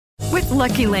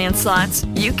Lucky Land Slots,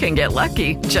 you can get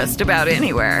lucky just about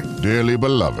anywhere. Dearly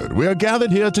beloved, we are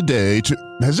gathered here today to...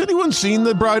 Has anyone seen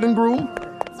the bride and groom?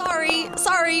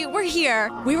 Sorry, we're here.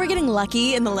 We were getting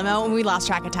lucky in the limo and we lost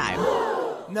track of time.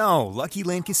 No, Lucky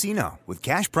Land Casino, with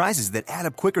cash prizes that add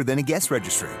up quicker than a guest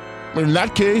registry. In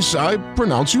that case, I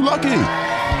pronounce you lucky.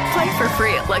 Play for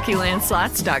free at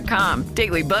LuckyLandSlots.com.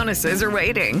 Daily bonuses are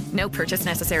waiting. No purchase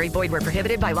necessary. Void where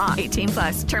prohibited by law.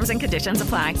 18+. Terms and conditions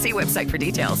apply. See website for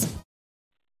details.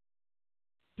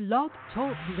 Blog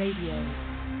Talk Radio.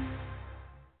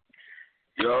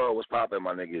 Yo, what's poppin',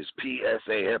 my niggas?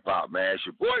 PSA Hip Hop, man. It's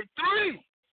your boy 3.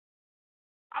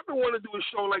 I've been wanting to do a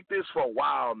show like this for a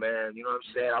while, man. You know what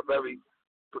I'm saying?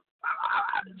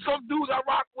 Some dudes I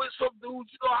rock with, some dudes,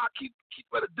 I keep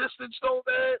at a distance, though,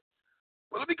 man.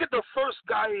 But let me get the first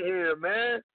guy in here,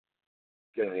 man.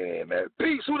 Get in here, man.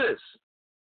 Peace, who this?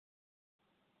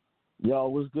 Yo,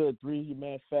 what's good? 3, your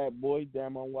man Fat Boy,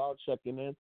 Damn on Wild checking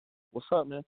in. What's up,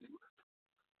 man?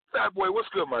 Fat Boy, what's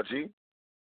good, my G?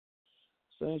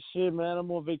 Same shit, man. I'm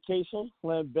on vacation,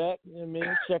 land back,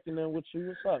 checking in with you.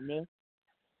 What's up, man?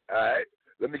 All right.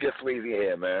 Let me get Sleazy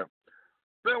here, man.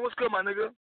 Man, what's good, my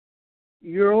nigga?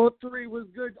 Euro 3 was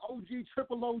good. OG,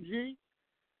 triple OG.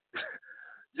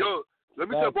 Yo, let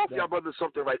me tell both of y'all brothers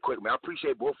something right quick, man. I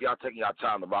appreciate both of y'all taking y'all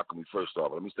time to rock with me first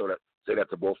off. Let me say that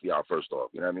to both of y'all first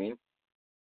off. You know what I mean?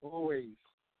 Always.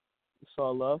 It's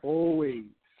all love. Always.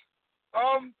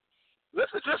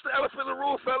 Let's address the elephant in the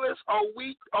room, fellas. Are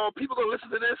people gonna listen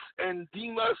to this and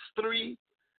deem us 3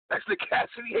 extra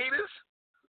Cassidy haters?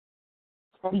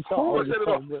 Of course.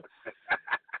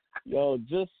 Yo,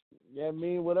 just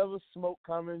whatever smoke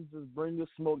coming, just bring the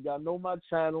smoke. Y'all know my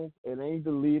channel. It ain't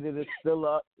deleted. It's still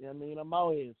up. I'm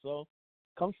out here. So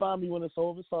come find me when it's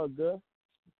over. It's all good.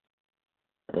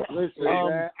 Listen,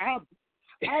 man, I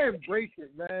embrace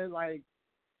it, man. Like,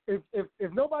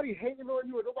 if nobody hating on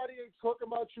you or nobody ain't talking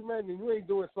about you, man, then you ain't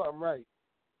doing something right.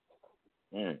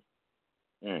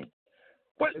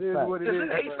 What it is what it is,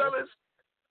 hate, man. fellas?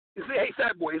 Is it hate,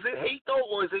 Fat Boy? Is it hate though,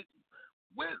 or is it?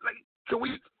 Can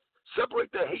we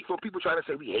separate the hate from people trying to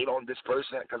say we hate on this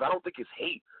person? Because I don't think it's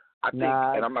hate. I think,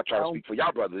 and I'm not trying to speak for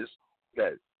y'all brothers.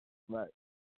 Okay. Right.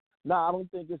 Nah, I don't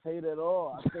think it's hate at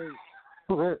all. I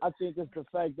think it's the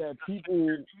fact that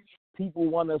people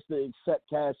want us to accept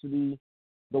Cassidy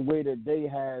the way that they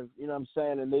have, you know what I'm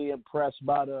saying, and they impressed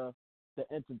by the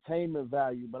entertainment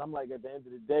value. But I'm like, at the end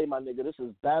of the day, my nigga, this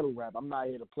is battle rap. I'm not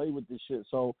here to play with this shit.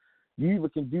 So you either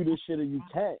can do this shit or you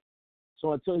can't.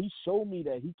 So until he showed me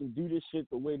that he can do this shit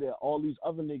the way that all these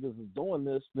other niggas is doing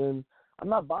this, then I'm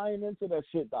not buying into that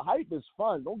shit. The hype is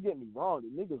fun. Don't get me wrong.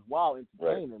 The niggas wild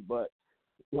entertaining, right. But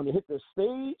when you hit the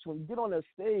stage, when you get on that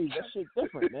stage, that shit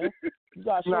different, man. You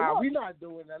got we not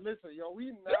doing that. Listen, yo,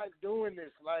 we not doing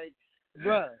this. Like,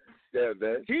 bruh,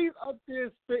 man. He's up there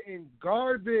spitting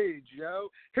garbage, yo.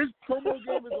 His promo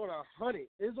game is on 100.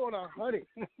 It's on 100.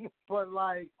 But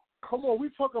like, come on, we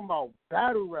talking about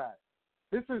battle rap.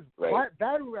 This is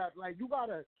battle rap. Like, you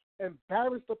gotta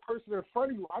embarrass the person in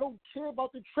front of you. I don't care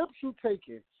about the trips you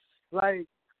taking. Like,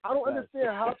 I don't understand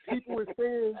how people are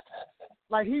saying.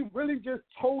 Like, he really just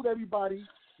told everybody,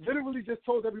 literally just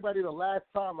told everybody the last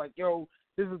time, like, yo,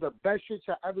 this is the best shit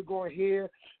you're ever going to hear.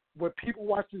 When people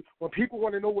want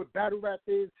to know what battle rap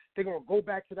is, they're going to go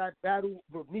back to that battle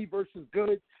with me versus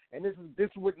Good, and this is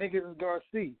what niggas is going to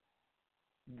see.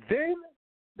 Then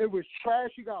there was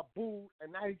trash, he got booed,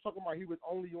 and now he's talking about he was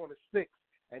only on a 6,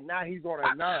 and now he's on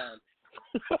a 9.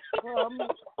 Bro,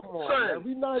 come on, man.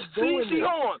 We not doing See, this.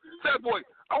 hold on. Fat Boy,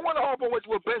 I want to hop on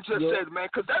what Ben just said, man,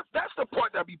 because that's the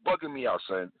part that be bugging me out,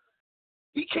 son.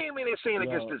 He came in there saying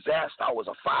against Disaster I was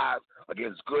a 5,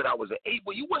 against Good I was an 8,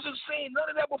 but you wasn't saying none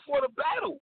of that before the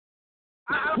battle.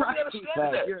 I don't really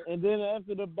understand that. And then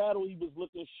after the battle, he was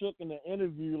looking shook in the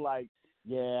interview like,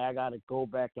 yeah, I got to go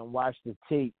back and watch the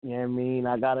tape. You know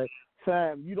what I mean?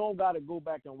 Fam, you don't got to go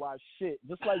back and watch shit.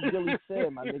 Just like Billy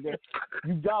said, my nigga,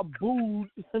 you got booed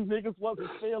and niggas wasn't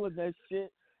feeling that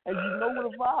shit. And you know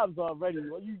what the vibes already.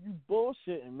 You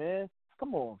bullshitting, man.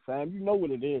 Come on, fam. You know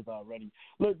what it is already.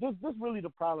 Look, this really the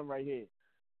problem right here.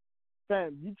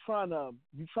 Fam, you trying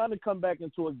to come back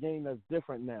into a game that's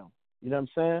different now. You know what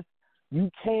I'm saying?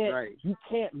 You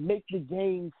can't make the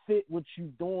game fit what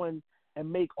you doing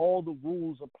and make all the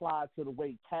rules apply to the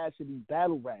way Cassidy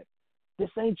battle rap. This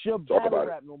ain't your battle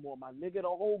rap no more, my nigga. The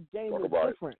whole game is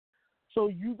different. So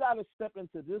you got to step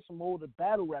into this mode of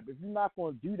battle rap. If you're not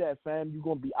going to do that, fam, you're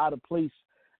going to be out of place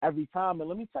every time. And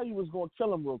let me tell you what's going to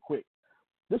kill him real quick.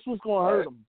 This was going to hurt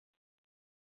him.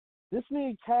 This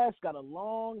nigga Cass got a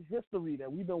long history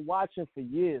that we've been watching for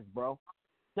years, bro.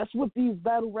 That's what these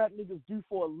battle rap niggas do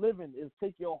for a living, is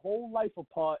take your whole life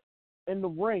apart in the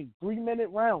ring, 3-minute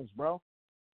rounds, bro.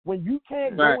 When you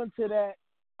can't go into that,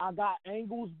 I got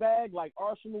angles bag like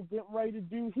Arsenal getting ready to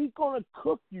do, he's going to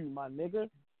cook you, my nigga.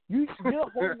 Your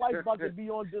whole life about to be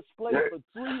on display for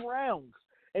 3 rounds.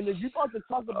 And if you about to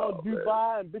talk about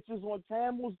Dubai and bitches on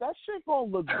camels, that shit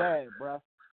going to look bad, bro.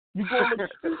 You going to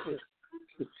look stupid.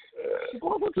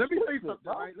 Let me say something,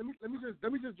 all right? Let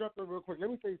me just jump in real quick. Let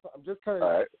me say something, just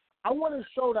because I want to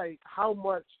show like how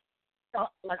much,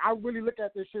 like I really look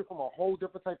at this shit from a whole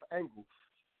different type of angle.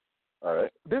 All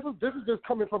right. This is just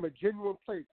coming from a genuine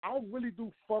place. I really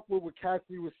do fuck with what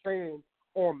Cassidy was saying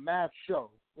on Math's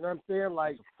show. You know what I'm saying?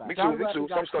 Like, me too.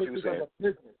 Some stuff he was saying. You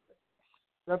know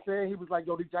what I'm saying? He was like,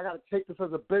 yo, I got to take this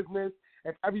as a business.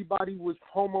 If everybody was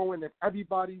homo and if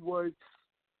everybody was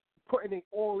putting it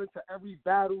all into every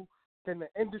battle, then the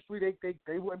industry,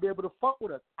 they wouldn't be able to fuck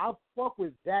with us. I fuck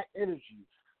with that energy.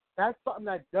 That's something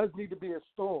that does need to be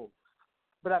installed.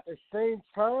 But at the same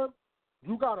time,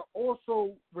 you got to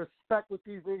also respect what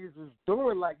these niggas is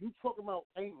doing. Like, you talking about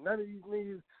ain't none of these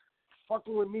niggas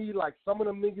fucking with me. Like, some of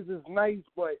them niggas is nice,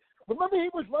 but remember he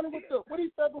was running with what he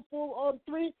said before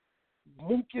 3?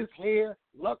 Mook is here,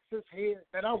 Lux is here,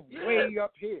 and I'm way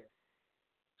up here.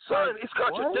 Son, it's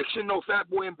contradiction, though, Fat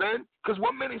Boy and Ben. Because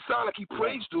 1 minute it sound like he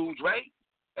praised dudes, right?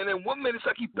 And then 1 minute it's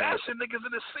like he bashing niggas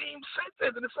in the same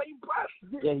sentence, in the same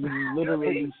breath. Yeah, he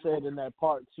literally said in that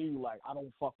part, too, like, I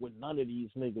don't fuck with none of these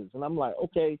niggas. And I'm like,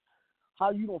 okay,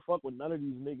 how you don't fuck with none of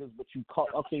these niggas, but you call,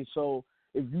 okay, so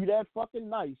if you that fucking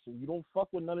nice and you don't fuck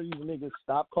with none of these niggas,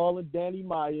 stop calling Danny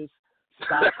Myers,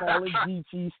 stop calling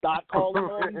GT, stop calling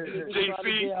all these niggas trying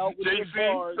to get help with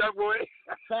their bars. That boy.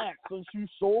 Facts, since you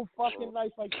so fucking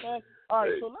nice like that. All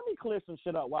right, so let me clear some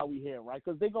shit up while we here, right?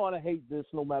 Because they're going to hate this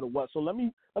no matter what. So let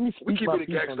me speak we my keep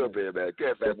piece it gangster up here, man. Go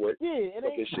ahead, Fat Boy. Yeah, it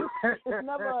ain't.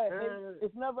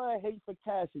 It's never a hate for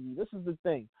Cassidy. This is the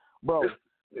thing, bro.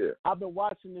 Yeah. I've been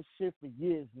watching this shit for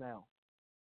years now.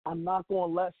 I'm not going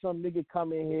to let some nigga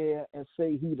come in here and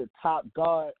say he the top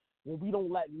guard when we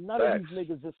don't let none of these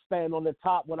niggas just stand on the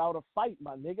top without a fight,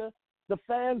 my nigga. The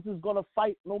fans is going to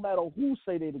fight no matter who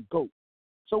say they the GOAT.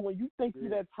 So when you think you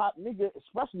that top nigga,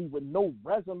 especially with no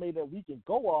resume that we can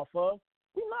go off of,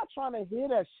 we're not trying to hear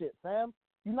that shit, fam.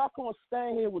 You're not going to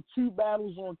stand here with 2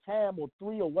 battles on cam or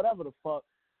 3 or whatever the fuck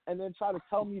and then try to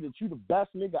tell me that you the best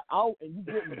nigga out and you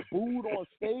getting booed on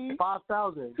stage.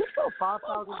 5,000.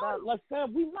 5,000 battles. Like,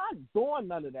 fam, we not doing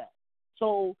none of that.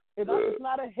 So it's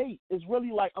not a hate. It's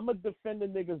really like I'm going to defend the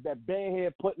niggas that been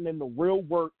here putting in the real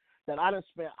work that I done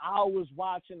spent hours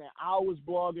watching and hours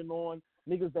blogging on,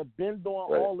 niggas that been doing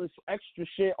all this extra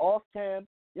shit off cam,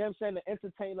 you know what I'm saying, to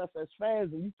entertain us as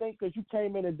fans. And you think because you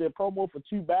came in and did promo for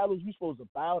 2 battles, you supposed to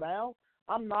bow down?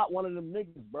 I'm not one of them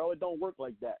niggas, bro. It don't work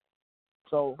like that.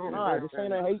 So, this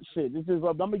ain't a hate shit. This is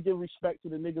I'm going to give respect to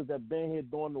the niggas that been here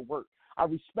doing the work. I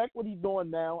respect what he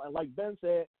doing now, and like Ben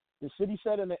said, the shit he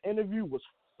said in the interview was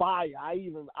fire. I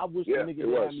wish the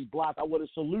niggas had me blocked. I would have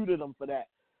saluted him for that.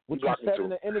 What you said in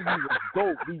the interview was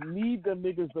dope. We need them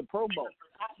niggas to promo.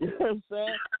 You know what I'm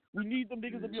saying? We need them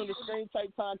niggas to be on the same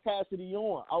type time Cassidy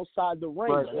on, outside the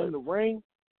ring. Right. In the ring,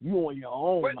 you on your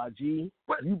own, my G.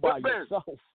 You by yourself.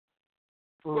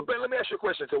 But Ben, let me ask you a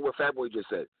question to what Fat Boy just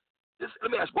said.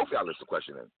 Let me ask both of y'all this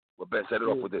question then. Well, Ben set it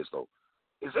off with this, though.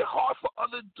 Is it hard for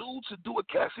other dudes to do what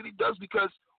Cassidy does because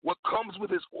what comes with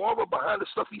his aura behind the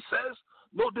stuff he says?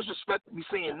 No disrespect to me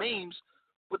saying names,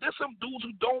 but there's some dudes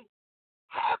who don't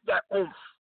have that oomph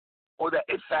or that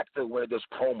it factor when there's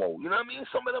promo. You know what I mean?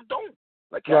 Some of them don't,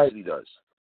 like Cassidy does.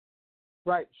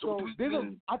 Right. So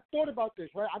I thought about this,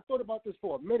 right? I thought about this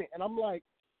for a minute, and I'm like,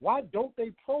 why don't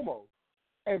they promo?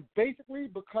 And basically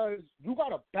because you got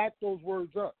to back those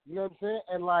words up. You know what I'm saying?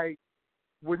 And, like,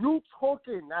 when you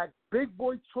talking that big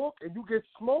boy talk and you get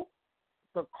smoked,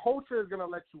 the culture is going to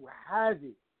let you have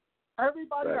it.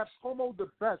 Everybody that promoted the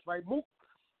best, right? Mook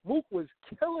was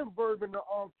killing Verb in the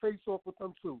face-off with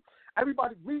them, too.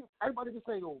 Everybody was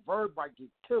saying, yo, Verb might get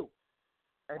killed.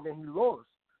 And then he lost.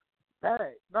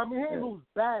 Bad. Now, I mean, he didn't lose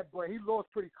bad, but he lost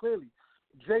pretty clearly.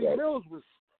 Jay Mills was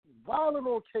wilding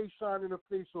on K-Shine in the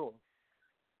face-off.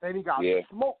 And he got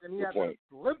smoked, and he had to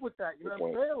live with that. You know what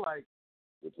I'm saying? Like,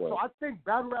 so I think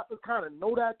battle rappers kind of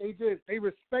know that. They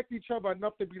respect each other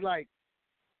enough to be like,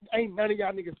 ain't none of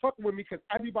y'all niggas fucking with me because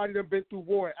everybody done been through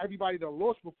war and everybody done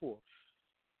lost before.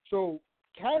 So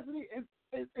Cassidy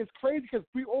is crazy because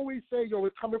we always say, yo,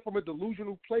 it's coming from a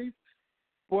delusional place.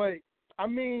 But, I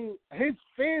mean, his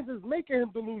fans is making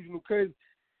him delusional because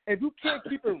if you can't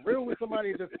keep it real with somebody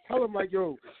and just tell them, like,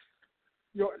 yo,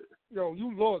 you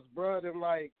lost, bro, then,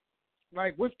 like,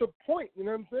 what's the point? You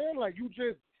know what I'm saying? Like, you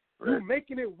just You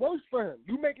making it worse for him.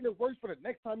 You making it worse for the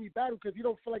next time he battle because you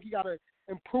don't feel like he got to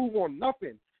improve on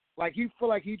nothing. Like, he feel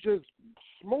like he just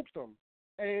smoked him.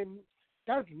 And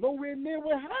that's nowhere near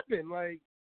what happened. Like,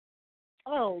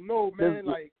 I don't know, man.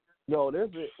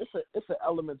 It's an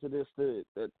element to this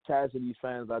that Cassidy's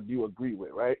fans I do agree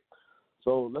with, right?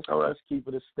 So let's keep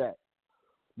it a stat.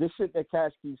 This shit that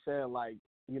Cash keeps saying, like,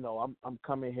 I'm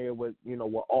coming here with,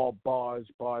 with all bars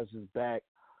is back.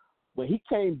 When he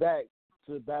came back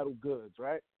to Battle Goods,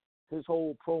 right? His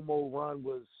whole promo run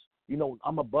was,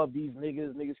 I'm above these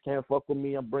niggas. Niggas can't fuck with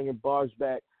me. I'm bringing bars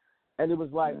back. And it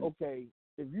was like, okay,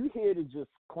 if you here to just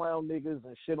clown niggas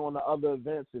and shit on the other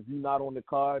events, if you're not on the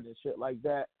card and shit like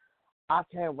that, I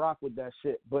can't rock with that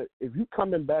shit. But if you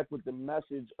coming back with the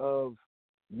message of,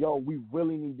 yo, we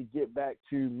really need to get back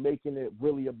to making it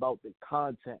really about the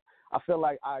content, I feel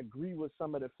like I agree with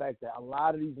some of the fact that a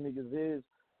lot of these niggas is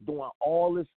doing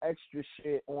all this extra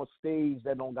shit on stage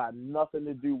that don't got nothing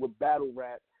to do with battle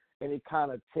rap, and it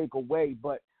kind of take away.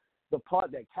 But the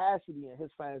part that Cassidy and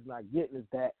his fans not getting is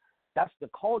that that's the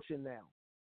culture now.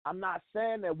 I'm not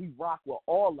saying that we rock with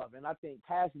all of it, and I think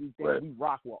Cassidy thinks we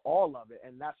rock with all of it,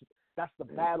 and that's the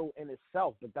battle in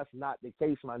itself, but that's not the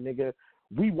case, my nigga.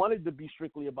 We wanted to be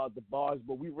strictly about the bars,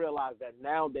 but we realize that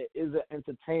now there is an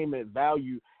entertainment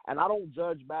value, and I don't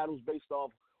judge battles based off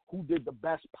who did the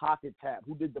best pocket tap,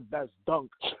 who did the best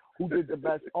dunk, who did the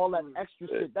best, all that extra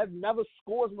shit. That never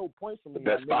scores no points for me. The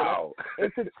best foul.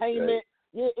 Entertainment,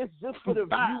 it's just for the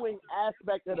viewing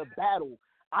aspect of the battle.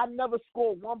 I never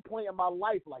scored 1 point in my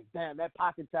life like, damn, that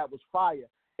pocket tap was fire.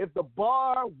 If the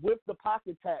bar with the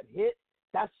pocket tap hit,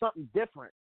 that's something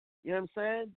different. You know what I'm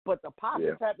saying? But the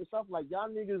pocket tap and stuff, like, y'all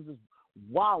niggas is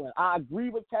wilding. I agree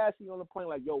with Cassie on the point,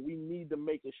 like, yo, we need to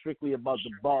make it strictly about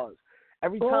the bars.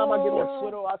 Every time I get on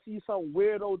Twitter, I see some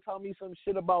weirdo tell me some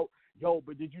shit about, yo,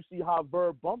 but did you see how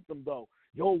Verb bumped him, though?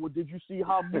 Yo, but did you see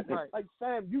how... Like,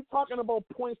 Sam, you talking about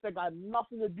points that got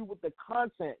nothing to do with the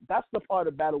content. That's the part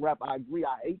of battle rap I agree.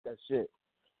 I hate that shit.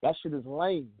 That shit is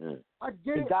lame. I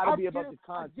get it. It gotta be about the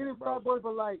content, I get it, bro. Boy,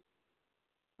 but like,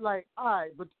 all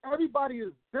right, but everybody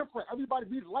is different. Everybody,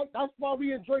 that's why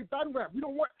we enjoy battle rap. We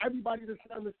don't want everybody to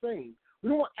sound the same. We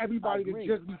don't want everybody to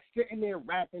just be sitting there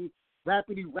rapping,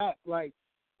 rappity rap. Like,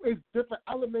 it's different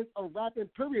elements of rapping,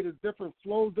 period. It's different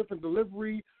flows, different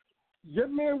delivery. Your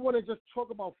man want to just talk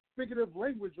about figurative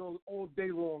language all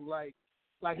day long. Like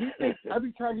he thinks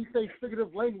every time he says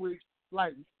figurative language,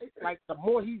 like the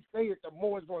more he say it, the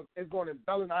more it's going to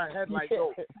embellish in our head. Like,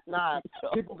 yo, nah,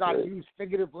 people got to use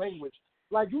figurative language.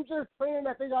 Like, you just saying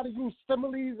that they got to use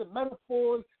similes and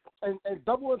metaphors and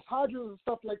double entendres and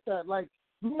stuff like that. Like,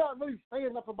 you're not really saying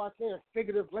enough about saying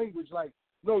figurative language. Like,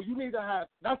 no, you need to have.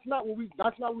 That's not what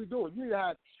we're doing. You need to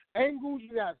have angles. You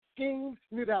need to have schemes.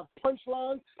 You need to have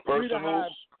punchlines. You need to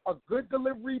have a good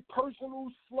delivery, personal,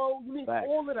 slow. You need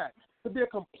all of that to be a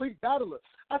complete battler.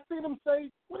 I seen him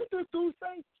say, what did this dude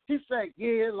say? He said,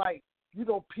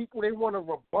 people, they want to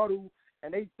rebuttal,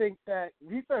 and they think that,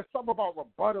 he said something about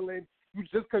rebuttaling. You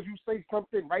just because you say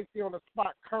something right there on the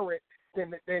spot current,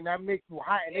 then that makes you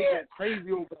hot, and they go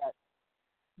crazy over that.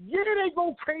 Yeah, they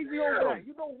go crazy over that.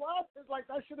 You know what? It's like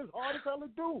that shit is hard as hell to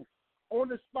do on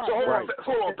the spot. So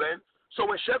hold on, Ben. So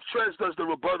when Chef Trez does the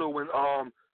rebuttal when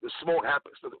the smoke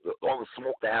happens, all the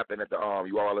smoke that happened at the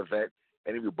URL event,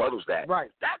 and he rebuttals that. Right.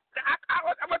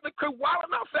 I'm at the crib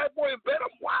wilding out, Fat Boy in bed.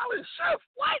 I'm wilding, Chef.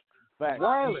 What? Fact.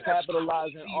 He's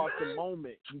capitalizing off the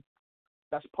moment.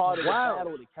 That's part of the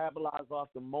battle to capitalize off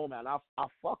the moment. I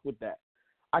fuck with that.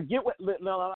 I get what.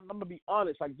 No, I'm gonna be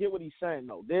honest. I get what he's saying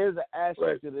though. There's an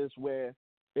aspect of this where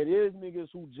it is niggas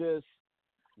who just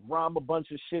rhyme a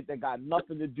bunch of shit that got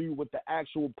nothing to do with the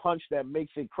actual punch that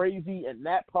makes it crazy, and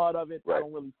that part of it I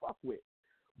don't really fuck with.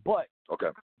 But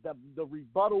the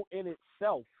rebuttal in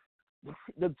itself,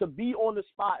 to be on the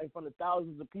spot in front of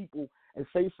thousands of people and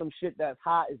say some shit that's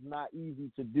hot is not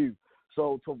easy to do.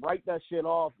 So to write that shit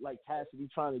off like Cassidy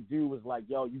trying to do was like,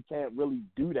 yo, you can't really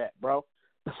do that, bro.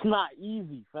 It's not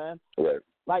easy, fam. Right.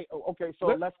 Like, okay, so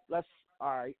let's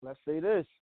say this.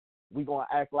 We gonna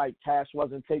act like Cash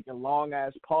wasn't taking long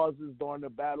ass pauses during the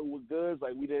battle with Goods,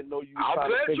 like we didn't know you was trying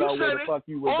to figure out where the fuck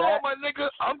you was at. Oh my nigga,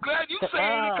 I'm glad you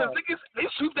saying it because niggas they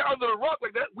sweep that under the rug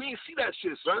like that. We ain't see that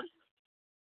shit, son.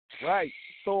 Right.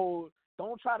 So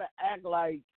don't try to act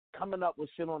like coming up with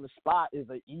shit on the spot is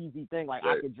an easy thing. Like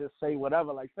I could just say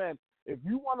whatever. Like, fam, if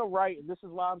you want to write, and this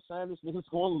is why I'm saying this nigga's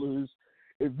gonna lose.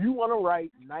 If you want to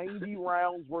write 90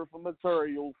 rounds worth of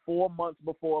material 4 months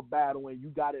before a battle and you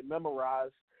got it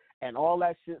memorized, and all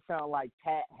that shit sound like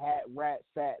cat, hat, rat,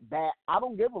 sat, bat, I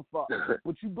don't give a fuck.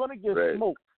 But you're going to get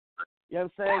smoked. You know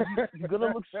what I'm saying? You're going to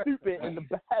look stupid in the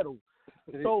battle.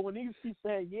 So when he keep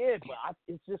saying, yeah, but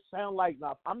it just sounds like,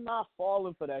 I'm not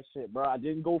falling for that shit, bro. I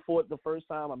didn't go for it the first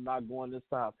time. I'm not going this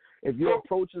time. If your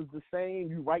approach is the same,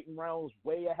 you writing rounds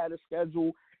way ahead of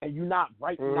schedule, and you're not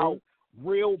writing out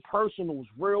real personals,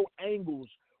 real angles,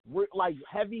 like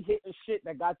heavy hitting shit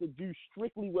that got to do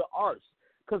strictly with arts.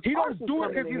 Because he don't do it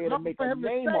because he's nothing for him to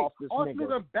say. Arsenal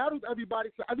done battled everybody,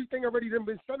 so everything already done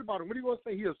been said about him. What are you going to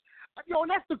say? He is, and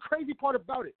that's the crazy part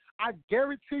about it. I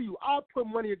guarantee you, I'll put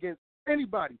money against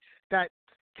anybody that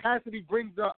Cassidy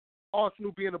brings up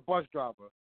Arsenal being a bus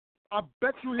driver. I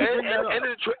bet you he bring that up. I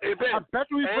bet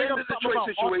you he bring up something about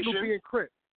Arsenal being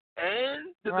Crip.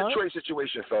 And the Detroit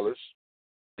situation, fellas.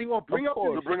 He gonna bring up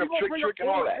trick and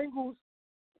all that angles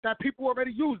that people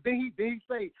already use. Then he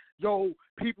say, yo,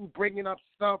 people bringing up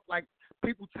stuff like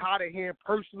people tired of hearing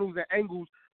personals and angles,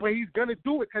 but he's gonna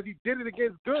do it because he did it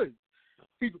against Goods.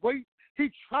 He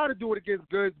tried to do it against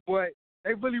Goods, but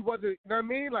it really wasn't. You know what I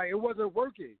mean? Like it wasn't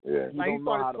working. Yeah, like he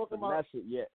started talking about it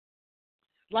yet.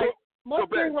 Like one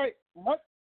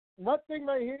thing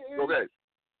right here is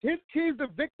his keys to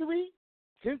victory.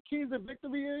 His keys to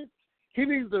victory is he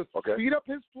needs to speed up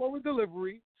his flow and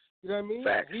delivery. You know what I mean?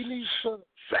 Facts. He needs to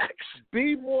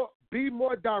be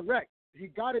more direct. He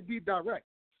got to be direct.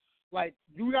 Like,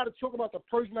 you got to talk about the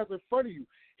person that's in front of you.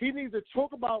 He needs to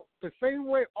talk about the same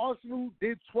way Arsenal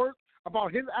did Twerk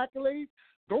about his accolades.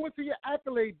 Go into your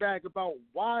accolade bag about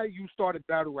why you started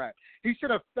battle rap. He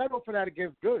should have settled for that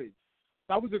against Goods.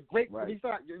 That was a great. He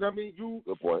said, you know what I mean?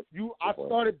 Good point. I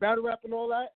started battle rap and all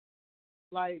that.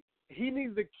 Like, he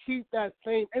needs to keep that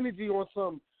same energy on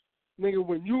some nigga.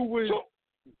 When you was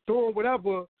doing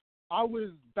whatever, I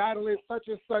was battling such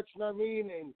and such. You know what I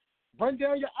mean? And run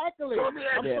down your accolades. So let me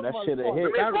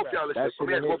ask both y'all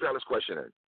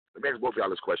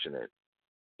this question then.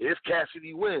 If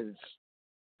Cassidy wins,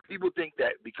 people think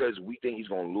that because we think he's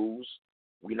going to lose,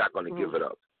 we're not going to give it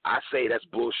up. I say that's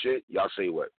bullshit. Y'all say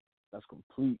what? That's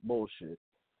complete bullshit.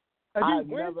 I'm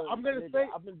gonna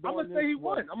say he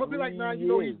won. I'm gonna be like, nah, he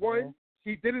won. Man.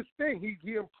 He did his thing.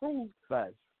 He improved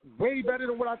way better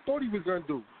than what I thought he was gonna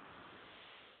do.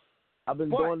 I've been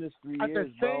doing this 3 years. At the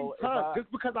same time,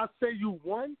 just because I say you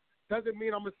won doesn't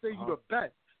mean I'm gonna say you the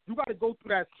best. You got to go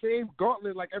through that same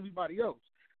gauntlet like everybody else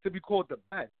to be called the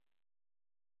best.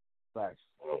 Facts.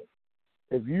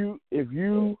 If you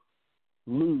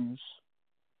lose,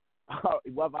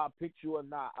 whether I pick you or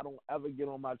not, I don't ever get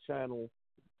on my channel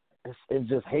and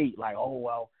just hate like, oh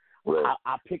well,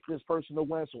 I picked this person to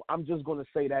win, so I'm just gonna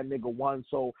say that nigga won.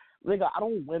 So nigga, I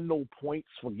don't win no points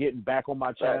for getting back on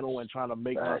my channel and trying to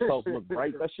make myself look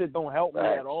right. That shit don't help me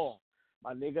at all,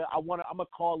 my nigga. I'm gonna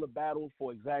call the battle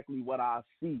for exactly what I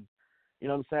see. You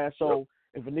know what I'm saying? So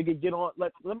if a nigga get on,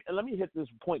 let me hit this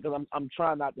point because I'm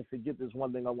trying not to forget this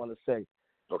one thing I want to say.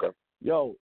 Okay.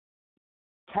 Yo,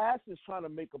 Cass is trying to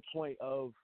make a point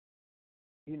of,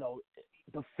 you know,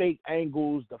 the fake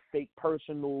angles, the fake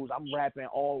personals. I'm rapping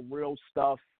all real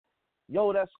stuff.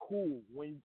 Yo, that's cool.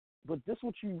 But this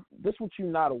what you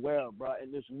not aware of, bro.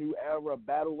 In this new era of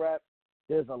battle rap,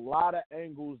 there's a lot of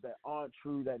angles that aren't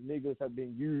true that niggas have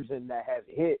been using that have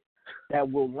hit that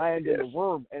will land in the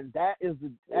room, and that is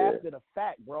after the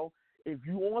fact, bro. If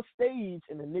you on stage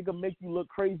and the nigga make you look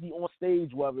crazy on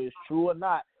stage, whether it's true or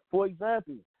not. For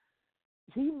example,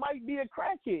 he might be a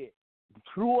crackhead.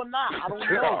 True or not, I don't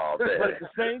know. But at the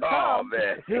same time,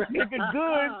 this nigga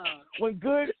Good, when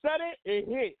Good said it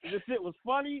hit. The shit was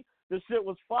funny. The shit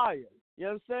was fire. You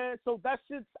know what I'm saying? So that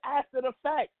shit's after the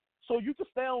fact. So you can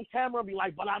stay on camera and be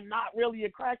like, but I'm not really a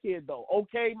crackhead though.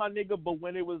 Okay, my nigga, but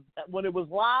when it was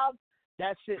live,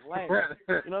 that shit landed.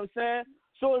 You know what I'm saying?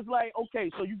 So it's like,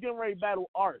 okay, so you getting ready to battle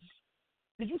Arts.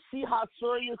 Did you see how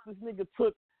serious this nigga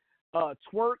took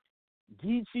Twerk,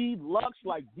 Geechee, Lux,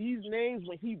 like these names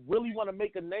when he really want to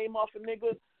make a name off a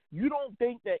nigga? You don't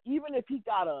think that even if he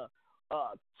got a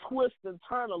twist and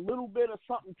turn a little bit of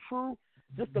something true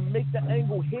just to make the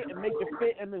angle hit and make it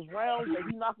fit in his rounds, that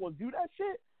he not going to do that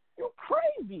shit? You're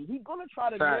crazy. He's going to try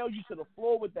to nail you to the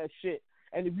floor with that shit.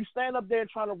 And if you stand up there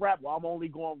trying to rap, well, I'm only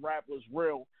going to rap what's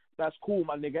real, that's cool,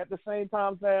 my nigga. At the same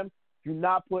time, fam, you're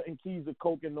not putting keys of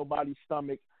coke in nobody's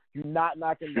stomach. You're not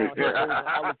knocking down hippos and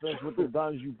elephants with the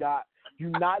guns you got.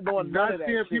 You're not doing none of that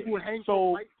shit. People hang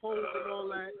from light poles and all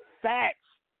that. Facts.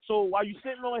 So while you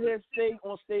sitting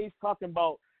on stage talking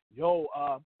about, yo,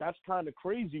 that's kind of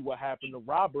crazy what happened to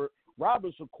Robert.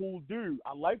 Robert's a cool dude.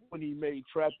 I like when he made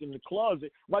Trapped in the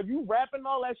Closet. While you rapping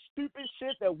all that stupid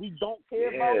shit that we don't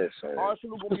care about,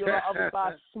 Arsenal gonna be on the other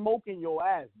side smoking your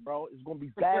ass, bro. It's gonna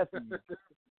be bad for you.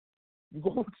 You're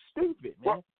going stupid, man.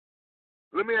 Well,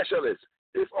 let me ask you this.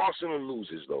 If Arsenal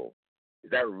loses, though,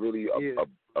 is that really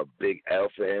a big L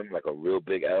for him, like a real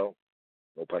big L?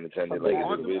 No pun intended. Like,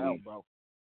 it's really, bro.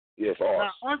 Yeah, for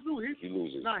us. Nah, Arsenal, he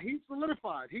loses. Nah, he's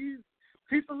solidified.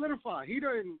 He's solidified. He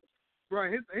doesn't,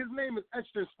 bro. His name is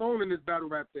etched in stone in this battle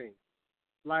rap thing.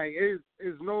 Like, is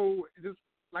no, just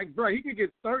like, bro, he could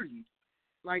get 30.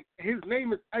 Like, his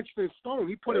name is etched in stone.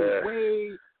 He put in way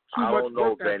too much work. I don't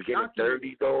know, Ben. Getting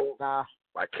 30 though. Nah.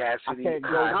 By Cassidy, it's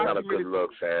not a good look,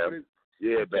 fam.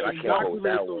 Yeah, Ben, I can't hold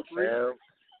that one, fam.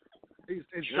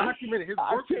 It's documented. His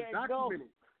work is documented.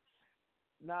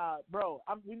 Nah, bro.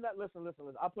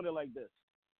 Listen. I'll put it like this.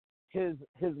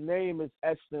 His name is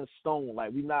etched in stone.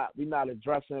 Like, we not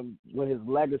addressing what his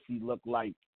legacy look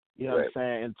like. You know what I'm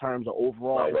saying? In terms of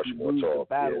overall, if he lose the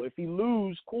battle, if he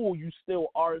lose, cool. You still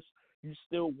ours. You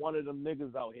still one of them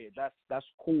niggas out here. That's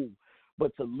cool.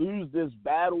 But to lose this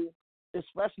battle,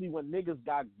 especially when niggas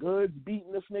got goods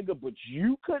beating this nigga, but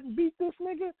you couldn't beat this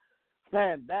nigga,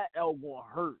 man, that L gonna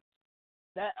hurt.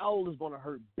 That L is gonna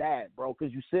hurt bad, bro.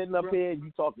 Because you sitting up here, you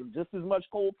talking just as much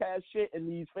cold cash shit in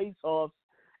these face-offs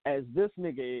as this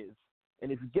nigga is.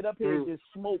 And if you get up here and just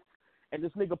smoke, and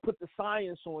this nigga put the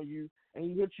science on you, and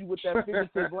he hits you with that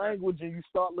figurative language, and you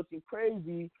start looking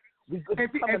crazy.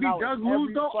 If he does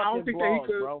lose, though, I don't think that he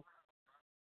could. Bro.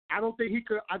 I don't think he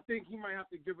could. I think he might have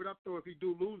to give it up, though, if he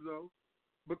do lose, though.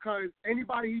 Because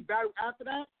anybody he battled after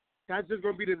that, that's just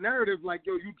going to be the narrative. Like,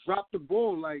 yo, you dropped the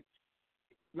ball. Like,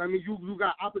 I mean, you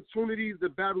got opportunities to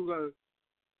battle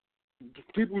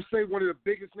people say one of the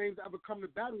biggest names to ever come to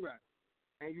battle rap.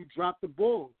 And you dropped the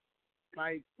ball.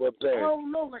 Like, I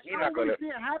don't know. Like, I don't really see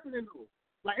it happening, though.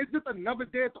 Like, it's just another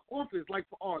day at the office, like,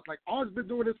 for Oz. Like, Oz been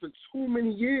doing this for too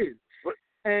many years. But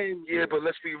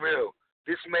let's be real.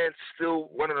 This man's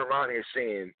still running around here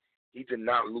saying he did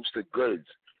not lose the goods.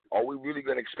 Are we really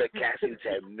going to expect Cassidy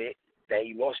to admit that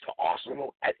he lost to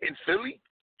Arsenal in Philly?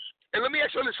 And let me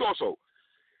ask you this also.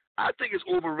 I think it's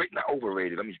overrated. Not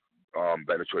overrated. Let me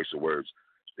better choice of words.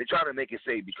 They try to make it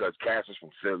say because Cass is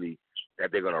from Philly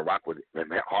that they're going to rock with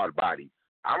him hard body.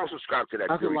 I don't subscribe to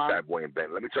that Philly Fat Boy and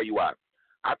Ben. Let me tell you why.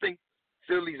 I think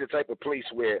Philly's the type of place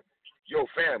where, yo,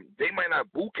 fam, they might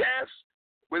not boo Cass,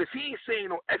 but if he ain't saying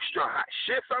no extra hot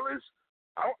shit, fellas,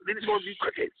 they just going to be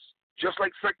crickets. Just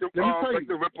like the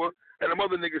Ripper and them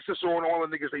other niggas, Cicero and all the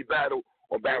niggas they battle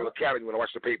on Battle Academy when I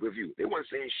watched the pay-per-view. They wasn't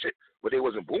saying shit, but they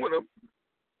wasn't booing them.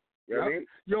 You know what I mean?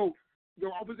 Yo,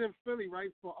 I was in Philly, right,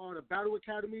 for the Battle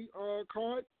Academy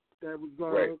card that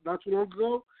was not too long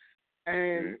ago,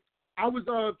 and I was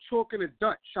talking to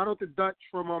Dutch. Shout out to Dutch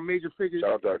from Major Figures.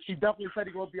 Shout out Dutch. He definitely said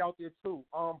he's gonna be out there too.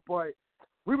 But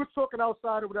we were talking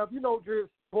outside or whatever,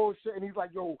 just bullshit. And he's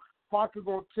like, "Yo, Vodka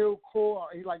gonna kill Core."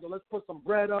 He's like, "Yo, let's put some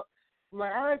bread up." I'm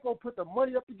like, "I ain't gonna put the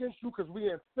money up against you because we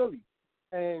in Philly,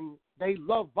 and they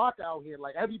love Vodka out here.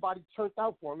 Like everybody turned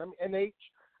out for him. I mean, NH,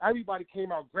 everybody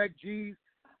came out. Greg G's,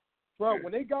 bro.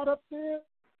 When they got up there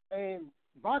and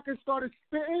Vodka started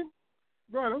spitting,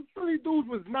 bro, those Philly dudes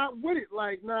was not with it.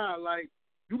 Like, nah, like,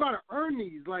 you got to earn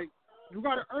these. Like, you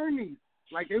got to earn these.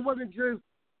 Like, they wasn't just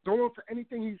going for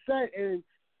anything he said. And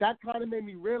that kind of made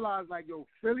me realize, like, yo,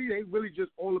 Philly, they really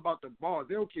just all about the bars.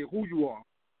 They don't care who you are.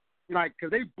 Like,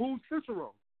 because they booed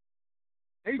Cicero.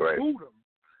 They booed him.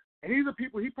 And these are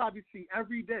people he probably see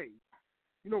every day.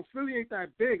 Philly ain't that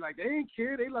big. Like, they ain't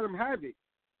care. They let him have it.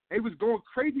 They was going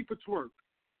crazy for Twerk.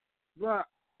 But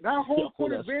that whole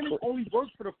court advantage only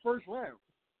works for the first round.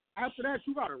 After that,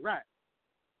 you got to rap.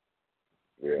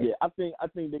 Yeah, I think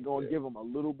they're gonna give him a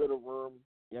little bit of room.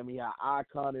 I mean, an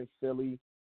icon in Philly.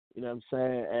 You know what I'm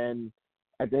saying? And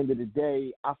at the end of the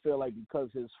day, I feel like because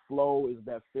his flow is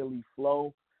that Philly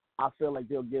flow, I feel like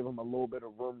they'll give him a little bit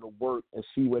of room to work and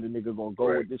see where the nigga gonna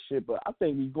go with this shit. But I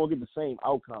think he's gonna get the same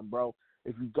outcome, bro.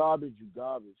 If you garbage, you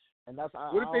garbage. And that's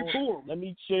what if they boo him? Let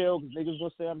me chill, because niggas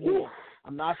gonna say I'm here.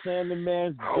 I'm not saying the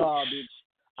man's garbage.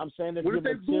 I'm saying that the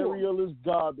material is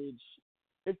garbage.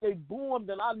 If they boo him,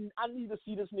 then I need to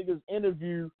see this nigga's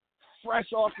interview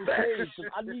fresh off the page.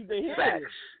 I need to hear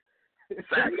this.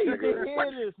 I need to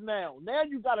hear this now. Now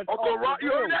you gotta talk. Uncle Ra,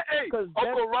 you heard that? Hey,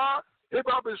 Uncle Ra, hip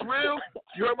hop is real.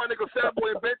 You heard my nigga Fat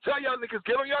Boy and Ben tell y'all niggas,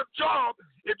 get on your job.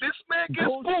 If this man gets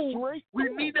booed, we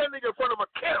need that nigga in front of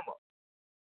a camera.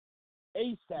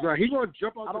 ASAP. Right, he gonna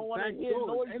jump out I don't the want back to hear door.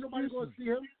 no Ain't nobody gonna see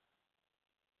him.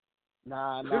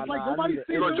 Nah. Nobody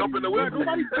sees him. Gonna jump in the window.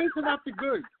 Nobody sees him after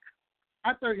Good.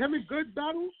 After him and Good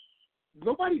battle,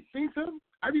 nobody sees him.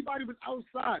 Everybody was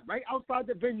outside, right outside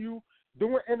the venue,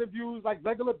 doing interviews like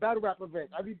regular battle rap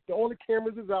events. All the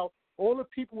cameras is out, all the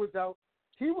people was out.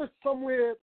 He was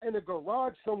somewhere in a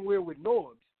garage somewhere with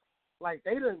Norbs. Like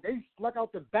they snuck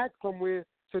out the back somewhere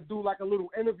to do like a little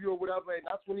interview or whatever, and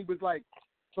that's when he was like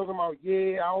talking about,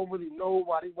 I don't really know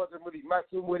why he wasn't really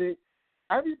messing with it.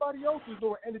 Everybody else was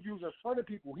doing interviews in front of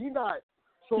people. He not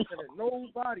talking to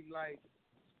nobody. Like,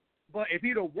 but if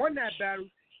he'd have won that battle,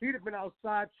 he'd have been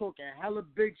outside talking hella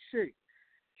big shit,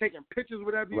 taking pictures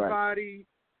with everybody.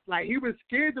 Right. Like, he was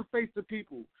scared to face the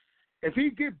people. If he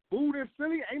get booed in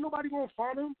Philly, ain't nobody gonna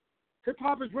find him. Hip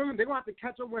hop is running. They're gonna have to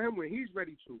catch up with him when he's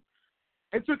ready to.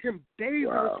 It took him days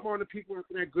to respond to people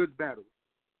after that Goods battle.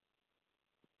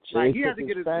 Like, he had to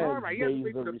get his mind right. He had to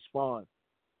make the respond.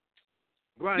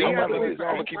 Right. Yo, I'm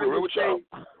gonna keep it real with y'all.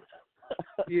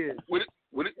 Yeah.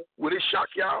 Would it shock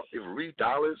y'all if Reed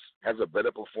Dollars has a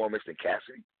better performance than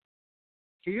Cassidy?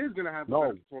 He is gonna have a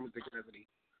better performance than Cassidy.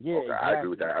 Yeah, okay, exactly. I agree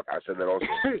with that. I said that also.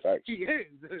 He is.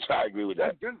 So I agree with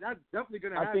that. That's definitely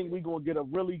gonna happen. I think we're gonna get a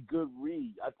really good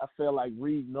Reed. I feel like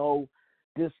Reed know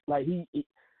this. Like he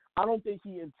I don't think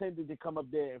he intended to come up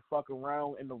there and fuck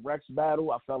around in the Rex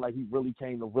battle. I felt like he really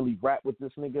came to really rap with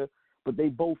this nigga. But they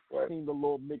both seen the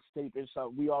little mixtape and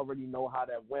stuff. We already know how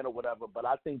that went or whatever. But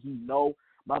I think he know,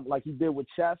 like he did with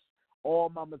Chess, all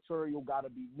my material got to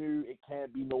be new. It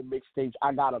can't be no mixtapes.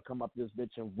 I got to come up this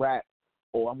bitch and rap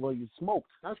or I'm going to get smoked.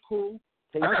 That's cool.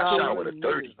 I got shot with a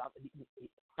 30.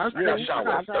 I got shot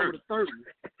with a 30.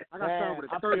 I got shot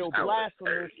with a 30. I feel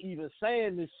blasphemous even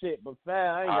saying this shit, but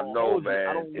fam, I ain't gonna know, hold man. it.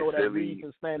 I don't know that Reed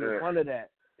can stand in front of that.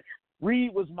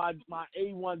 Reed was my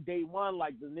A1 day one,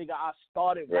 like the nigga I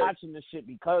started watching this shit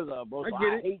because of, bro. So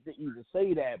I hate to even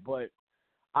say that, but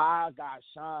I got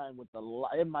shined with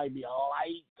it might be a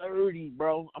light 30,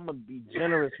 bro. I'm going to be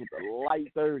generous with the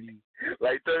light 30.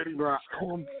 Light 30? Bro,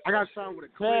 I got shined with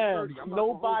a clear 30.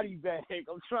 No body bag.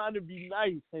 I'm trying to be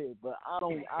nice here, but I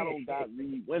don't got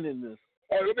Reed winning this.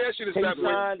 All right, let me ask you this way.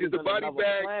 Is the body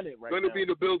bag going to be in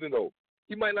the building, though?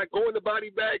 He might not go in the body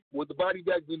bag. Would the body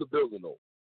bag be in the building, though?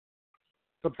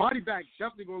 The body bag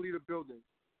definitely going to leave the building.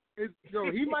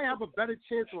 He might have a better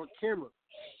chance on camera.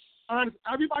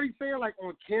 Everybody's saying, like,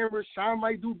 on camera, Sean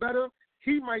might do better.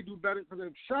 He might do better. Because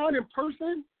if Sean in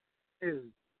person is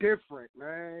different,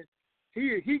 man.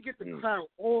 He get the crowd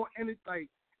all, and it's like,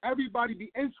 everybody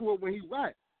be into it when he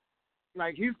rap.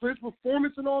 Like, his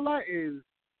performance and all that is,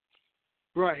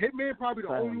 bro, Hitman probably the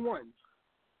only one.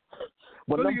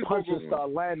 When them punches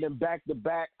start landing back to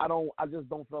back, I just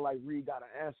don't feel like Reed got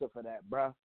an answer for that,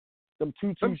 bro. Them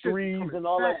 2-2-3s and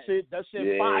all that shit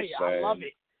fire. I love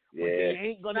it. Yeah. But they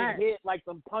ain't gonna hit like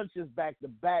them punches back to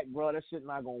back, bro. That shit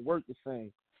not gonna work the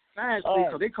same. Fast,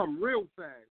 they come real fast.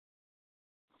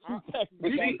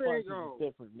 These punches is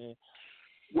different, man.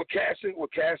 What Cass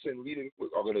and Reed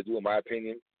are gonna do, in my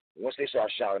opinion, once they start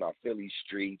shouting out Philly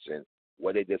streets and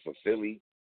what they did for Philly,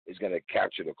 is gonna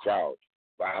capture the crowd.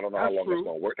 But I don't know how long that's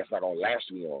gonna work. That's not gonna last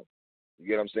too long. You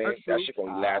get what I'm saying? That shit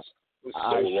gonna last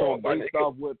so long.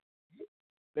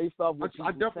 Based off what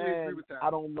I definitely agree with that. I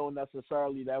don't know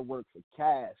necessarily that works for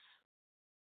Cash.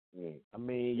 I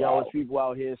mean, there's people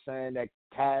out here saying that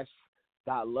Cash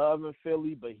got love in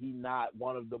Philly, but he not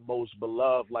one of the most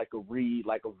beloved, like a Reed,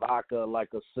 like a Vodka, like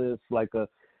a Sis,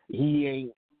 he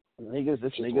ain't niggas.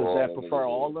 This niggas that prefer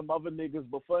all them other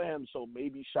niggas before him. So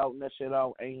maybe shouting that shit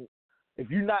out ain't. If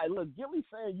you not Gilly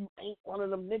saying you ain't one of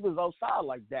them niggas outside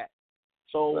like that.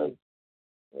 So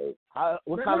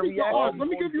what kind of reaction let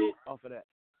me give you off of that?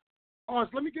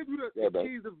 Let me give you the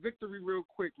keys of victory real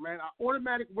quick, man. I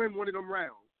automatic win one of them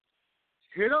rounds.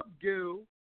 Hit up Gil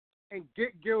and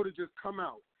get Gil to just come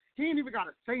out. He ain't even got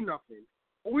to say nothing.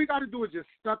 All we got to do is just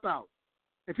step out.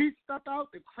 If he step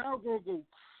out, the crowd going to go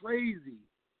crazy.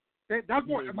 That's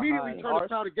going to immediately turn the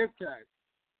crowd against Cash.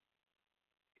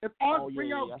 If Ars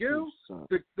bring out Gil,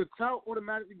 the crowd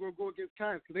automatically going to go against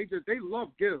Cash because they love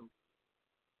Gil.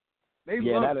 They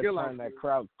love Gil. That'll turn that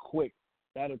crowd quick.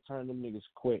 That'll turn them niggas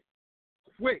quick.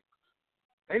 Quick.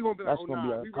 They gonna be like, that's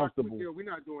gonna be uncomfortable. We're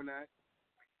not doing that.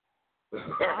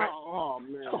 oh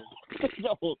man.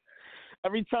 Yo,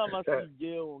 every time I see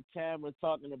Gil on camera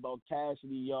talking about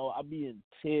Cassidy, I be in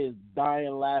tears,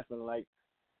 dying laughing. Like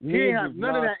he ain't have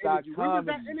none of that energy. Where was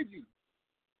that energy?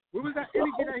 Where was that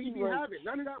energy that he be having?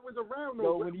 None of that was around.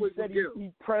 When he said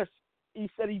he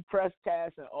said he pressed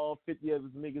Cash and all 50 of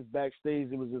his niggas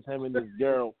backstage. It was just him and his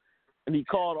girl. And he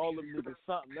called all them niggas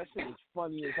something. That shit was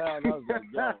funny as hell. And I was like,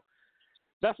 yo.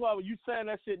 That's why when you saying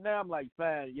that shit now, I'm like,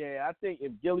 fine, yeah, I think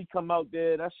if Gilly come out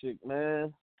there, that shit,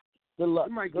 man, good luck.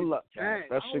 Good luck, man.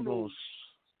 That shit goes.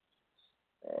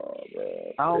 Oh,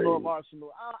 man. I don't know if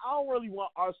Arsenal. I don't really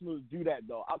want Arsenal to do that,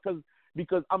 though.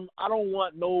 Because I don't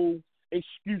want no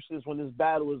excuses when this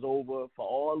battle is over for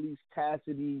all these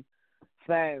Cassidy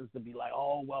fans to be like,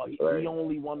 oh, well, he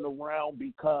only won the round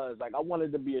because. Like, I want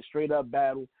it to be a straight-up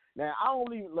battle. Now, I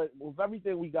don't even, with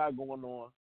everything we got going on,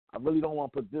 I really don't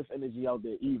want to put this energy out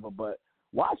there either, but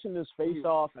watching this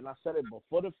face-off, and I said it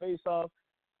before the face-off,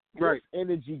 This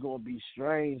energy gonna be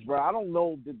strange, bro. I don't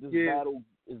know that this battle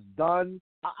is done.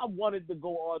 I wanted to go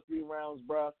all 3 rounds,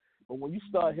 bro. But when you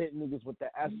start hitting niggas with the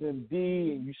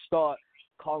SMD and you start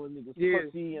calling niggas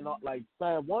pussy and all, like,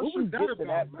 fam, once you get to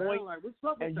that point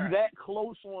and you that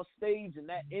close on stage and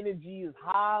that energy is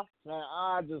high, man,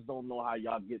 I just don't know how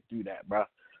y'all get through that, bro.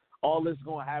 All this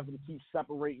gonna have to keep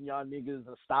separating y'all niggas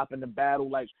and stopping the battle.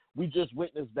 Like, we just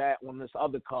witnessed that on this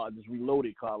other card, this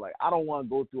Reloaded card. Like, I don't want to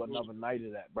go through another night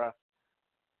of that, bro.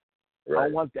 I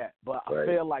don't want that. But I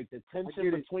feel like the tension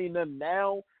between them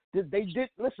now, they did,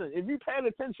 listen, if you paying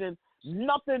attention,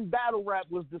 nothing battle rap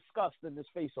was discussed in this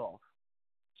face-off.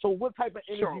 So what type of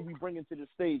energy we bringing to the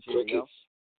stage here, yo?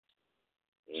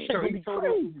 Sure, he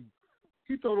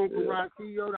told Uncle Rocky,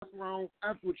 yo, that's why I don't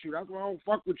F with you. That's why I don't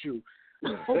fuck with you.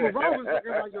 Uncle Rob was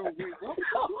looking like, yo, wait, what?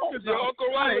 Yo, Uncle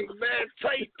Rob was mad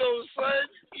tight, though, son.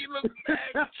 He looked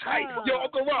mad tight. Yo,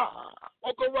 Uncle Rob,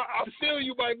 I feel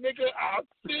you, my nigga. I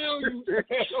feel you,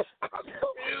 I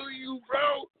feel you,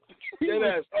 bro. He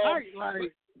was tight,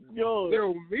 like,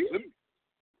 yo, me?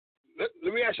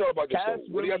 Let me ask y'all about this, though.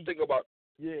 What do y'all think about?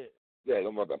 Yeah,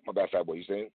 my bad, fat boy. You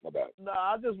saying? My bad. Nah,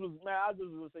 I just was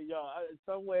say, yo,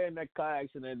 somewhere in that car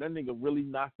accident, that nigga really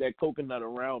knocked that coconut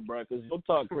around, bro. Because he'll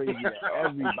talk crazy to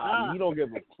everybody. He don't give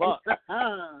a fuck.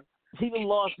 He done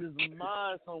lost his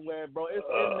mind somewhere, bro. It's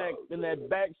in that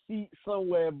back seat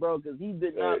somewhere, bro. Because he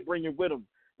did not bring it with him.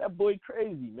 That boy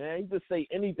crazy, man. He just say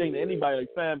anything to anybody. Like,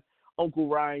 fam, Uncle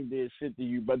Ryan did shit to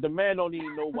you, but the man don't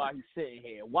even know why he's sitting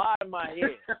here. Why am I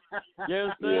here? You know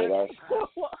what I'm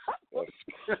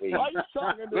saying? Why you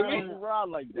talking to Uncle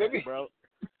Ryan like that, bro?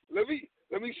 Let me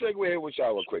segue here with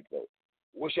y'all real quick, though.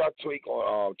 What's y'all take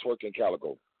on Twerk and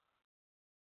Calico?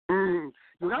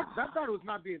 That battle was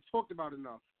not being talked about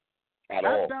enough. At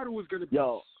all. That battle was going to be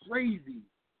crazy.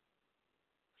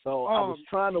 So I was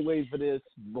trying to wait for this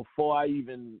before I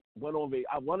even went on vacation.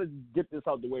 I wanted to get this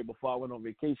out the way before I went on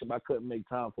vacation, but I couldn't make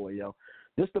time for it, yo.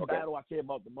 This is the battle I care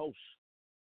about the most.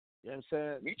 You know what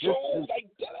I'm saying? Me too.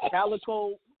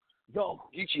 Calico, yo,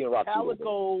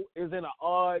 Calico is in an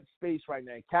odd space right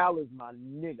now. Cal is my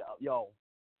nigga, yo.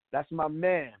 That's my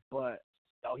man, but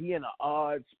yo, he in an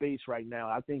odd space right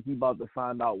now. I think he about to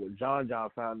find out what John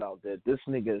found out, that this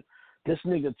nigga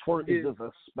Twerk is just a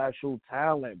special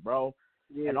talent, bro.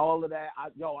 Yeah. And all of that,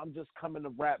 I'm just coming to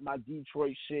rap my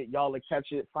Detroit shit. Y'all will catch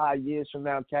it 5 years from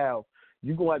now, Cal.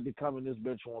 You gonna have to come in this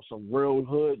bitch on some real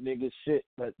hood nigga shit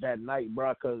that night,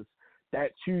 bro. Cause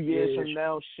that 2 years from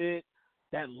now shit,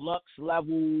 that Lux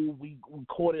level, we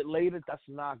caught it later. That's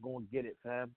not gonna get it,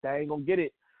 fam. That ain't gonna get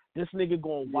it. This nigga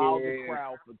gonna wild the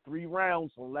crowd for 3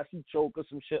 rounds unless he choke or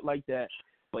some shit like that.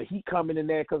 But he coming in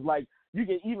there because, like, you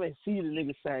can even see the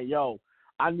nigga saying, yo,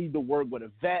 I need to work with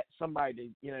a vet,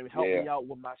 somebody to, help me out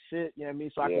with my shit, you know what I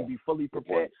mean, so I can be fully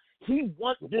prepared. He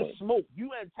wants this smoke. You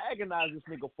antagonized this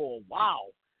nigga for a while.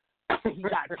 He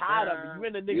got tired of it. You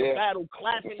in the nigga battle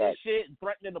clapping and shit and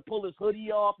threatening to pull his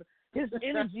hoodie off. His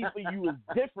energy for you is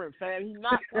different, fam. He's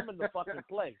not coming to fucking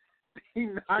play. So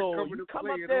you come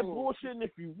up there bullshitting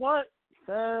if you want,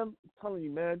 fam. I'm telling you,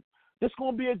 man. This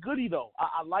gonna be a goodie though.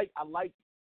 I like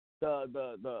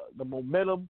the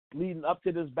momentum leading up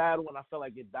to this battle, and I felt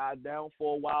like it died down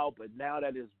for a while, but now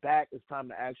that it's back, it's time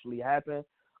to actually happen.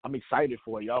 I'm excited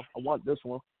for it, y'all. I want this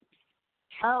one.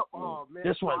 Man.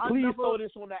 This one. Please throw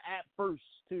this on the app first,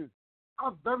 too.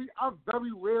 I very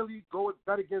rarely go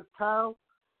bet against Cal,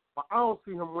 but I don't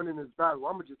see him winning this battle.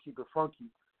 I'm going to just keep it funky.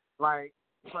 Like,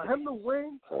 for him to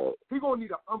win, he going to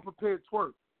need an unprepared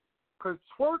Twerk. Because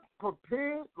Twerk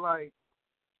prepared, like,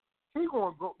 he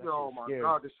going to go, oh, my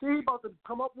God. The shit he about to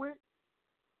come up with,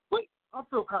 I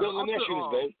feel kind of. Let me ask you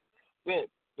this, man.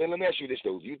 Let me ask you this,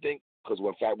 though. Do you think, because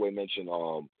when Fatboy mentioned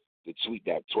the tweet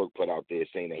that Twerk put out there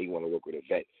saying that he want to work with a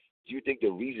vet, do you think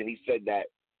the reason he said that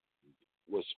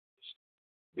was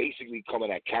basically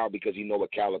coming at Cal because he know a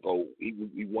Calico,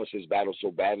 he wants his battle so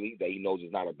badly that he knows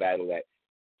it's not a battle it's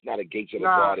not a Gates of the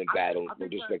Garden battle, no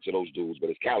disrespect to those dudes, but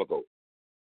it's Calico.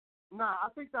 Nah, I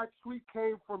think that tweet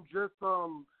came from just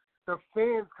the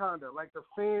fans, kind of. Like, the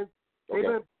fans, they've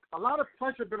been, a lot of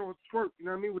pressure been on Twerk, you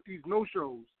know what I mean, with these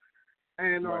no-shows.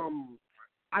 And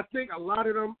I think a lot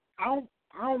of them, I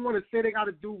don't want to say they got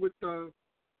to do with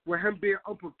him being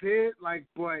unprepared, like,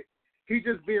 but he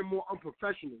just being more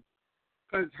unprofessional.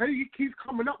 Because he keeps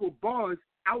coming up with bars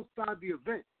outside the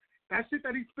event. That shit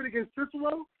that he spit against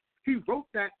Cicero, he wrote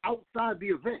that outside the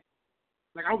event.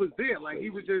 Like, I was there. Like, he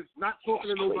was just not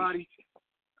talking to nobody.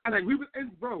 And, like,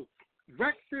 bro,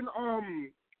 Rex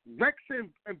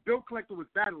and Bill Collector was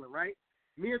battling, right?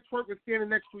 Me and Twerk were standing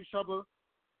next to each other,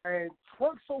 and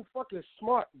Twerk's so fucking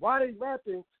smart. Why they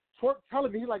rapping? Twerk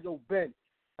telling me, he like, yo, Ben,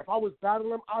 if I was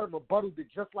battling him, I'd have rebutted it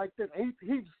just like this. And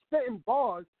he's spitting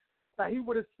bars that he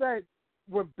would have said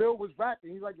when Bill was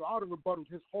rapping. He's like, yo, I would have rebutted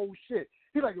his whole shit.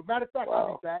 He's like, matter of fact,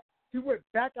 I'll be back. He went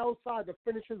back outside to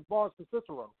finish his bars for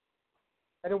Cicero.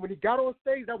 And then when he got on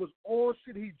stage, that was all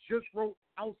shit he just wrote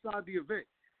outside the event.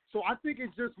 So I think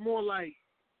it's just more like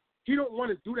he don't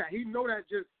want to do that. He know that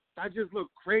just look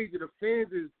crazy.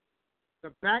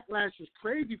 The backlash is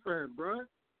crazy for him, bro.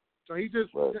 So he said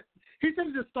he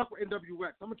just stuck with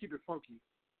NWX. I'm gonna keep it funky.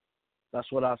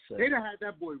 That's what I said. They'd have had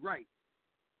that boy right.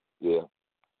 Yeah,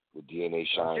 with DNA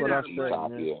Shine and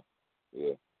T-Top,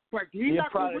 yeah. But he's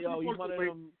not probably he's one of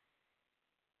them.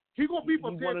 He gonna be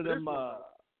prepared one of them.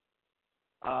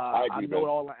 I know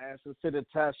all the answers to the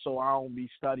test, so I don't be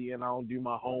studying. I don't do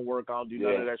my homework. I don't do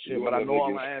none of that shit. But I know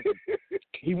all the answers.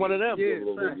 He one of them. Yeah, he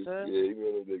one of them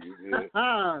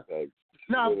niggas.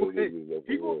 Nah,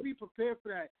 he gonna be prepared for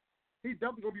that. He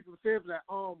definitely gonna be prepared for that.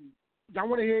 Y'all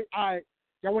wanna hear?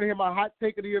 Y'all wanna hear my hot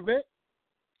take of the event?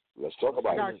 Let's talk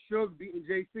about it. I got Suge beating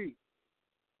JC.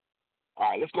 All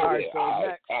right, let's go there. So all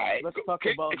next, right. Let's talk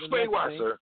about explain why, thing.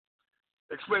 sir.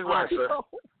 Explain why, sir.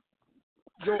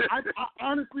 Yo, I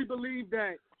honestly believe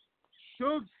that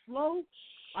Suge's flow,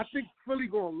 I think Philly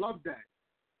gonna love that.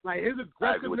 Like his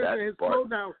aggressiveness and his flow.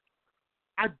 Now,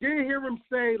 I did hear him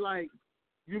say like,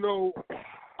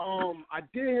 I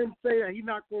did hear him say that he's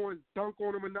not going to dunk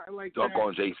on him or nothing like that. Dunk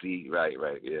on JC, right,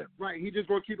 yeah. Right, he just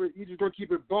gonna keep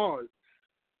it bars.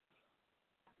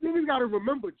 You got to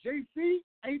remember, JC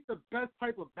ain't the best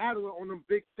type of battler on them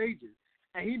big stages,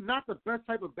 and he's not the best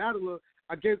type of battler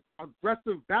against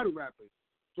aggressive battle rappers.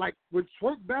 Like when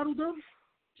Twerk battled him,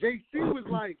 JC was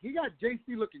like, he got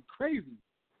JC looking crazy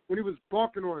when he was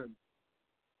barking on him.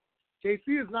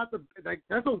 JC is not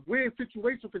that's a weird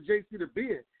situation for JC to be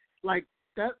in. Like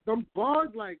them bars,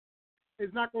 like,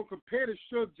 is not gonna compare to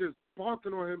Suge just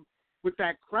barking on him with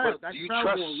that crowd. That crowd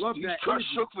gonna love that. You trust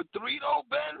Suge for 3 though,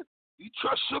 Ben? You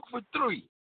trust Suge for 3?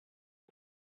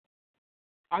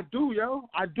 I do, yo.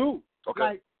 I do. Okay.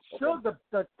 Like Suge,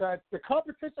 the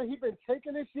competition he's been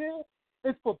taking this year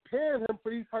is preparing him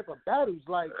for these type of battles.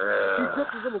 Like he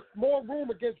just was in a small room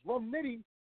against Rum Nitty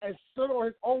and stood on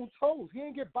his own toes. He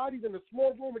ain't get bodied in a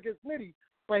small room against Nitty,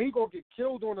 but he gonna get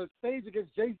killed on a stage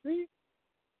against JC.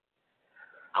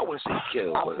 I wouldn't say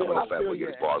killed, but I'm gonna get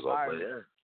his bars off.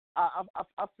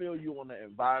 I feel you on the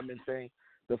environment thing.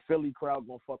 The Philly crowd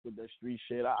gonna fuck with that street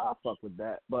shit. I fuck with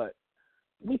that, but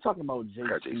we talking about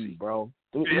JC, bro.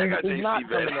 He's not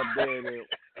coming up there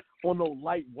on no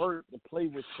light work to play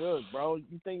with Suge, bro.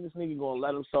 You think this nigga gonna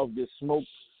let himself get smoked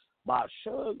by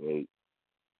Suge?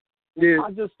 Yeah.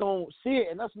 I just don't see it,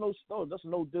 and that's no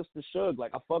diss to Suge.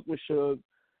 Like I fuck with Suge.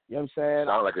 You know what I'm saying?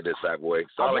 Sound like a diss fat boy.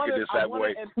 Sound like a diss fat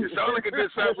boy. You sound like a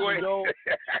diss fat boy.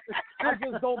 I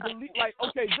just don't believe. Like,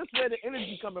 okay, this where the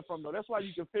energy coming from though. That's why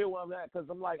you can feel where I'm at. Because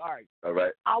I'm like, all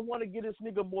right. I want to give this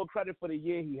nigga more credit for the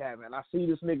year he having. I see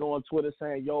this nigga on Twitter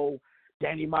saying, "Yo,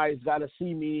 Danny Myers got to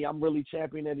see me. I'm really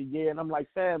champion of the year." And I'm like,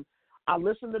 fam, I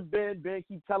listen to Ben. Ben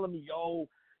keep telling me, "Yo,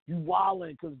 you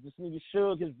wildin' because this nigga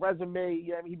Suge, his resume,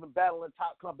 he been battling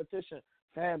top competition."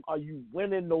 Fam, are you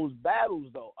winning those battles,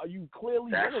 though? Are you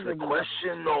clearly winning them? That's the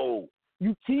question, though.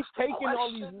 You keep taking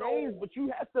all these names, but you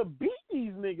have to beat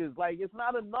these niggas. Like, it's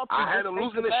not enough to I had him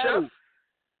losing the Chef.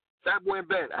 Fat Boy and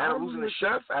Ben. I had him losing the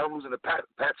Chef. I had him losing to Pat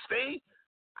Stay.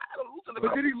 I had him losing to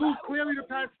But did he lose clearly to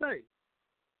Pat Stay?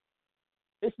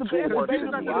 It's debatable. I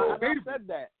said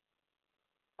that.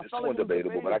 It's more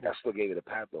debatable, but I still gave it to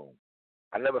Pat, though.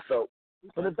 I never felt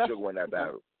Suge won that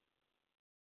battle.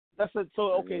 That's it.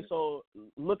 So okay, so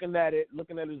looking at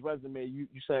his resume, you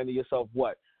saying to yourself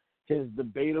what? His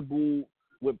debatable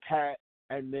with Pat,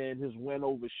 and then his win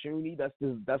over Shuni. That's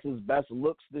his best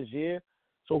looks this year.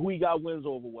 So who he got wins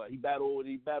over? What he battled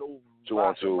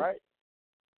 2-on-2, right?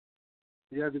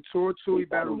 Yeah, the 2-on-2. He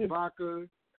battled Vodka.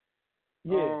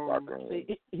 Yeah,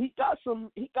 he got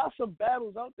some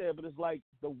battles out there, but it's like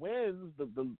the wins.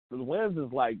 The wins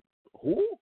is like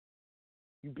who?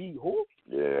 You beat who?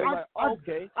 Yeah. Like,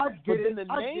 okay. But then the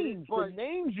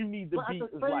names you need to beat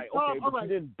is like, okay, but you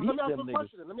didn't beat them niggas.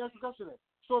 Let me ask you a question then.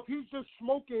 So if he's just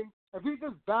smoking, if he's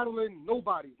just battling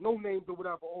nobody, no names or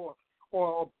whatever,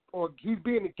 or he's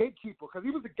being the gatekeeper, because he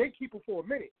was the gatekeeper for a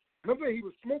minute. Remember, he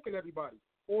was smoking everybody.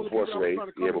 Before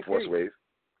Swave.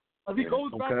 If he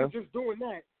goes back to just doing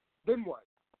that, then what?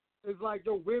 It's like,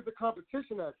 yo, where's the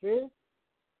competition at, man?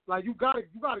 Like, you gotta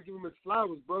give him his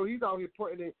flowers, bro. He's out here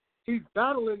putting in. He's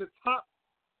battling the top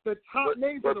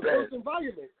names in the worst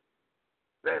environment.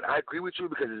 Man, I agree with you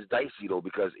because it's dicey though.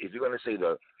 Because if you're gonna say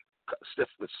the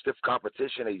stiff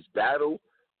competition that he's battled,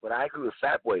 but I agree with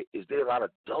Fat Boy. Is there a lot of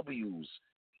W's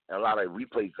and a lot of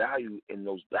replay value in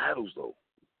those battles, though.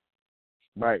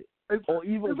 Right. Or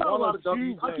even not a lot of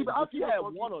W's. I'll keep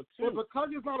one or two. But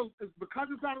because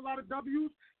it's not a lot of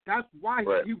W's, that's why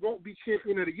Right. he won't be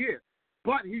champion of the year.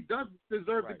 But he does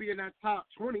deserve Right. to be in that top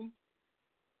 20.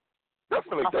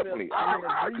 Definitely.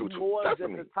 I agree with you. More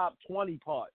Definitely. than the top 20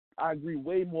 part. I agree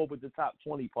way more with the top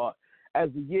 20 part. As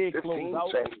the year closes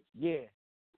out, yeah.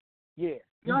 You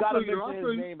got to mention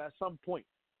his name at some point.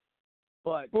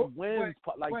 But wins,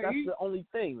 that's the only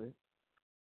thing, man.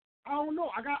 I don't know.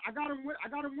 I got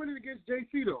him winning against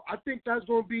JC though. I think that's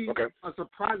gonna be a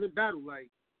surprising battle.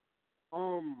 Like,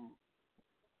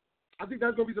 I think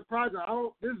that's gonna be surprising.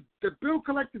 The Bill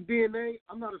Collector DNA.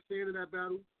 I'm not a fan of that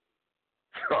battle.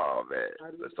 Oh man,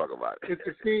 let's talk about it.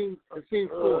 It seems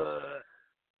forced.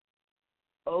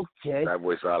 Okay. That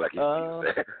boy sound like he's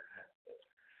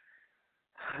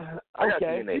I got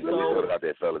DNA. Let me throw it out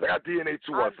there, fellas. I got DNA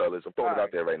 2-1, fellas. I'm throwing it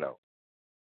out there right now.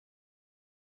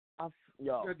 You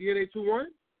got DNA 2-1?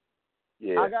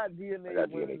 Yeah. I got DNA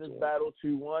winning this battle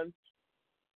 2-1,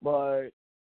 but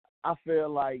I feel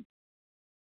like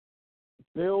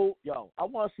Bill, I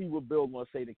want to see what Bill going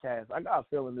to say to Cass. I got a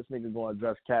feeling this nigga going to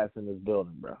address Cass in this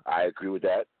building, bro. I agree with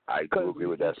that. I do agree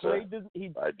with that, sir. I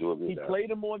do agree with that. He played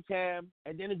him on cam,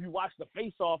 and then if you watch the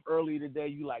face-off earlier today,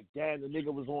 you like, damn, the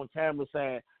nigga was on camera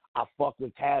saying, I fuck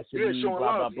with Cass and blah,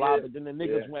 blah, blah. But then the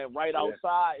niggas went right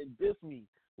outside and dissed me.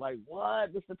 Like,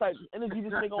 what? This the type of energy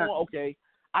this nigga on? Okay,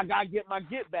 I got to get my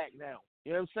get back now.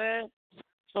 You know what I'm saying?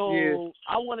 So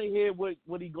I want to hear what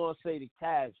he going to say to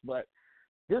Cass, but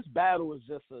this battle is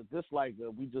just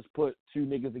we just put two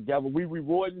niggas together. We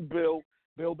rewarding Bill.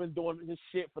 Bill been doing his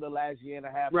shit for the last year and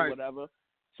a half or whatever.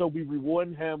 So we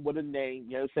rewarding him with a name.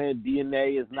 You know what I'm saying?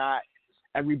 DNA is not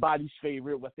everybody's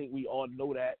favorite. I think we all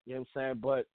know that. You know what I'm saying?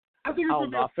 But I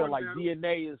don't know. I feel like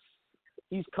DNA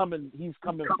he's coming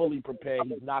fully prepared.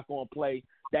 He's not gonna play.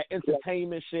 That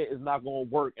entertainment shit is not gonna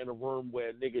work in a room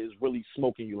where a nigga is really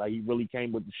smoking you. Like he really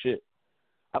came with the shit.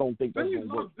 I don't think that's going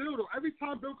to work. Bill, though. Every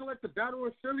time Bill collects a battle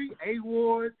in Philly,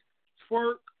 A-Ward,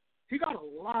 Twerk, he got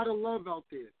a lot of love out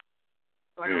there.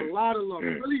 Like, a lot of love.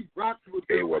 Really rocks with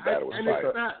Bill and his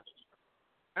style.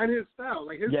 And his style.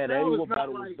 Like, his style is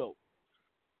not like, dope.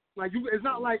 Like, it's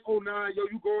not like, oh, nah, yo,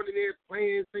 you going in there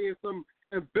playing, saying something.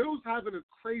 And Bill's having a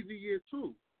crazy year,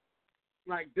 too.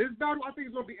 Like, this battle, I think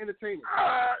is going to be entertaining.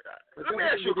 Let me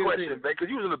ask you a question, man, because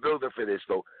you was in the building for this,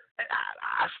 though. And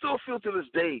I still feel to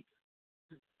this day,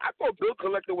 I thought Bill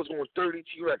Collector was going 30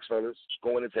 T-Rex, fellas,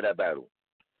 going into that battle.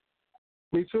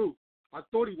 Me too. I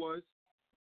thought he was.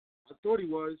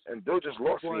 And Bill just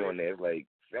lost me on there. Like,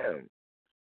 damn.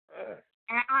 All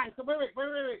right, so wait,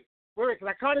 because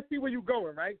I kind of see where you're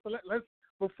going, right? So let's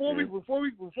before we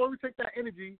take that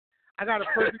energy, I got a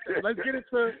perfect. Let's get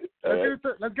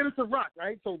into Rock,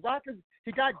 right? So Rock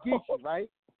he got Geechee, right?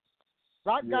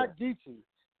 Rock got Geechee,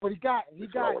 but he got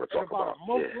about a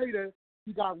month later.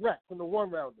 He got wrecked in the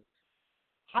one-rounder.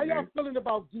 How y'all feeling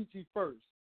about Geechee first?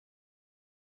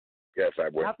 Yes, I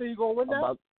would. How think you going to win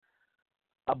that?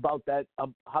 About that,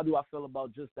 how do I feel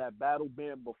about just that battle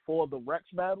being before the Rex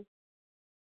battle?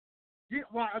 Yeah,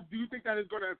 well, do you think that is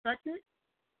going to affect it?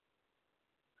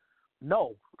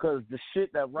 No, because the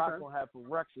shit that Rock going to have for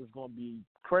Rex is going to be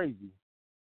crazy.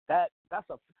 That's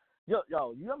a... Yo,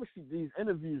 you ever see these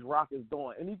interviews Rock is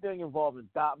doing? Anything involving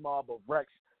Dot Mob or Rex,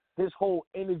 his whole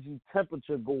energy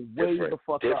temperature go way the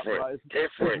fuck up. Bro.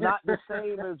 It's not the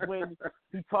same as when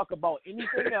he talk about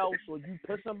anything else or you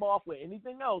piss him off with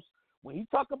anything else. When he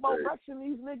talk about Rex and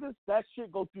these niggas, that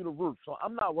shit go through the roof. So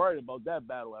I'm not worried about that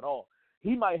battle at all.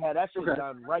 He might have that shit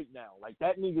done right now. Like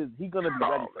that nigga, he gonna be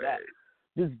ready for that.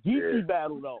 This Geechee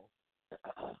battle though,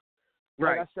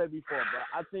 like I said before, bro,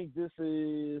 I think this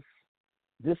is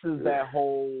that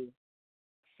whole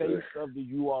face of the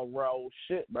URL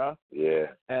shit, bro. Yeah.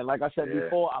 And like I said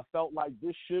before, I felt like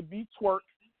this should be Twerk.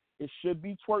 It should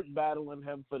be Twerk battling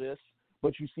him for this.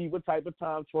 But you see what type of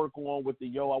time Twerk on with the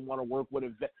I want to work with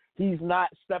it. He's not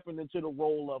stepping into the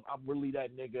role of I'm really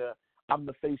that nigga. I'm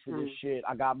the face of this shit.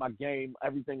 I got my game,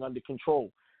 everything under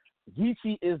control.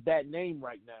 Geechee is that name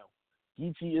right now.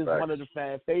 Geechee is one of the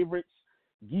fan favorites.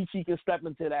 Geechee can step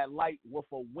into that light with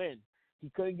a win. He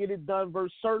couldn't get it done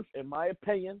versus Surf, in my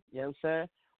opinion. You know what I'm saying?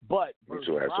 But you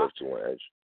two have Surf to an edge.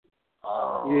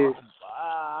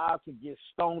 I could get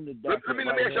stoned to death. Let me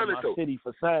ask y'all this though. City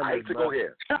for Sunday, I hate to go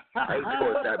here. I hate to go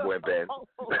with Fat Boy and Ben.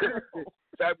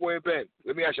 Fat Boy and Ben.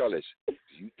 Let me ask y'all this. Do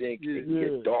you think it can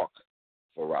get dark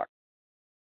for Rock?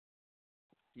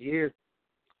 Yeah.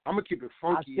 I'm going to keep it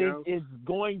funky, I think it's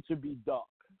going to be dark.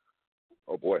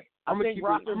 Oh, boy. I think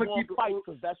Rock is going to fight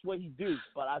because that's what he do.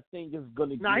 But I think it's going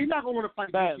to Nah, he's not going to want to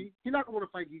fight Geechee. He's not going to want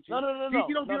to fight Geechee. No.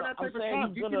 Geechee don't give that type of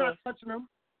time. Geechee not touching him.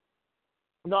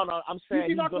 No, I'm saying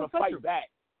he's going to fight back.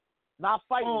 Not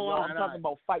fighting, I'm talking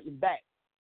about fighting back.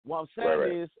 What I'm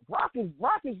saying is Rock is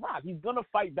Rock. He's going to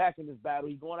fight back in this battle.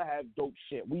 He's going to have dope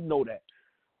shit. We know that.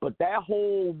 But that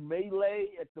whole melee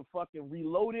at the fucking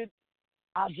Reloaded,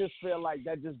 I just feel like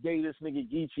that just gave this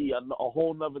nigga Geechee a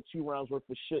whole nother 2 rounds worth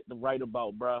of shit to write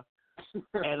about, bruh.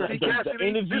 And See,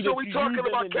 Cassidy, this is what we talking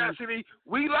about, Cassidy.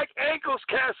 We like ankles,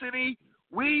 Cassidy.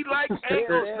 We like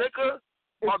ankles, nigga.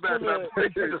 My bad, man.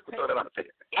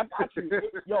 I got you.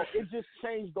 Yo, it just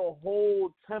changed the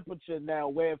whole temperature now,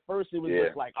 where at first it was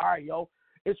just like, all right, yo,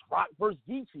 it's Rock versus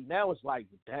Geechee. Now it's like,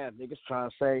 damn, niggas trying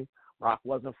to say Rock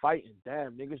wasn't fighting.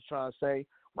 Damn, niggas trying to say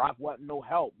Rock wasn't no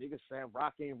help. Niggas saying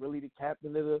Rock ain't really the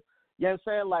captain of the, you know what I'm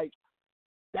saying? Like,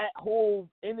 that whole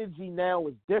energy now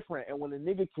is different. And when a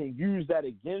nigga can use that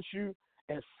against you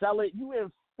and sell it, you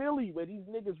in Philly where these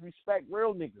niggas respect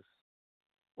real niggas.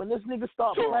 When this nigga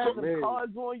start playing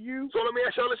cards on you, so let me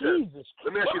ask y'all this. Jesus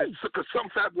let me ask you this, because some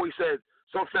fat boy said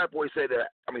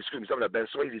that. I mean, excuse me, something that Ben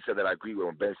Swayze said that I agree with.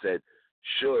 When Ben said,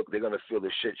 "Suge, they're gonna feel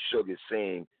the shit Suge is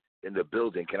saying in the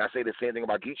building." Can I say the same thing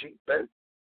about Geechee, Ben?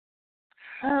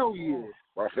 Hell yeah.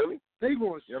 About Philly? They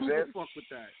going to super fuck with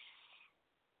that.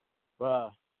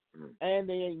 Bruh. And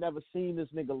they ain't never seen this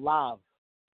nigga live.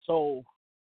 So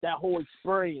that whole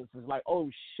experience is like, oh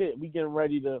shit, we getting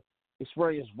ready to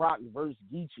experience Rock versus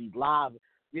Geechee live.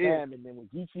 Yeah. Damn, and then when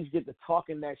Geechee's get to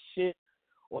talking that shit,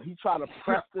 or he try to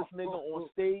press this nigga on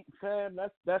stage, fam,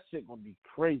 that shit gonna be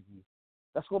crazy.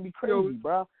 That's gonna be crazy,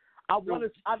 bro. I'm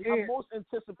most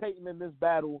anticipating in this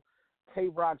battle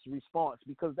K-Rock's response,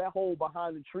 because that whole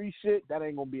behind the tree shit, that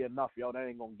ain't gonna be enough, yo. That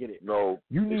ain't gonna get it. No,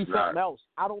 you need something else.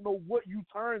 I don't know what you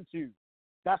turn to.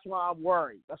 That's why I'm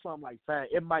worried. That's why I'm like, fam,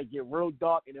 it might get real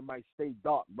dark and it might stay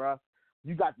dark, bro.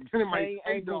 You got these same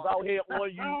angles out here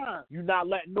on you. You not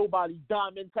letting nobody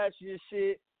diamond touch your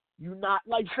shit. You not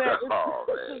like that.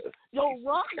 Yo,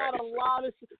 Rock got a lot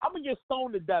of shit. I'm gonna get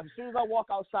stoned to death. As soon as I walk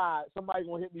outside, somebody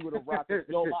gonna hit me with a rock.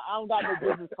 Yo, I don't got no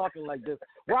business talking like this.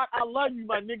 Rock, I love you,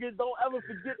 my nigga. Don't ever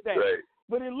forget that. Right.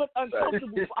 But it look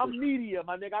uncomfortable. I'm media,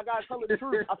 my nigga. I gotta tell the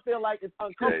truth. I feel like it's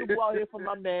uncomfortable out here for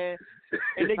my man.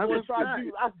 And they gonna try to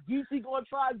do. Geechee gonna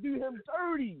try to do him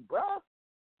dirty, bro.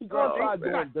 He gonna try to do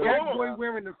him dirty. That boy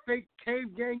wearing the fake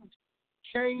Cave Gang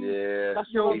chain. Yeah. That's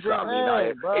what I'm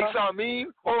saying, bro. Ace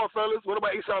Amin. Hold on, fellas. What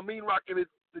about Ace Amin rocking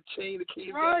the chain, the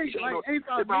Cave right, Gang chain? Right, like Ace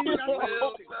Amin. Come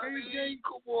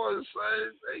on,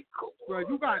 son. Hey, come on. Bro,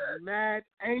 you got mad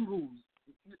angles.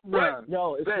 Ben,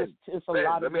 yo, it's a Ben,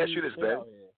 lot let of me ask you this, Ben.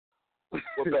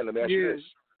 Well, Ben, let me ask you this.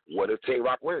 What if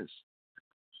Tay-Rock wins?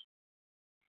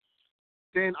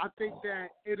 Then I think that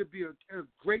it'll be a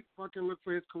great fucking look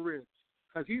for his career,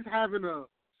 because he's having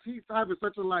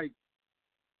such a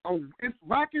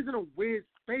Rock is in a weird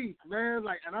space, man.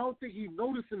 Like, and I don't think he's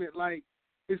noticing it. Like,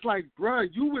 it's like, bruh,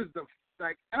 you was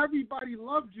everybody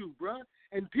loved you, bruh,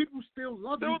 and people still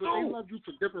love you, but they love you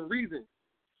for different reasons.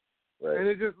 Right. And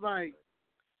it's just like,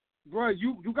 bruh,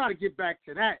 you got to get back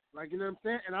to that. Like, you know what I'm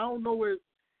saying? And I don't know if,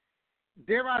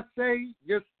 dare I say,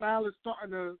 your style is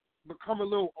starting to become a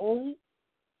little old.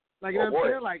 Like, you know what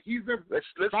I'm saying? Like, he's been let's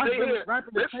stay here.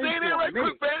 Let's stay there right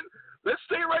quick, Ben. Let's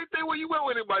stay right there where you went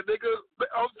with it, my nigga.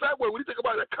 Fat Boy, what do you think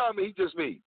about that comment he just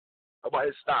made about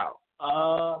his style?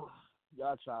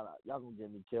 Y'all try that. Y'all gonna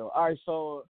get me killed. All right,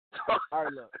 so,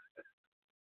 look.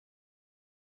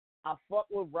 I fuck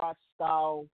with Rock's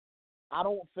style. I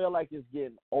don't feel like it's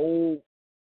getting old.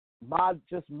 My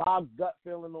gut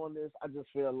feeling on this, I just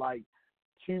feel like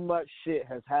too much shit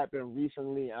has happened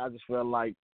recently, and I just feel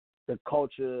like the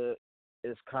culture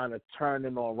is kind of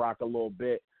turning on Rock a little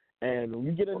bit. And when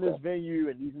you get in this venue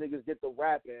and these niggas get to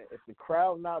rapping, if the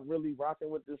crowd not really rocking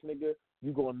with this nigga,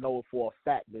 you gonna know for a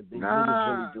fact that these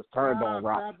niggas really just turned on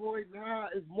Rock. Bad boy,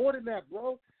 it's more than that,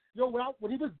 bro. Yo,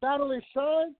 when he was battling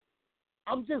Sean,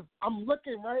 I'm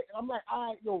looking, right, and I'm like, all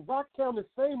right, yo, Rock sounded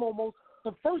the same almost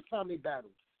the first time they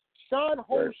battled. Sean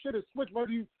whole shit is switched.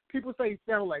 Whether people say he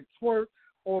sound like Twerk,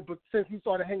 but since he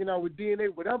started hanging out with DNA,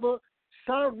 whatever,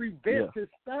 Sean revamped his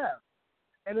style.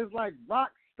 And it's like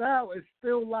Rock's style is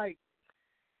still like,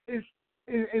 it's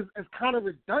kind of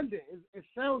redundant. It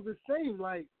sounds the same.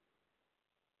 Like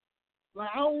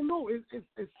I don't know. It's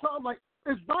something like,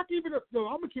 is Rock even I'm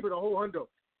gonna keep it a whole hundo.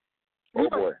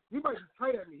 He might be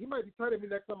tight at me. He might be tight at me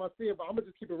next time I see him, but I'm gonna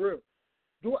just keep it real.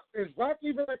 Is Rock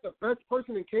even like the best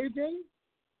person in Cave Game?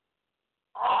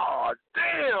 Oh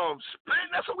damn,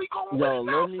 Spin! That's what we going with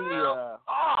now. Let me.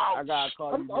 I gotta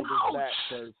call you niggas back,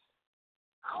 because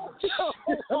Ouch.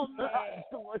 I'm not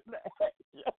doing that.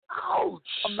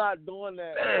 Ouch. I'm not doing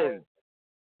that. Man.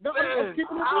 No, Man,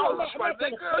 ouch, my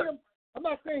nigga. I'm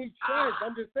not saying he's trash.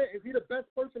 I'm just saying, is he the best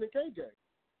person in KJ?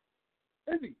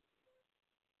 Is he?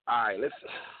 All right, let's.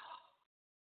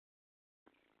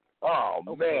 Oh,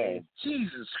 man.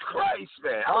 Jesus Christ,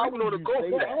 man. I don't even know where to go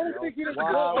with that. I don't think he's the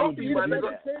Why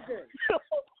best person in KJ.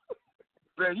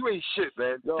 Man, you ain't shit,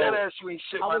 man. Yo, Dead ass, you ain't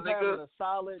shit, I my was nigga. having a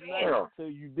solid night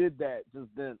until you did that just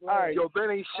then. All right. Yo,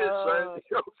 Ben ain't shit, son.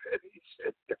 Yo, Ben ain't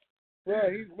shit. Yeah,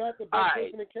 he's not the best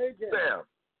person in KJ. Damn.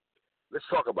 Let's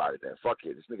talk about it then. Fuck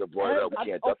it. This nigga brought it up. We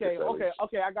can't duck this.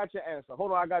 Okay. I got your answer.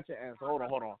 Hold on.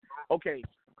 Hold on. Okay.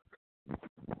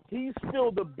 He's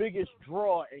still the biggest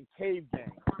draw in Cave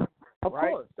Gang. Of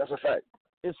course. That's a fact.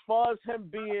 As far as him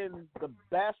being the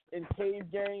best in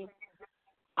Cave Gang,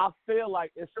 I feel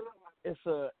like it's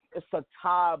a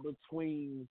tie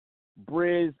between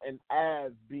Briz and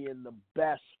Av being the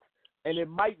best. And it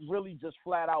might really just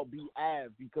flat out be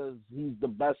Av because he's the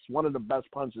best, one of the best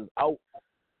punchers out.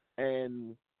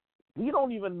 And we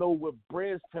don't even know what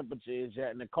Briz's temperature is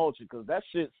yet in the culture because that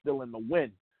shit's still in the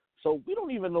wind. So we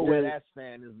don't even know where that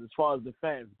stand is as far as the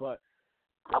fans. But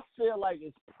I feel like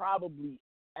it's probably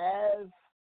Av.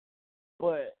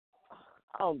 But,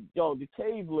 the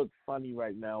cave looks funny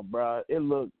right now, bro. It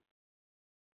looks.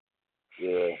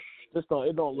 Yeah.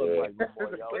 It don't look like no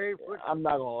more, yo. I'm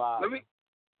not going to lie.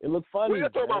 It looks funny. We're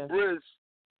talking about Briz.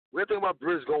 We're talking about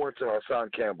Briz going to Hassan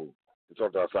Campbell to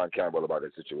talk to Hassan Campbell about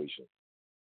that situation.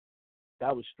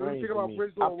 That was strange. About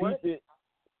Briz doing what?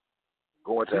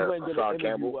 Going to Hassan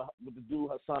Campbell with the dude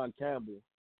Hassan Campbell.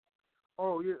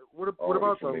 Oh yeah. What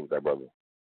about that? That brother.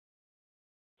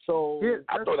 So yeah,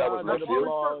 I thought that was Army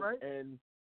shirt, right? And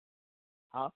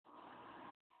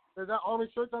is that Army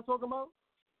shirt I'm talking about?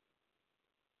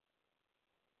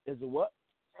 Is it what?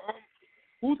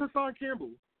 Who's Hassan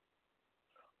Campbell?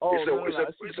 Oh, it's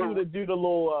a dude that do the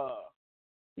little.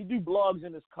 He do blogs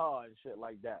in his car and shit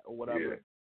like that or whatever.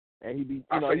 Yeah. And he be.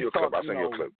 I'll send you a clip.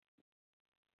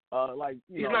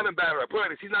 He's not in battle rap.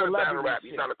 He's not in battle rap.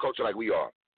 He's not a culture like we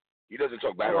are. He doesn't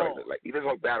talk battle rap. Like he doesn't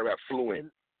talk battle rap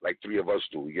fluent like three of us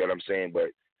do. You get what I'm saying? But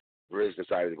Briz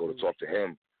decided to go to talk to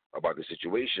him about the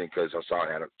situation because Hassan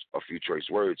had a few choice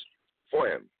words for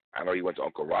him. I know he went to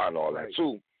Uncle Rod and all that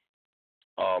too.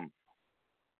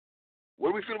 What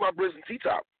do we feel about Briz and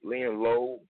T-Top? Laying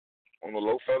low on the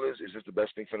low fellas? Is this the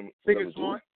best thing for them to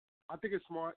do? I think it's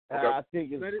smart. Okay. I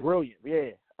think it's brilliant.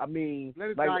 Yeah. I mean, let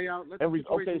it die out. Let the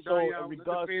situation die out. In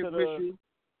regards to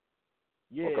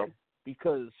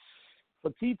because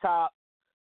for T-Top,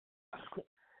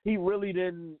 he really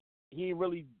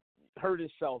hurt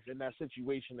himself in that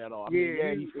situation at all. I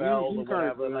mean, he fell or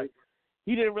whatever. Like,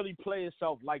 he didn't really play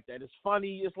himself like that. It's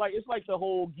funny. It's like the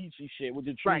whole Geechee shit with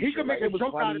the tree. He could make a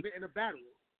joke out of it in a battle.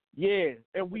 Yeah,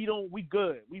 and we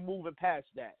good. We moving past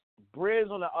that. Briz,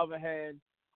 on the other hand,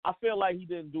 I feel like he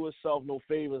didn't do himself no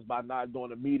favors by not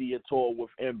doing a media tour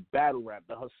within battle rap.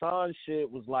 The Hassan shit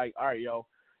was like, all right, yo,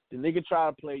 the nigga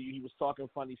tried to play you. He was talking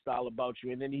funny style about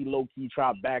you, and then he low-key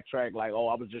tried to backtrack like, oh,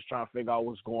 I was just trying to figure out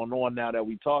what's going on now that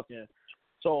we talking.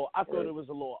 So I thought it was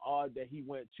a little odd that he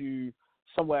went to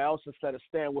somewhere else instead of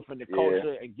staying within the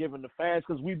culture and giving the fans,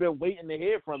 because we've been waiting to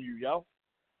hear from you, yo.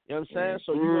 You know what I'm saying?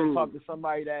 So you went to talk to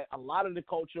somebody that a lot of the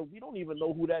culture, we don't even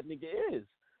know who that nigga is.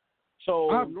 So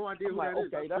I have no idea who like,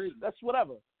 that okay, is. that's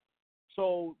whatever.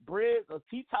 So Briz,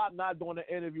 T-Top not doing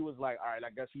the interview was like, all right, I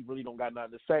guess he really don't got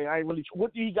nothing to say. I ain't really.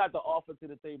 What do he got to offer to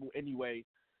the table anyway,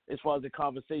 as far as the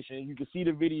conversation? You can see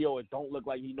the video. It don't look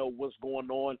like he know what's going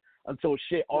on until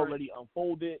shit already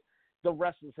unfolded. The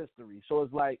rest is history. So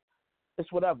it's like,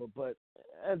 it's whatever. But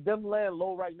them laying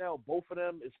low right now, both of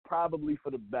them is probably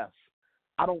for the best.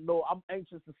 I don't know. I'm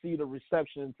anxious to see the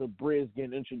reception to Briz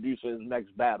getting introduced to his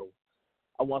next battle.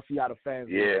 I want to see how the fans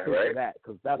for that,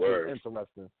 because that's what's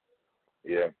interesting.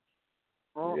 Yeah.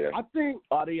 I think.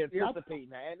 Are they anticipating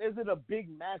that? And is it a big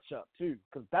matchup, too?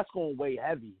 Because that's going to weigh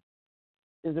heavy.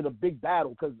 Is it a big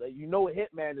battle? Because you know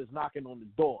Hitman is knocking on the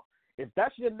door. If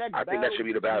that's your next battle, I think that should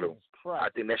be the battle. I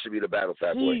think that should be the battle,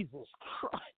 Fat Boy. Jesus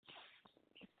Christ.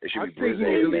 It should be Briz.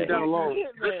 Briz. Leave that alone.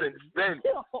 Listen, Ben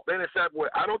and Fat Boy,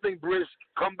 I don't think Briz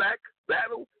comeback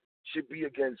battle should be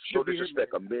against, no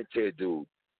disrespect, a mid-tier dude.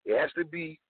 It has to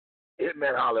be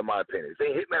Hitman Holler, in my opinion. If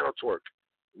they Hitman or Twerk,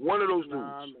 one of those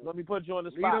dudes. Let me put you on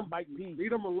the spot, Mike P.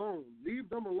 Leave them alone. Leave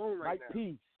them alone right now. Mike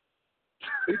P.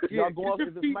 Y'all going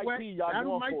for this Mike P. Y'all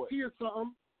going Mike for it. P or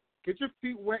something. Get your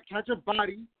feet wet, catch your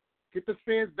body, get the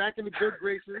fans back in the good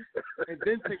graces, and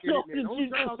then take it in there. Don't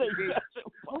jump out the gate.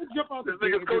 Don't jump out the gate.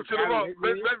 This nigga's coaching him up.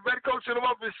 Ben coaching him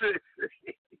up and shit.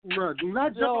 Bro, do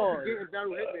not jump out the gate and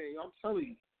battle Hitman. I'm telling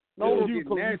you. Don't do get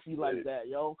Khaleesi nasty like that,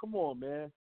 yo. Come on,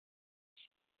 man.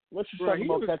 What you Bro, talking he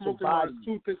about was catching smoking out bodies? his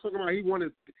toothpick, talking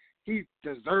about he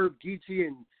deserved Geechee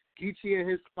in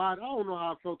his spot. I don't know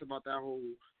how I felt about that whole.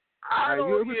 I'm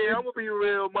gonna be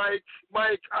real, Mike.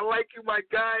 Mike, I like you, my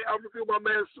guy. I'm gonna feel my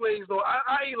man swings though.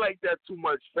 I ain't like that too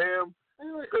much, fam.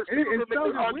 Because people can make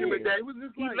the argument that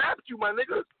he lapped you, my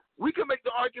nigga. We can make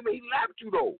the argument he lapped you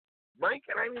though, Mike.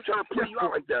 And I ain't even trying to play you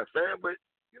out like that, fam. But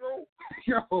you know,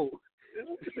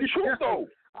 it's the truth though.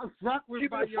 I rock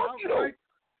with Mike.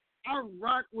 I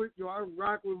rock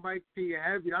with Mike P.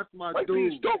 Heavy. That's my Mike dude.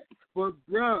 P. is dope. But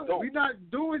bro, we not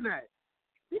doing that.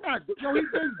 He been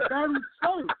battled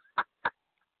first.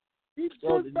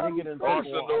 Yo, the nigga done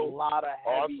took on a lot of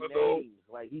heavy names.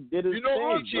 Like, he did his thing,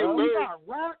 bro. He got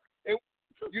rock.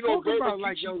 You know, Verb and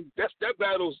Geechee, that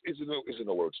battle is in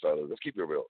the works, fellas. Let's keep it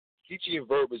real. Geechee and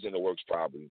Verb is in the works,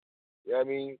 probably. You know what I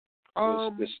mean? I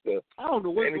don't know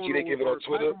what's the energy going they on give it on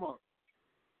Twitter.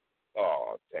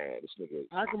 Oh, damn, this nigga.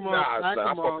 I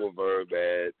fuck with Verb,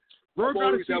 man. Verb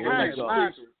got to see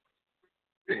Ab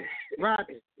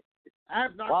rapping.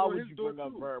 Why would you bring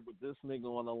up Verb with this nigga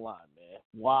on the line, man?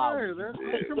 Wow. Hey, let's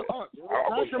pick him up.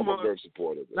 I'm a Verb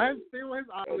supporter, man. Let's stay on his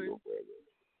island.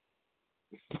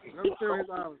 Let's stay on his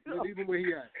island. Even where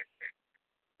he at.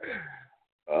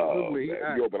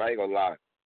 Yo, but I ain't gonna lie.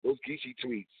 Those Geechee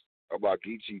tweets about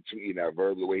Geechee tweeting that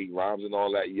Verb, the way he rhymes and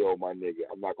all that, yo, my nigga,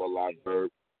 I'm not gonna lie,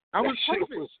 Verb. I was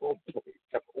perfect.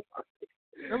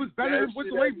 That was better than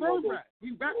the way Verb rap.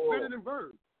 He rapped better than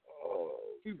Verb.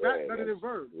 He rapped better than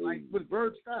Verb, like with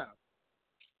Verb style.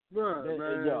 Bruh,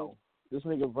 man. Yo, this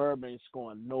nigga Verb ain't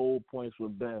scoring no points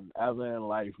with Ben ever in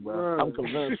life, bro. I'm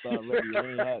convinced already it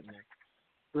ain't happening.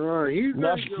 Bro, he's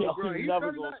never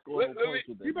gonna score no points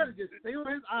with Ben. He better just stay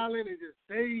on his island and just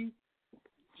stay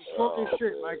smoking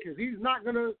shit, like, cause he's not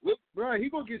gonna, bro. He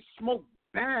gonna get smoked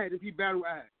bad if he battle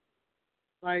ass.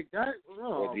 Like that.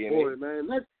 Oh boy, man.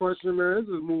 Next question, man. Let's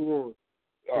just move on.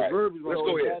 All right, let's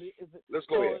go ahead. Let's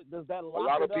go ahead. Does that a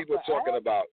lot of people are talking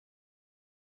about.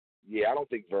 Yeah, I don't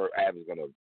think Ab is gonna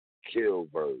kill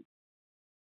Verb.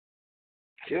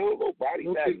 Kill no body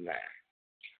bag, nah.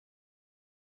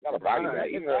 Not a body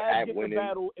bag. Even Ab winning.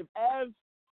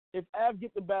 If Ab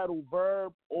get the battle,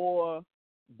 Verb or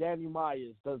Danny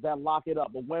Myers, does that lock it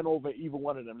up? A win over either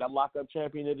one of them, that lock up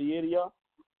champion of the year, y'all?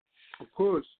 Of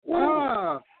course.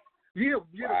 Yeah. The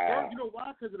Verb, you know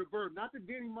why? Because of the Verb, not the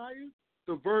Danny Myers.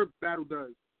 The Verb battle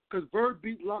does. Because Verb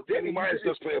beat Lock. Danny Myers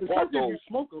does play a part, though.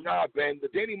 Nah, Ben, the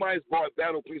Danny Myers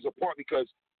battle plays a part because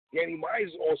Danny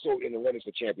Myers is also in the running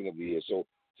for champion of the year. So,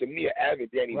 to me, an Ab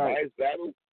and Danny Myers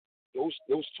battle, those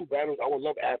two battles, I would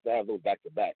love Ab to have those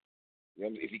back-to-back. You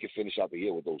know, if he could finish out the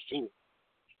year with those two.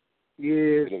 Yeah.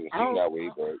 It doesn't seem that way,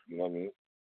 but you know what I mean?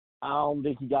 I don't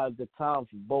think he got the time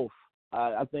for both.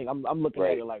 I think I'm looking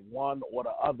at it like one or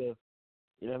the other.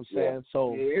 You know what I'm saying?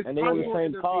 So, and they on the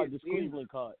same card, this Cleveland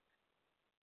card.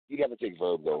 You'd have to take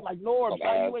Verb, though. Like, Norbs,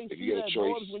 why you ain't see that,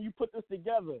 Norbs, when you put this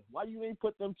together? Why you ain't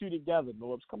put them two together,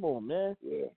 Norbs? Come on, man.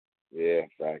 Yeah,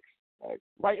 facts.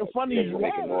 Right in front of you,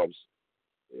 man. Norbs.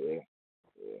 Yeah.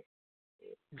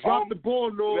 Drop the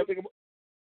ball, Norbs.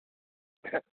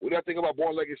 What do I think about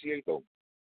Born Legacy 8, though?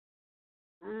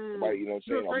 Somebody, you know what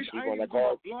I'm saying? I'm speaking on that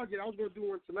card. I was gonna do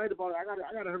one tonight about it. I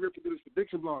gotta hurry up and do this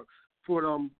prediction blog for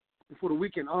the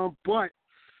weekend. But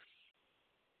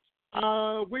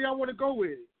where y'all want to go with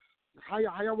it? How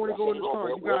y'all want to go in the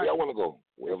card? Wherever y'all want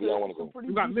to go.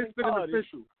 You got Misfit and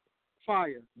Official.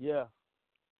 Fire. Yeah.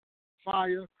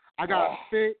 Fire. I got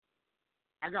Fit.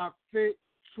 I got Fit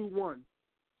 2-1.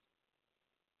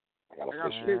 I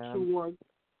got Fit 2-1.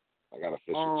 I got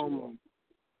Official 2-1.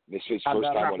 Misfit's first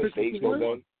time on the stage, though,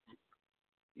 Ben.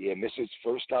 Yeah, Misfit's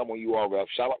first time on URL.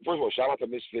 First of all, shout out to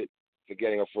Misfit for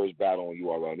getting her first battle on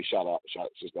URL. Let me shout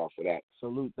sister out for that.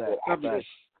 Salute that.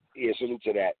 Salute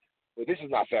to that. But this is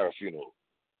not Farrah funeral.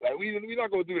 Like we're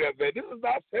not gonna do that, man. This is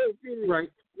not Farrah funeral.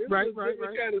 Right.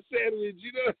 Kind of sandwich,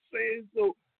 you know what I'm saying?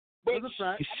 So,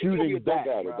 but she's shooting back,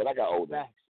 battle, but I got older.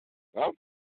 Huh?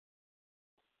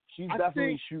 She's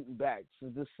definitely shooting back. So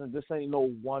this ain't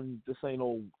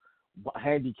no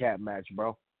handicap match,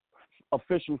 bro.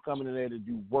 Officials coming in there to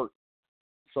do work.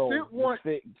 So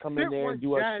Fit come in there and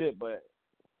do her shit, but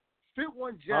Fit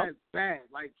won Jazz bad.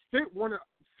 Like Fit won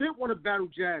a battle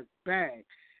Jazz bad.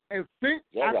 And Fit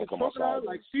after talking to her,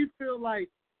 like she feel like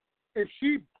if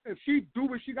she do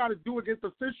what she gotta do against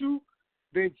Official,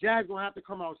 then Jazz gonna have to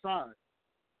come outside.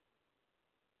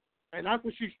 And that's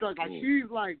what she struck.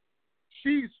 Like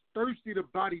she's thirsty to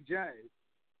body Jazz.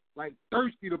 Like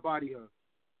thirsty to body her.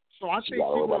 So I think she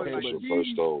was like first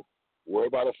though. Worry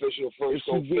about Official first.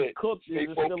 If she get cooked, is it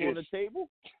still on the table?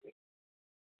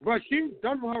 But she's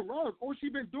done with her runs. All she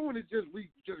been doing is just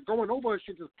going over her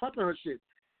shit, just prepping her shit,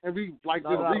 and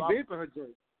revamping her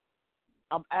joint.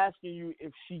 I'm asking you,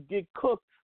 if she get cooked,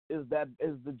 is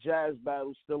the Jazz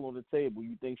battle still on the table?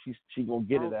 You think she gonna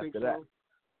get it after that?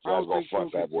 Jazz gonna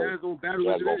front that boy. Jazz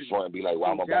gonna front and be like,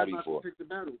 "Why am I battle you for?"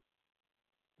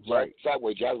 Right. That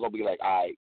way, Jazz gonna be like, "All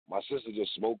right, my sister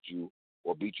just smoked you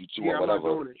or beat you to or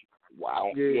whatever.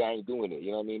 Wow, I ain't doing it.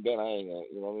 You know what I mean, Ben? I ain't.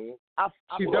 You know what I mean? I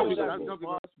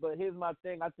feel but here's my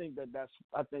thing. I think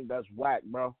that's whack,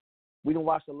 bro. We done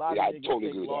watched a lot of niggas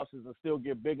take losses and still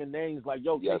get bigger names. Like,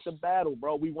 yo, take the battle,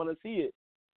 bro. We want to see it.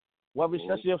 Whether it's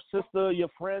just your sister, your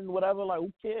friend, whatever, like,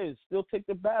 who cares? Still take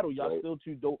the battle. Y'all still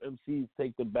two dope MCs.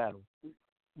 Take the battle.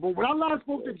 But when I last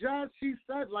spoke to Jazz, she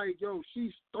said, like, yo,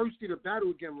 she's thirsty to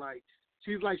battle again. Like,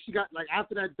 she's like, she got, like,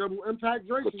 after that double impact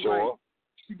drink, she's like,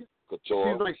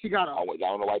 Couture. She's like, she got a. I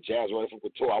don't know why Jazz running from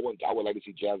Couture. I would like to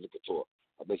see Jazz and Couture.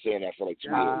 I've been saying that for like 2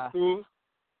 years.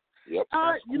 Yep.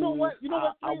 You know what?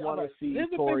 I want to see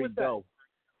Tory Doe.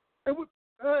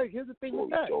 Here's the thing with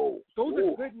that. Those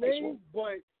are good names,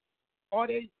 but are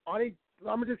they? I'm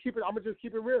gonna just keep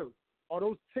it real. Are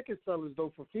those ticket sellers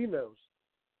though for females?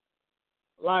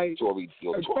 Like, especially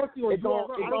on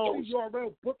URL, I don't see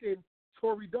URL booking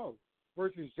Tory Doe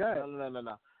versus Jazz.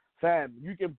 No. Fam,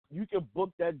 you can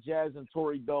book that Jazz and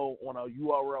Tory Doe on a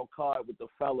URL card with the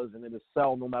fellas, and it'll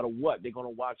sell no matter what. They're gonna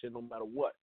watch it no matter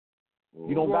what.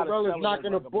 You don't gotta sell it not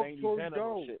gonna like book Tory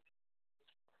Doe.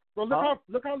 Bro,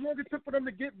 look how long it took for them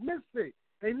to get Mystic.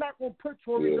 They're not gonna put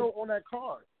Tory Doe on that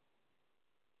card.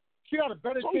 She got a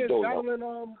better chance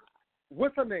battling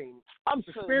what's her name? I'm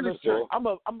Spanish.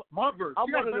 Marverse.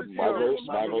 I'm one of the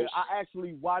people. I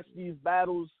actually watch these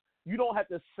battles. You don't have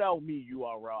to sell me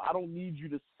URL. I don't need you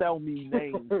to sell me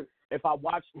names if I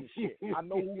watch this shit. I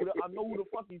know who the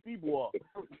fucking people are.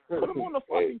 Put them on the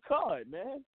fucking card,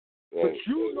 man. But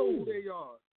you know who they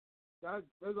are.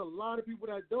 There's a lot of people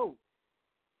that don't.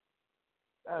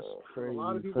 That's crazy. A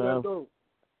lot of people that don't.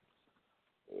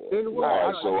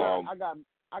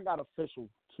 I got official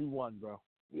 2-1, bro.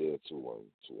 Yeah, 2-1.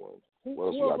 Who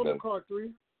else on the card,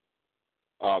 3?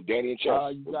 Danny and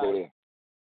Chess. Let's go there.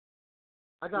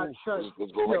 I got Chess.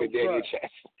 Let's go right to Danny and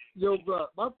Chess. Yo, bro,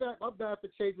 my bad for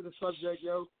changing the subject,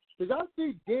 yo. Did y'all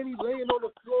see Danny laying on the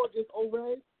floor against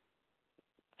Ove?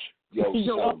 Yo,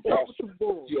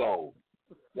 yo,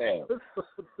 damn.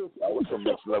 That was some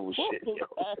next level shit, yo.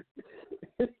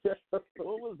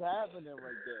 What was happening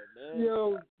right there, man?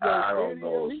 Yo, I don't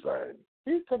know, son.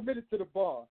 He's committed to the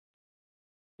bar.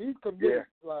 He's committed,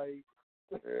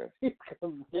 he's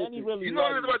committed. Danny really. You know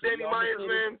what about Danny Myers,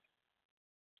 man?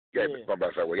 Yeah.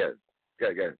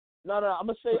 No. I'm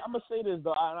gonna say this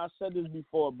though, and I said this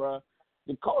before, bro.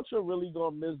 The culture really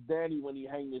gonna miss Danny when he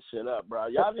hang this shit up, bro.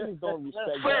 Y'all niggas don't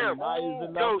respect Danny Myers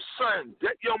enough. Yo, son,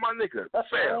 my nigga,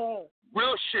 fam,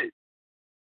 real shit.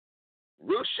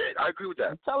 I agree with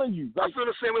that. I'm telling you, I feel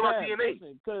the same way about DNA.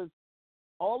 Because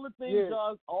all the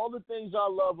things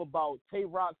y'all love about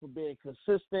Tay-Rock for being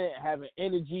consistent, having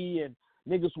energy, and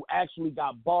niggas who actually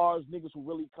got bars, niggas who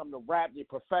really come to rap, they're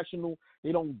professional,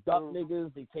 they don't duck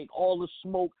niggas, they take all the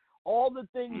smoke. All the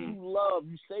things you love,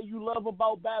 you say you love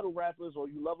about battle rappers or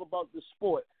you love about the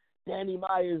sport, Danny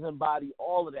Myers embody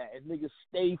all of that. And niggas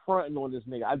stay fronting on this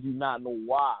nigga. I do not know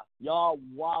why. Y'all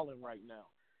wilding right now.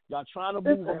 Y'all trying to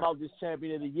move him out this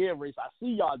Champion of the Year race. I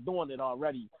see y'all doing it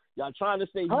already. Y'all trying to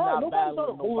say he's not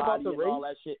battling nobody and all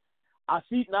that shit. I'm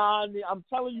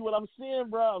telling you what I'm seeing,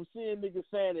 bro. I'm seeing niggas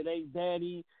saying it ain't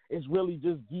Danny. It's really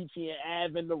just Geechee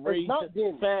and Av in the race.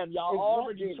 Fam, y'all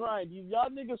already trying. Y'all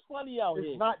niggas funny out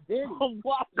here. It's not Danny.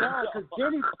 Because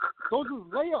Danny, those is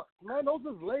layups, man. Those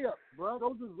is layups, bro.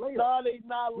 Nah, they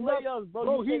not layups, bro.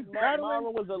 Bro, he's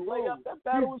battling. Was a layup. That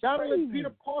battle was crazy.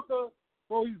 Peter Parker.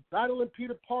 Bro, he's battling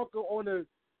Peter Parker on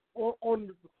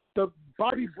the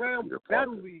Bobby Brown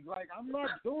Battle League. Like, I'm not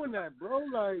doing that, bro.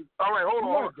 Like, all right, hold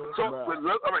on. So, all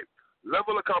right,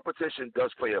 level of competition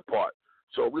does play a part.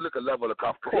 So we look at level of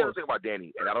competition. Here's the thing about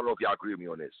Danny, and I don't know if y'all agree with me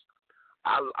on this.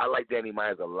 I like Danny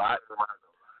Myers a lot,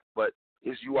 but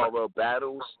his URL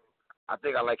battles, I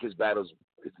think I like his battles.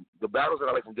 The battles that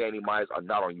I like from Danny Myers are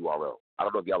not on URL. I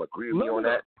don't know if y'all agree with me on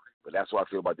that, but that's what I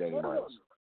feel about Danny Myers.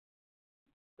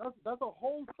 That's a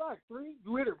whole fact, 3.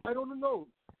 You hit it right on the nose.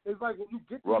 It's like when you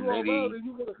get to Rob URL, Nitty, then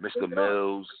you gotta Mr.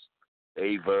 Mills,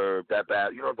 Averb, that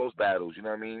battle. You know those battles. You know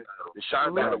what I mean? The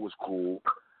Shine battle was cool.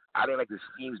 I didn't like the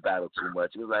Schemes battle too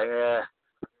much. It was like,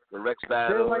 the Rex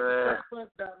battle,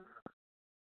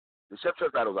 The Chef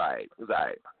Church battle was alright. It was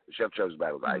alright. The Chef Church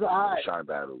battle was alright. The Shine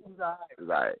battle was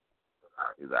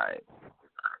alright.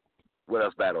 What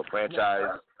else battle?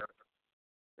 Franchise.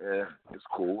 Yeah, it's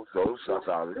cool. So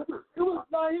solid. He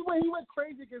went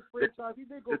crazy against franchise. He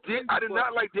did go crazy. I did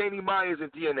not like Danny Myers in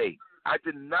DNA. I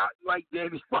did not like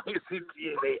Danny Myers in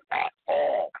DNA at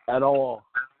all. At all.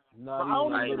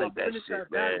 I ain't like that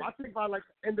shit, man. I think by like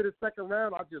the end of the second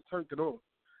round, I just turned it on.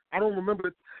 I don't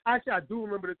remember. Actually, I do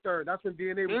remember the third. That's when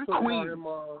DNA was talking about him.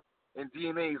 And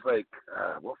DNA is like,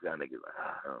 both y'all niggas like,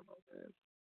 I don't know, man.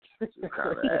 It was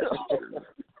kind of ass.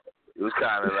 It was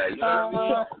kind of like,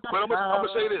 but I'm gonna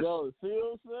say this.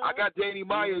 I got Danny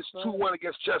Myers 2-1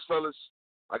 against Chess, fellas.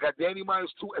 I got Danny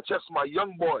Myers 2, and Chess is my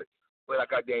young boy, but I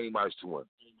got Danny Myers 2-1.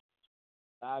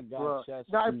 I got Chess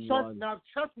 2-1. Now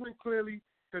Chess went clearly.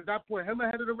 Does that put him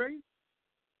ahead of the race?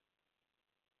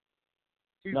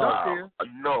 He's up there.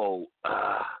 No.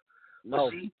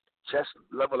 See, Chess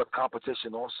level of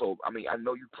competition also. I mean, I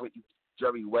know you put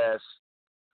Jerry West.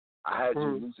 I had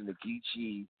you losing to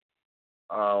Geechee.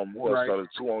 Who else?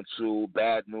 2-on-2,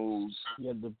 Bad News.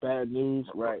 Yeah, the Bad News.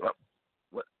 Right.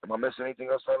 What, am I missing anything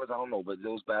else, fellas? I don't know, but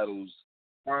those battles.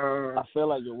 I feel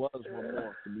like it was one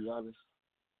more, to be honest.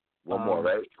 One more,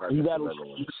 right? You battled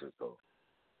shit, though.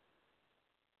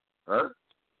 Huh?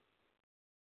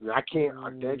 I can't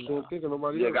think of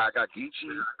nobody else. Yeah, I got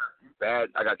Geechee,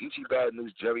 I got Geechee, Bad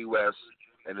News, Jerry West,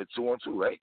 and the 2-on-2,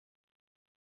 right?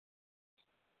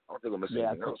 I don't think I'm missing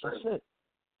anything else. Right?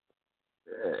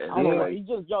 Yeah, I don't know. He's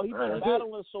been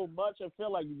battling so much. I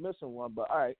feel like he's missing one, but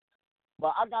all right.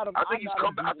 But I got him. I think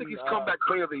he's comeback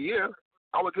player of the year.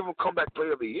 I would give him comeback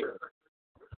player of the year.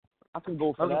 I can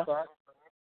go for that.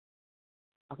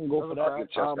 I can go for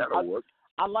that. That'll work.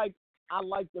 I like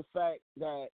the fact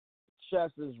that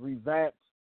Chess is revamped.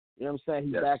 You know what I'm saying?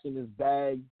 He's back in his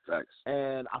bag. Facts.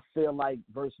 And I feel like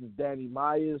versus Danny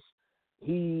Myers,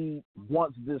 he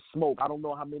wants this smoke. I don't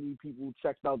know how many people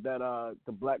checked out that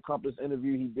the Black Compass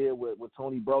interview he did with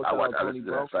Tony Bro. I listened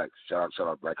to that. Facts. Shout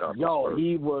out Black Compass. Yo,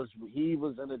 he was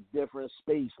in a different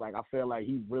space. Like I feel like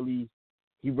he really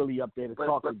up there to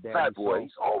talk to Danny. Fat boy,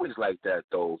 he's always like that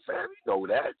though, fam. You know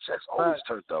that. Chess always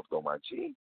turned up though, my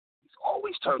G. He's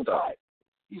always turned up.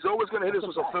 He's always gonna hit us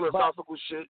with some philosophical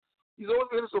shit. He's always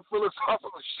gonna hit us with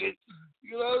philosophical shit.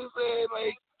 You know what I'm saying?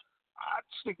 Like, I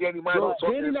just think Danny Myers was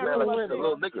talking to this man like a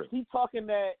little nigga. He talking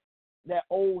that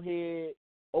old head,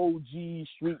 OG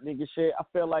street nigga shit. I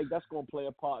feel like that's gonna play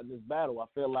a part in this battle. I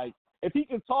feel like if he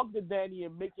can talk to Danny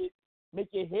and make it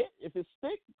hit, if it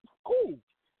stick, cool.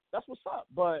 That's what's up.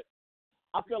 But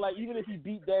I feel like even if he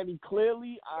beat Danny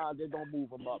clearly, they don't move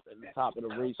him up in the top of the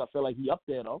race. I feel like he up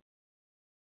there though.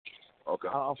 Okay.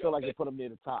 I don't feel like they put him near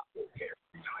the top.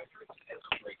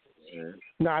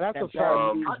 Nah, that's a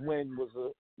fact. His win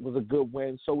was a good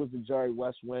win. So was the Jerry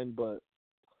West win, but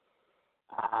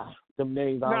them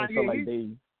names I don't feel like they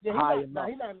high enough.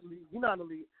 He's not in the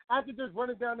league. After just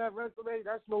running down that resume,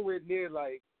 that's nowhere near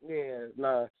like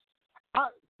nah.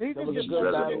 He could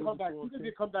be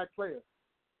a comeback player.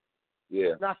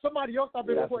 Yeah. Now somebody else I've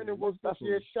been putting in work this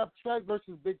year, Chef Trez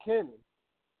versus Big Cannon.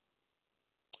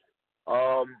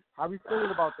 How are you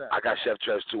feeling about that? I got Chef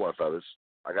Trez 2-1, fellas.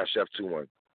 I got Chef 2-1.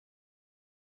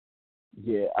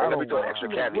 Yeah. Let me throw an extra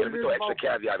caveat. Let me throw extra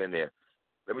caveat in there.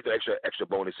 Let me throw extra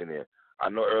bonus in there. I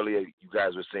know earlier you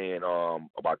guys were saying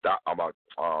about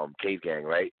Cave Gang,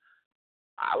 right?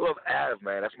 I love Av,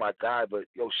 man. That's my guy. But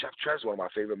yo, Chef Trez is one of my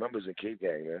favorite members in Cave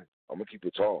Gang, man. I'm gonna keep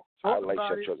it tall. I like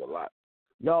Chef Trez a lot.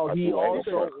 Yo, he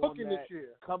also on that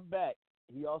comeback.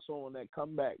 He also on that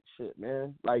comeback shit,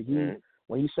 man. Like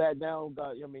when he sat down,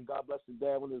 God bless his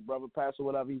dad when his brother passed or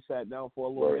whatever. He sat down for a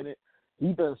little minute.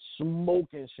 He been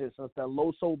smoking shit since that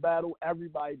Loso battle.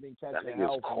 Everybody been catching hell. That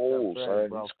nigga's cold, son.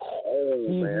 Bro. He's cold,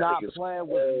 He's man. not playing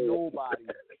with nobody.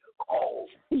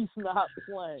 He's not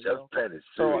playing. Chef Trez is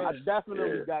so I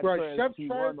definitely got Trez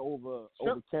T1 over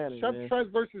Cannon. Chef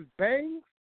Trez versus Bangs.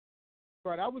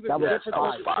 Bro, that was a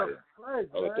different fire.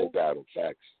 That was a dope battle.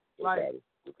 Facts. Dope battle.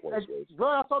 Good points,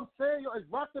 bro, that's what I'm saying. Yo,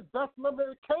 it's not the best member of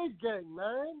the Cave Gang,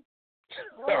 man.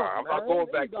 I'm not going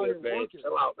back to it, man.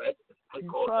 Chill out, man. I'm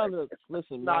trying to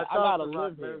listen, man. I gotta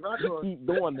live here. Keep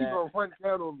doing that. He's gonna run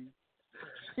down on me.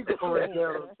 He's gonna run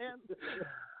down on me.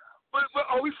 But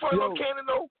are we front on Cannon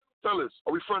though, fellas?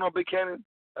 Are we front on Big Cannon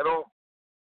at all?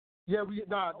 Yeah, he's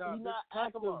not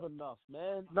active enough,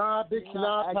 man. Pack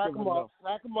him up.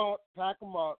 Pack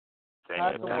him up.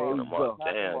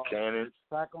 Damn, Cannon.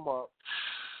 Pack him up.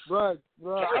 Bro.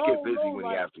 I get busy when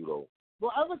you have to, though.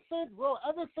 Well,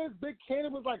 ever since Big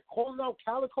Cannon was like calling out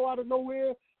Calico out of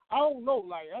nowhere, I don't know.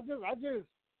 Like I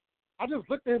just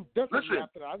looked at him differently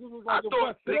after that. I just was like, I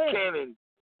thought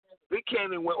Big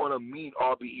Cannon went on a mean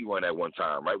RBE run at one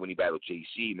time, right when he battled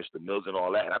JC, Mr. Mills, and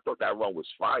all that. And I thought that run was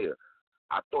fire.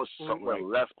 I thought something went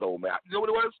left though, man. You know what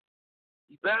it was?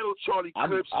 He battled Charlie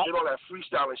Clips and did all that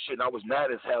freestyling shit, and I was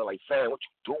mad as hell. Like, fam, what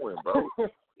you doing, bro?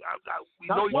 We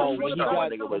know you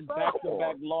freestyling, nigga, but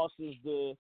back-to-back losses,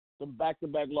 the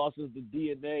back-to-back losses, the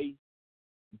DNA.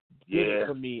 Yeah.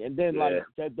 For me, and then like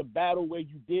the battle where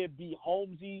you did beat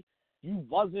Holmesy, you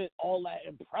wasn't all that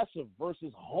impressive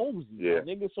versus Holmesy,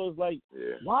 nigga. So it's like,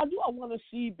 why do I want to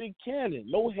see Big Cannon?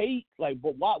 No hate, like,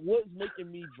 but what's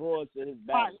making me draw to his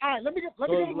battle? All right, let me give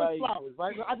him some flowers,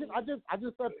 right? I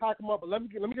just said pack him up, but let me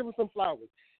give him some flowers.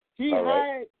 He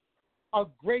had a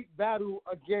great battle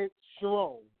against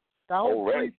Sharon. That whole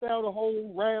freestyle, the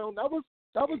whole round, that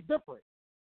was different.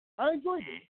 I enjoyed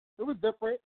it. It was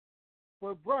different.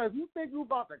 But, bro, if you think you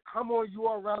about to come on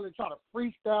URL and try to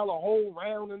freestyle a whole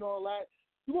round and all that,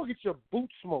 you going to get your boot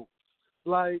smoked.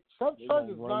 Like, Chef Trez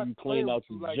is not playing out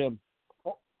the gym.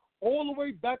 All the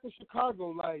way back to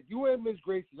Chicago, like, you and Miss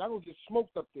Gracie, y'all going to get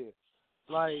smoked up there.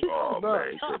 Like,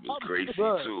 man, said Miss Gracie,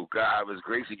 too. God, Miss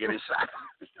Gracie getting shot.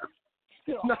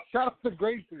 No, shout out to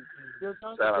Gracie. Shout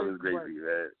out to Gracie,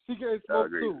 man. She getting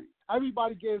smoked, too.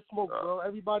 Everybody getting smoked, bro.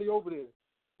 Everybody over there.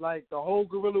 Like, the whole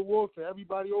guerrilla warfare,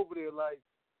 everybody over there, like,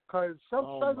 because Chef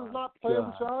Trez is not playing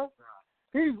with y'all.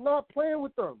 He's not playing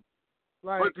with them.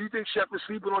 Like, but do you think Chef is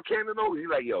sleeping on Cannon, though? He's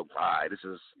like, yo, all right, this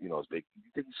is, it's big. You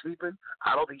think he's sleeping?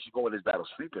 I don't think he should go in this battle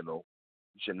sleeping, though.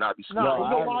 He should not be sleeping. No,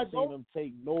 I haven't seen him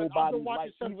take nobody,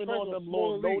 like, even on them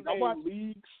little no-name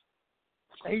leagues.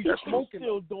 He's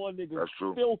still doing niggas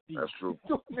filthy. That's true.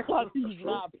 He's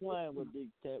not playing with Big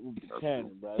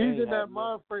Cannon, bro. He's in that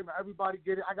mind frame of everybody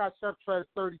get it. I got Chef Trez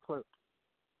 30 clips.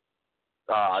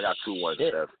 I got 2-1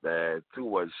 Chef, man.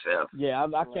 2-1 Chef. Yeah,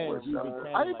 I can't do Big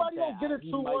Cannon. Everybody like don't get it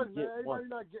 2-1, man. Everybody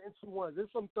not getting 2-1. There's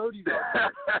some 30s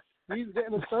out there. He's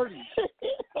getting a 30.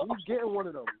 He's getting one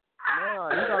of them.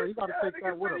 Nah, he got to take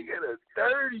that with him. He get a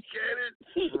 30, Cannon.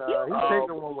 Nah, he's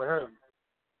taking one with him.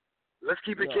 Let's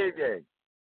keep it Cave Gang.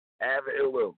 Av and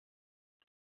Ill Will.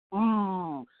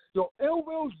 Yo, Ill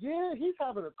Will, he's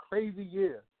having a crazy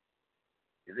year.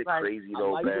 Is it crazy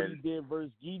though, like man? What he did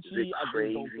versus Geechee. Is it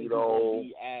crazy I just don't think though?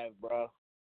 He's gonna be Av, bro.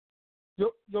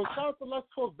 Yo, shout out to Let's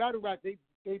Talk Battle Rap. They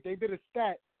did a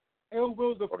stat. Ill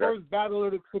Will's the first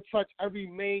battler to touch every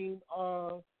main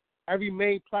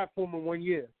platform in 1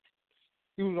 year.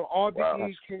 He was on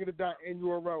RBE, King of the Dot, and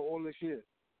URL all this year.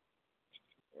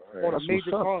 On a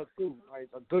major card too, like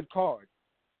a good card.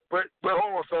 But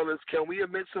hold on, fellas. Can we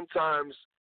admit sometimes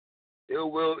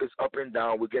Ill Will is up and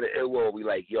down? We get an Ill Will, we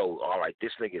like, yo, all right,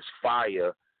 this nigga is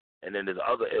fire. And then there's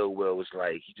other Ill Will, it's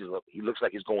like he looks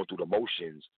like he's going through the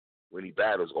motions when he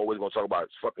battles. Always gonna talk about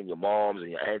fucking your moms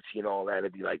and your auntie and all that.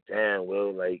 It'd be like, damn,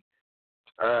 Will, like,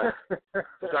 that's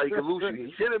how you can lose you.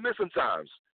 He's hit and miss sometimes.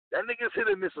 That nigga's hit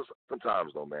and miss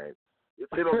sometimes, though, man.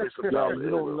 It's hit or miss sometimes.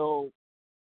 You don't know.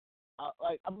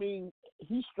 I mean,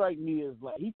 he strike me as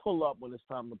like he pull up when it's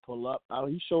time to pull up.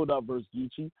 He showed up versus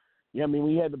Geechee. Yeah, I mean,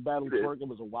 we had the battle twerk. It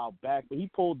was a while back, but he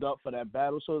pulled up for that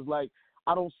battle. So it's like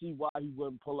I don't see why he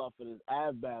wouldn't pull up for this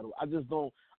Av battle. I just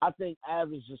don't. I think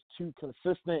Av is just too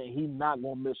consistent, and he's not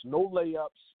gonna miss no layups.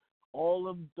 All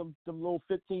of them little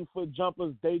 15-foot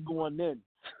jumpers, they going in.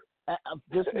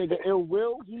 This nigga Ill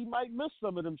Will, he might miss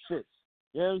some of them shits.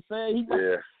 You know what I'm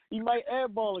saying? He might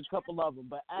airball a couple of them,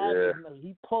 but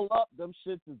he pull up, them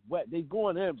shits is wet. They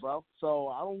going in, bro. So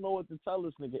I don't know what to tell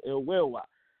this nigga Ill Will.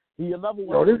 He another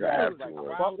one.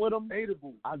 Fuck with him.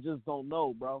 Debatable. I just don't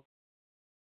know, bro.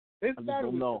 This battle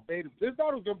is debatable. This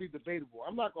battle's gonna be debatable.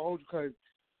 I'm not gonna hold you because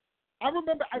I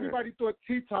remember everybody thought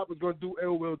T-Top was gonna do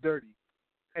Ill Will dirty,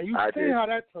 and you see how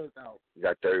that turned out. He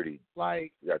got 30.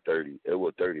 Like he got 30. Ill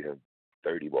Will 30 him.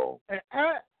 30 ball. And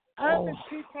and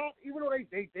T-Top, even though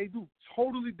they do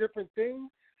totally different things,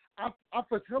 I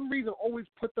for some reason always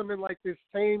put them in like this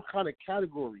same kind of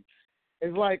category.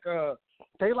 It's like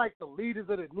they like the leaders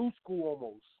of the new school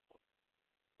almost.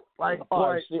 Like all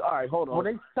right, hold on. When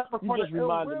they step in front you just of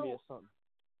reminded me of something.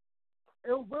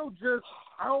 Ill Will just,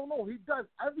 I don't know, he does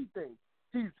everything.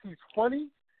 He's funny.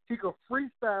 He can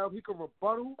freestyle. He can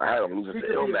rebuttal. I had him losing to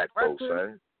Ilmac though,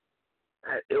 son.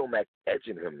 I had Ilmac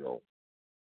edging him though.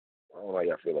 I don't know how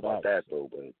y'all feel about that though,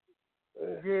 but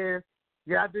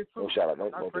yeah, I did too. No shout out, no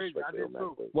disrespect to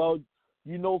Ilmac. Well,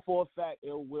 you know for a fact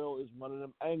Ill Will is one of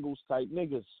them angles type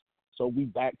niggas. So we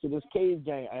back to this Cave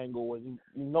Gang angle, and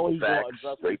you know he's going to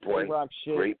address the K-Rock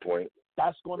shit. Great point.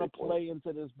 That's going to play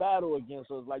into this battle against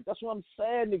us. Like, that's what I'm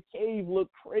saying. The Cave look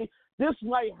crazy. This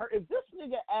might hurt. If this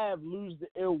nigga Av lose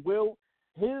the Ill Will,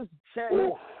 his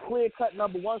clear-cut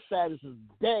 #1 status is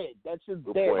dead. That's just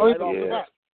dead right off the bat.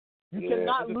 You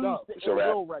cannot lose the Ill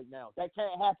Will right now. That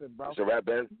can't happen, bro. It's a rap,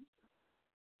 Ben.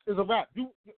 It's a rap.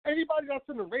 Anybody that's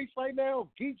in the race right now,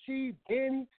 Geechee,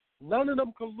 Danny, none of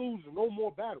them can lose no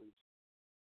more battles.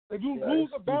 If you lose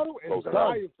a battle, it's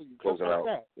dire for you. Closing just like out.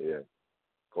 that. Yeah.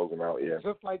 Closing out, yeah.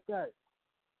 Just like that.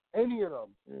 Any of them.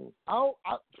 Mm. I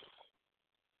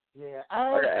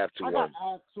got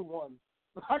Av 2-1.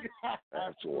 I got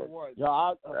Av 2-1. Yo,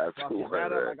 Av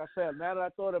 2-1. like I said, now that I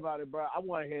thought about it, bro, I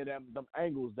want to hear them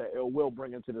angles that Ill Will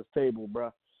bring into this table,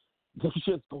 bro. This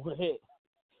shit's going to hit.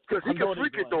 Because he can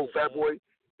freak it, though, Fat Boy.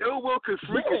 Ill Will can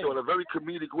freak it, though, in a very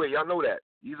comedic way. Y'all know that.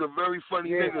 He's a very funny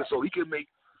nigga, so he can make,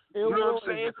 Ill you know what I'm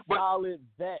saying? Is a solid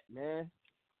vet, man.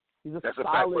 He's a That's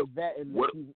solid vet, and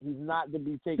he's not to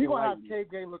be taken He's going to have lightly. Cave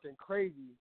Game looking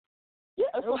crazy. Yeah,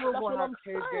 that's Ill what Will going to have I'm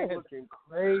Cave saying. Game looking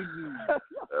crazy.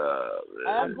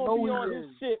 I'm going to be on his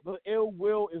shit, but Ill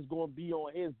Will is going to be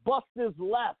on his. Buster's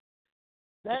left.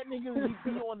 That nigga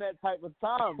be on that type of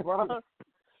time, bro.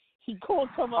 He going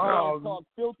to come up and talk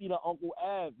filthy to Uncle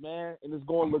Av, man, and it's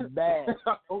going to look bad.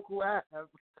 Uncle Av.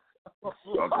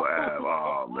 Uncle Av,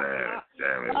 oh, man.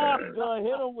 Damn it, man. He's going to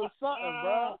hit him with something,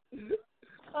 bro. He's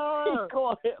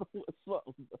going to hit him with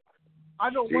something. I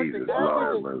know one thing.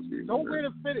 Nowhere to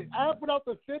fit it. Av without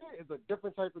the fit it is a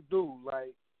different type of dude.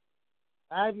 Like,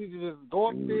 Av need to just go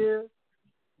up there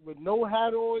with no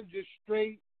hat on, just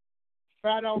straight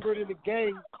Fat Albert in the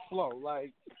gang flow.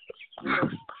 Like,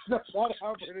 Fat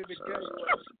Albert in the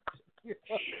gang.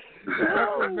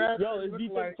 Yo, is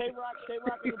DJ K-Rock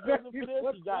in the building for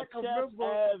this? You got Chef,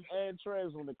 Av, and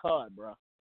Trez on the card, bro.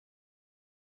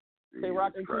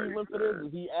 K-Rock in Cleveland for this?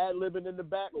 Is he ad-libbing in the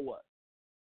back or what?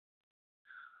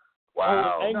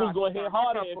 Wow. The angles going to hit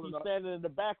harder if he's standing in the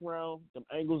background. Them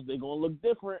angles, they going to look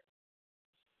different.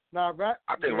 Nah, Rock.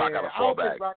 I think Rock got to fall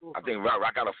back. I think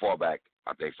Rock got to fall back.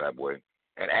 I think, Fat Boy.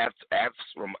 And Av's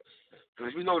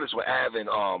because if you notice when Av and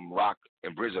Rock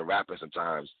and Briz are rapping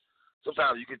sometimes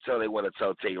you can tell they want to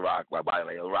tell Tay-Rock by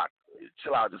like, Rock,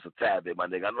 chill out just a tad bit, my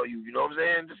nigga. I know you know what I'm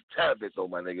saying? Just a tad bit, though,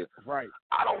 my nigga. Right.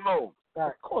 I don't know.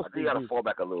 Of course, I think you got to fall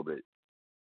back a little bit.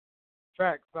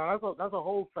 Facts. Nah, that's a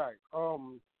whole fact.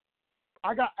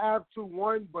 I got Av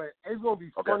 2-1, but it's gonna be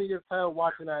funny as hell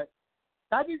watching that.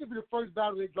 That needs to be the first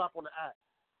battle they drop on the app.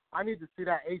 I need to see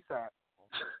that ASAP.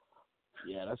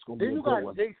 Yeah, that's gonna be a good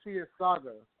one. Then you got JC and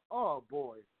Saga. Oh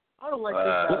boy, I don't like this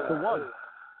battle. The one.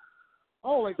 I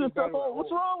don't like this battle.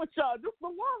 What's wrong with y'all? Just the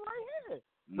one right here.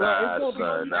 Nah,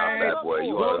 son, Fat Boy.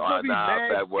 You are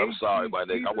Fat Boy. I'm sorry, my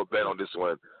nigga. I'm gonna bet on this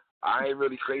one. I ain't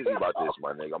really crazy about this,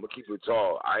 my nigga. I'm gonna keep it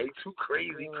tall. I ain't too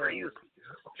crazy.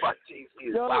 But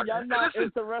JC Yo, y'all not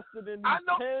interested in these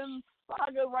 10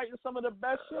 Saga writing some of the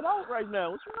best shit out right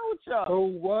now. What's wrong with y'all? So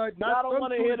what? Y'all don't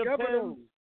want to hear the pins.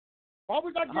 Why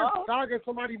would I give Saga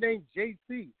somebody named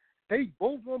JC? They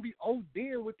both gonna be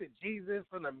ODing with the Jesus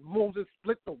and the Moses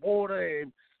split the water,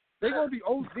 and they gonna be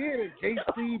ODing and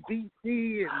JC,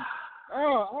 BC, and I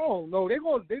don't know. They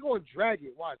gonna drag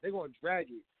it. Watch, they gonna drag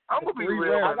it. I'm gonna be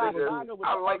real, nigga.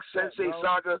 I like Sensei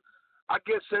Saga. I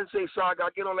get Sensei Saga. I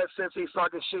get on that Sensei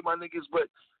Saga shit, my niggas. But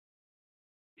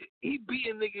he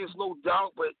beating niggas, no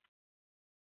doubt. But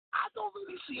I don't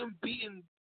really see him beating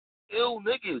ill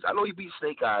niggas. I know he beat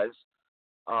Snake Eyes,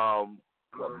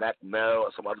 Mac Mel,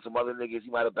 or some other niggas. He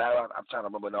might have battled. I'm trying to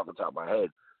remember off the top of my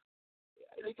head.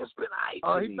 They just been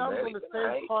hype. He battled on the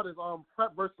same card as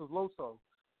Prep versus Loso.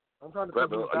 I'm trying to think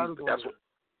who battles on it.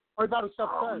 He battled Chef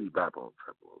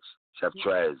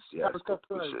Trez. He battled Chef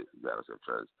Trez. Yeah, Chef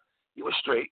Trez. He was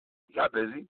straight. He got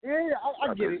busy. Yeah,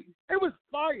 I get it. It was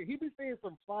fire. He be saying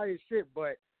some fire shit,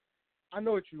 but I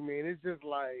know what you mean. It's just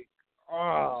like,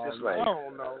 I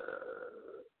don't know.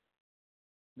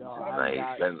 You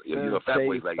know, Fat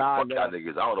Boy's like, fuck y'all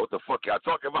niggas. I don't know what the fuck y'all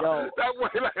talking about. Yo, that way,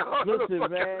 like, I don't know listen, what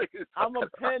the fuck man, y'all niggas I'm a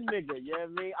pen nigga. You know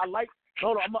what I mean?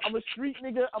 I'm a street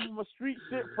nigga. I'm a street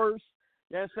shit first.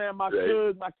 You know what I'm saying? My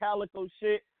Suge, my Calico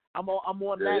shit. I'm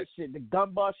on that shit. The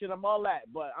gun bar shit, I'm all that.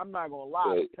 But I'm not going to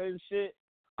lie. The pen shit,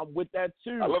 I'm with that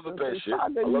too. I love the pen shit. I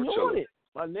love it.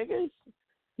 My niggas,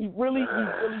 he really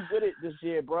with it this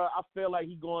year, bro. I feel like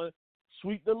he going to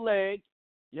sweep the leg.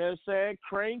 You know what I'm saying?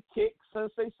 Crane kick.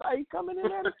 Sensei Sai coming in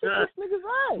there to kick this nigga's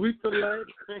ass. Sweep the leg.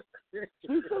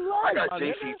 Sweep the leg. I got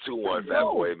JC 2-1, Fat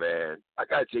Boy, man. I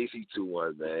got JC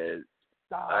 2-1, man.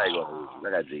 I ain't gonna hold you.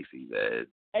 I got JC, man.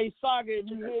 Hey, Saga, if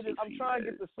you hear this, I'm trying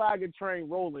to get the Saga train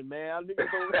rolling, man. I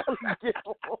niggas don't really get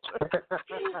on.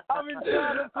 I've been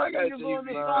trying to put niggas on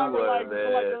the Saga for like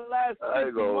the last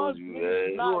 50 months.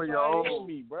 Niggas not trying to hear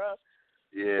me, bro.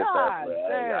 Yeah,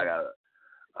 God,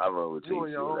 I run with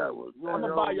JC. I'm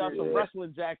gonna buy y'all some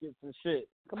wrestling jackets and shit.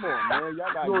 Come on, man.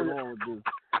 Y'all gotta get on with this.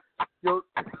 Yo.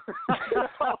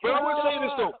 But I would say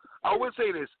this, though. I would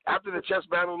say this. After the chess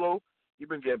battle, though, you've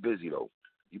been getting busy, though.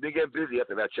 You've been getting busy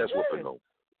after that chess whooping, though.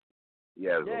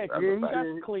 Yeah, he got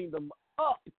cleaned them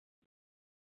up.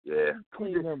 Yeah.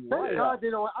 Clean him Thank right God up. they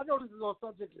don't. I know this is on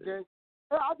subject again.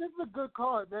 This is a good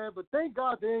card, man. But thank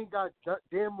God they ain't got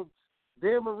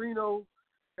Dan Marino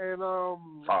and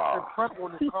Prep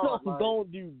on this card.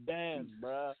 Don't do Dan,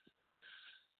 bruh.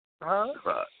 Huh?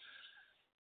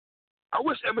 I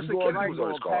wish Emerson Kennedy was on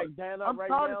this card. Dan I'm right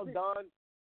trying now, to see. Don.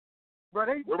 Bro,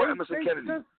 What about Emerson Kennedy?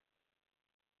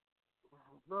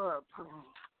 Bro,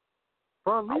 I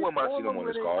wouldn't mind seeing him on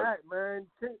this card. At, man.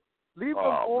 Leave them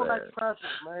all that traffic,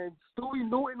 man. Stewie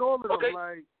Newton on them, Okay.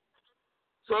 like.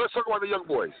 So let's talk about the young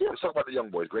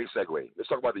boys. Great segue. Let's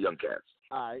talk about the young cats.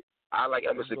 All right. I like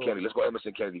Emerson Kennedy. Let's go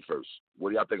Emerson Kennedy first. What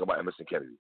do y'all think about Emerson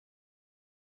Kennedy?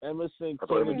 Emerson I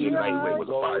thought Kennedy was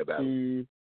a fire battle.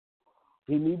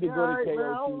 He need to go to KOTV man,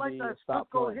 I don't like that and stop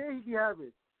stucco playing. hair he be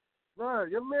having. Bro,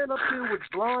 your man up here with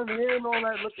blonde hair and all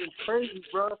that looking crazy,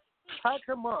 bro. Pack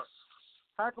him up.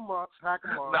 Nah,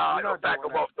 I don't pack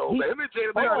him up, though, man. Him and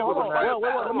Jada Bailey was a fire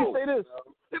battle. Let me say this.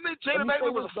 Him and Jada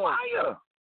Bailey was fire.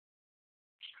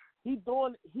 He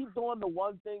doing the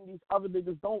one thing these other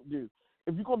niggas don't do.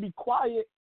 If you're gonna be quiet,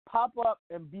 pop up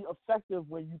and be effective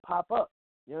when you pop up.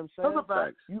 You know what I'm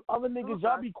saying? You other niggas,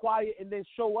 y'all be quiet and then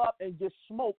show up and get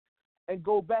smoked and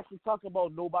go back and talk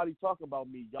about nobody talk about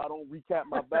me. Y'all don't recap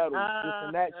my battles, this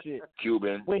and that shit.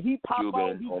 Cuban. When he pop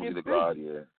out, he only gets the busy. God,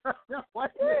 yeah.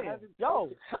 Yo,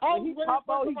 when he pop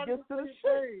out, he gets to the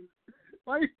shit.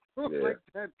 Why you doing like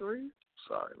that, 3?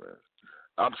 Sorry, man.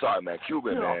 I'm sorry, man.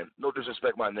 Cuban, man. No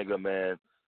disrespect, my nigga, man.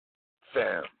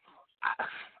 Fam.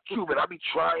 Cuban, I be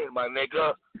trying, my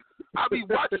nigga. I be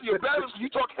watching your battles. You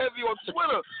talk heavy on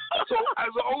Twitter. So as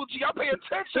an OG, I pay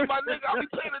attention, my nigga. I be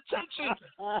paying attention.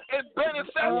 And Ben and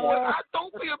Fat Boy, I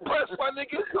don't be impressed, my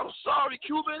nigga. I'm sorry,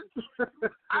 Cuban.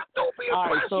 I don't be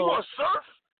impressed. Right, so you want surf?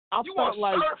 You felt want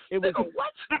like surf? it was nigga,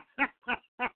 what?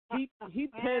 he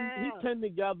penned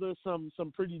together some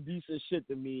pretty decent shit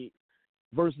to me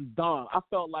versus Don. I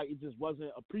felt like it just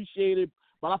wasn't appreciated,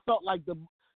 but I felt like the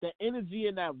energy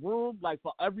in that room, like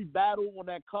for every battle on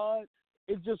that card,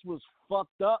 it just was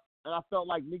fucked up, and I felt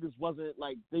like niggas just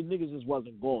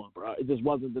wasn't going, bro. It just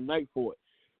wasn't the night for it.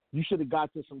 You should have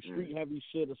got to some street heavy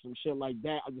shit or some shit like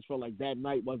that. I just felt like that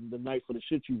night wasn't the night for the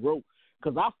shit you wrote,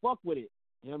 because I fuck with it.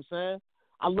 You know what I'm saying?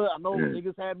 I know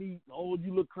niggas had me,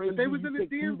 you look crazy. But they was you in the pick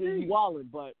Cuban, DMV. you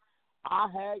wildin', but I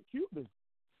had Cuban.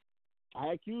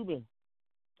 I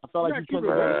felt like he couldn't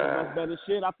have done some much better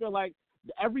shit. I feel like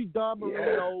every Don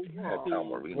Marino,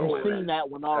 we've seen that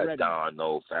one already. Don,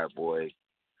 no, Fat Boy.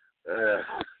 Yeah,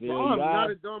 I'm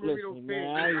not a Don Marino fan.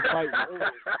 Man, I ain't fighting.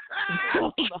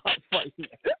 I'm not fighting.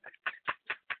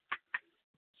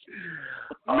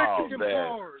 Mexican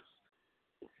bars.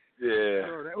 Yeah. Is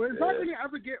that going to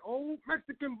ever get old?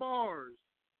 Mexican bars.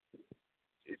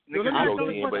 Niggas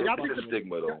ODing, but it's a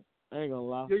stigma, though. I ain't gonna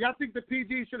lie. Y'all think the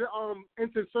PG should have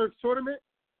entered Surf tournament?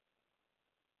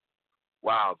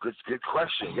 Wow, good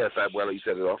question. Yeah, Fat Boy, you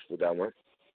set it off with that one.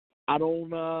 I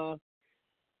don't.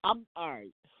 I'm all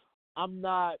right. I'm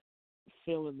not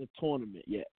feeling the tournament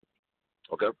yet.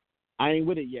 Okay. I ain't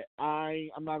with it yet. I'm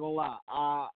not gonna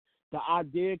lie. The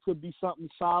idea could be something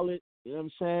solid. You know what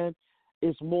I'm saying?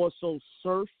 It's more so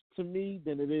Surf to me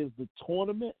than it is the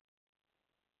tournament.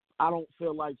 I don't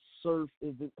feel like Surf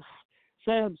is the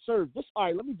Sam Surf. All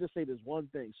right. Let me just say this one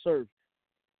thing, Surf.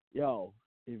 Yo,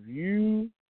 if you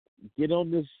get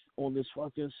on this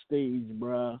fucking stage,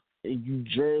 bruh, and you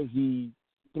jersey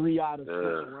 3 out of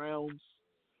 6 rounds,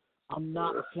 I'm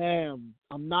not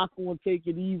going to take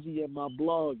it easy in my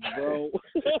blog, bro.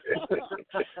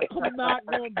 I'm not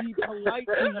going to be polite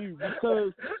to you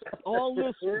because all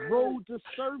this road to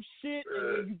Surf shit,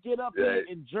 and then you get up here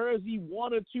and jersey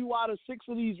 1 or 2 out of 6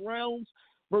 of these rounds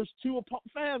versus 2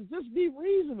 fam, just be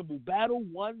reasonable. Battle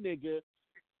 1 nigga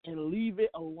and leave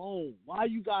it alone. Why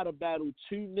you gotta battle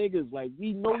 2 niggas? Like,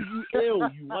 we know you ill.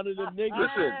 You one of them niggas.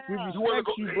 Listen, we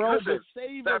respect you, bro, but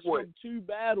save us from 2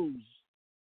 battles.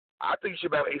 I think you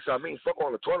should battle Ace Amin. Fuck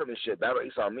on the tournament shit. Battle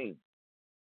Ace Amin.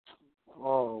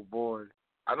 Oh, boy.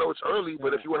 I know it's early,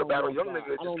 but if you want to battle young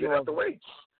nigga, just get out the way.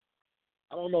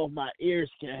 I don't know if my ears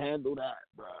can handle that,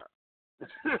 bro.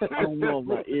 I don't know if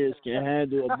my ears can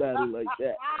handle a battle like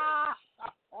that.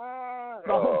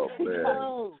 Oh, man.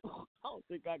 I don't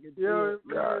think I can do it.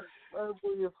 That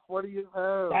boy is funny as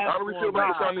hell. How do we feel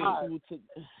about Ace Amin?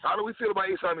 How do we feel about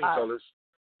Ace Amin, fellas?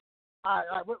 All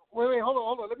right, wait,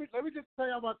 hold on. Let me just tell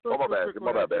you about Surf. My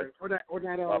bad, Ben.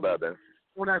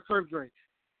 On that Surf drink.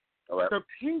 All right. The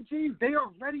PGs, they are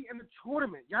already in the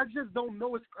tournament. Y'all just don't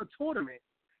know it's a tournament.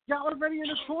 Y'all already in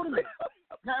the tournament.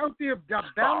 Y'all out there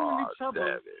battling each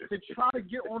other to try to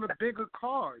get on a bigger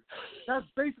card. That's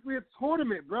basically a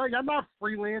tournament, bro. Y'all not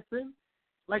freelancing.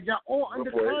 Like, y'all all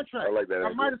under contract. I like that.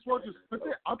 I might as well just put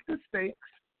it up the stakes.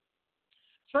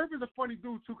 Surf is a funny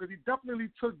dude, too, because he definitely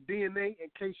took DNA and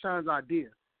K-Shine's idea.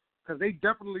 Because they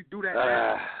definitely do that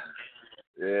now.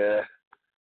 Yeah.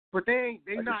 But they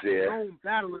not known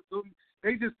battlers.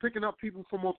 They just picking up people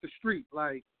from off the street.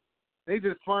 Like, they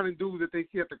just finding dudes that they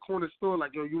see at the corner store,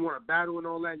 like, yo, you want to battle and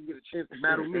all that, you get a chance to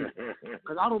battle me.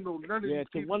 Because I don't know none of these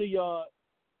people.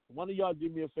 One of y'all do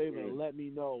me a favor and let me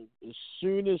know. As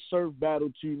soon as Surf battle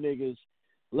two niggas,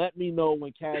 let me know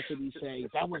when Cassidy says,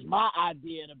 that was my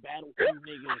idea to battle two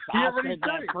niggas. I said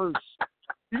that first.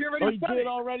 He already said it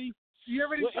already?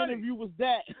 What interview was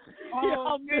that?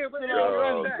 Oh, yeah,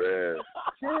 already.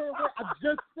 Yeah, I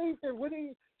just seen it.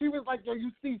 When he was like, yo,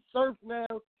 you see Surf now.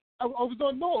 I was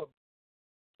on North.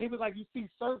 He was like, you see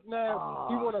Surf now.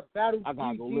 He want to battle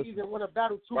GGs and want to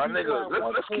battle two my people. My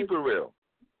nigga, let's keep it real.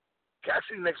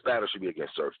 Cassidy's next battle should be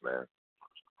against Surf, man.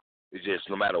 It's just,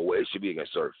 no matter what, it should be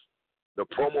against Surf. The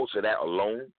promo to that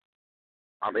alone,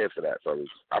 I'm here for that, fellas.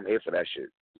 I'm here for that shit.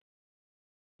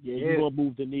 Yeah, you gonna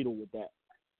move the needle with that.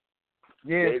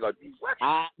 Yeah.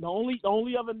 The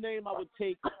only other name I would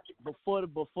take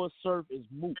before Surf is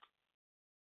Mook.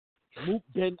 Mook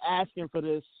been asking for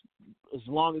this as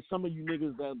long as some of you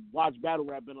niggas that watch battle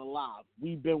rap been alive.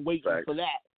 We've been waiting for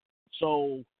that.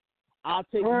 So I'll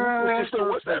take Mook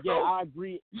for Surf. I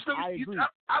agree. I agree.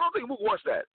 I don't think Mook wants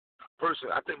that.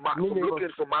 Personally, I think from looking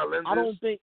from my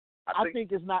lenses, I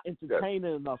think it's not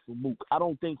entertaining enough for Mook. I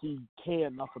don't think he care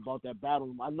enough about that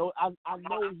battle. I know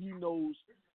he knows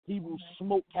he will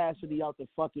smoke Cassidy out the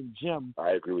fucking gym.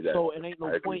 I agree with that. So it ain't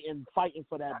no point in fighting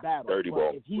for that battle. Dirty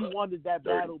ball. If he wanted that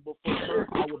battle before Surf,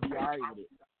 I would be all right with it.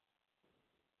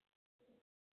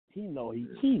 He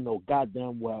know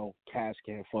goddamn well Cass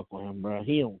can't fuck with him, bro.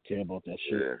 He don't care about that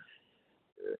shit.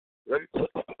 Yeah. What do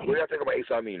y'all think about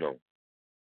Ace Amin,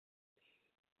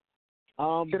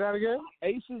 Say that again?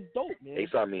 Ace is dope, man. Ace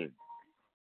Amin.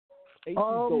 Ace is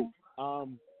dope.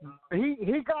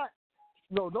 He got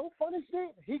no funny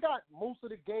shit. He got most of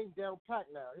the game down pat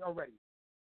now already.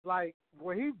 Like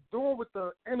what he's doing with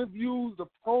the interviews, the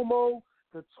promo,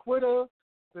 the Twitter,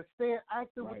 the staying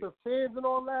active with the fans and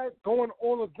all that, going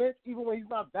all events, even when he's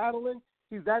not battling,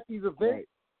 he's at these events. Right.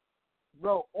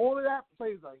 Bro, all of that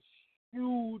plays a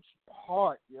huge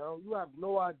part, yo. You have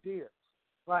no idea.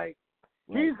 Like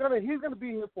he's gonna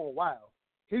be here for a while.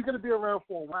 He's gonna be around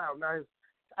for a while. Now,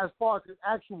 as far as his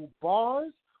actual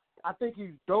bars, I think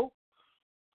he's dope.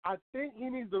 I think he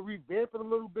needs to revamp it a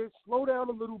little bit, slow down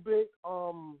a little bit.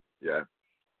 Yeah.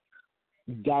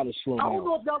 You gotta slow down. I don't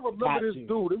know if y'all remember this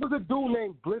dude. It was a dude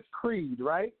named Blitz Creed,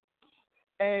 right?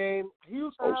 And he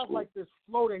used to have like this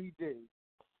flow that he did.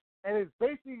 And it's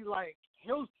basically like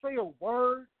he'll say a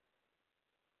word,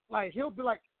 like he'll be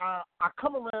like, I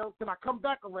come around, then I come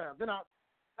back around, then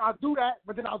I'll do that,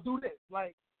 but then I'll do this.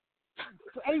 Like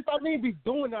Ace, I mean, be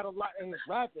doing that a lot in his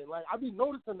rapping. Like I be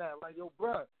noticing that, like, yo,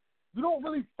 bruh, you don't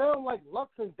really sound like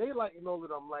Lux and Daylight and all of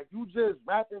them. Like you just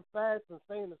rapping fast and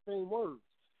saying the same words.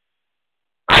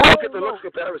 I don't get the Lux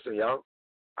comparison, y'all.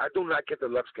 I do not get the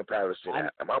Lux comparison.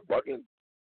 Am I bugging?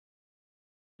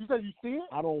 You said you see it?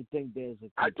 I don't think there's a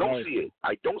comparison.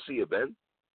 I don't see it, Ben.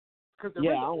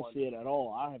 Yeah, I don't see it at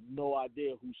all. I have no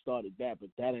idea who started that, but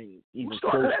that ain't even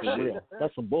close to real.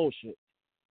 That's some bullshit.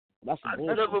 I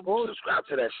never subscribe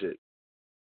to that shit.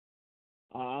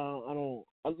 I don't.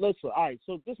 Listen, all right,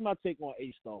 so this is my take on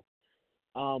Ace, though.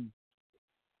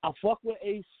 I fuck with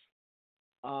Ace.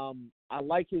 I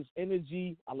like his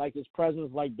energy. I like his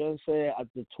presence, like Ben said.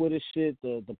 The Twitter shit,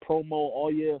 the promo,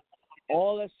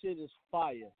 all that shit is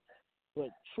fire. But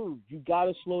true, you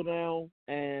gotta slow down.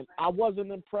 And I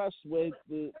wasn't impressed with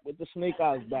the Snake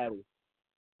Eyes battle.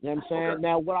 You know what I'm saying? Okay.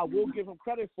 Now, what I will give him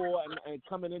credit for, and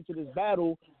coming into this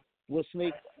battle with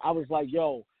Snake, I was like,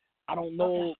 yo, I don't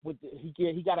know.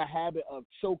 He got a habit of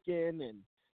choking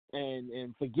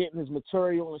and forgetting his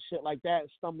material and shit like that,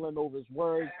 stumbling over his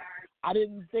words. I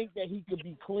didn't think that he could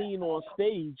be clean on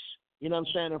stage, you know what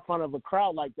I'm saying, in front of a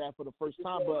crowd like that for the first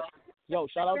time. But, yo,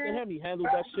 shout out to him. He handled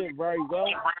that shit very well.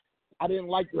 I didn't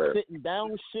like the sitting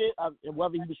down shit,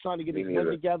 whether he was trying to get his men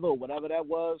together or whatever that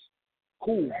was.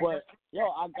 Cool. But, yo,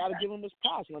 I got to give him his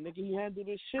props. My nigga, he handled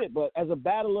his shit. But as a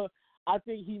battler, I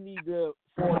think he need to,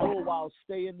 for a little while,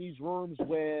 stay in these rooms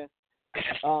where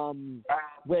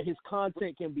his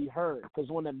content can be heard. Because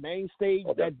on the main stage,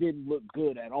 that didn't look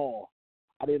good at all.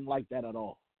 I didn't like that at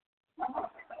all.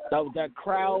 That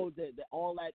crowd,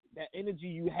 all that energy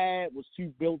you had was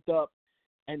too built up.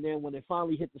 And then when it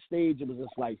finally hit the stage, it was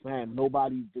just like, man,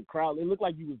 the crowd, it looked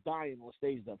like he was dying on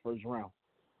stage that first round.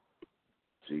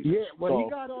 Yeah, well,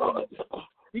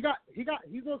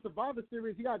 he's on Survivor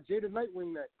Series. He got Jada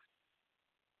Nightwing next.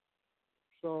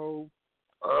 So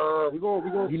we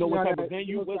go. You know what type of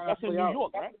venue? That's in New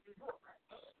York, right?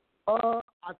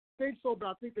 I think so, but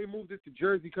I think they moved it to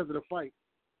Jersey because of the fight.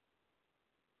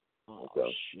 Oh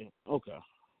shit. Okay.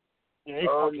 Yeah,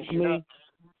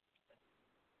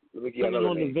 depending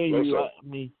on the venue, I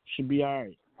mean, should be all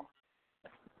right.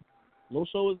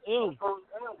 Loso is ill.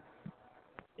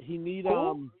 He need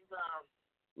Loso.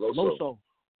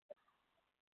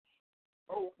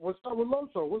 Oh, what's up with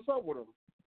Loso? What's up with him?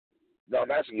 No,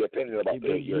 I'm asking your opinion about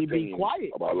He be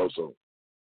quiet about Loso.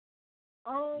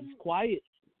 He's quiet.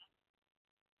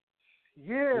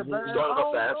 Yeah, man. He started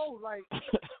off fast. Like,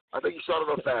 I think he started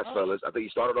off fast, fellas. I think he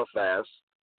started off fast.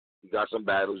 He got some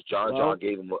battles. John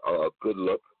gave him a good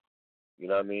look. You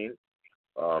know what I mean?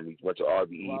 He went to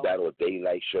RBE, battle a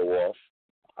daylight show off.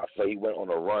 I feel he went on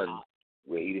a run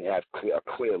where he didn't have a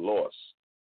clear loss.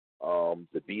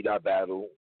 The B-Dot battle,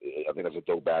 I think that's a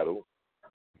dope battle.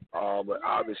 But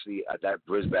obviously, at that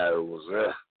Briz battle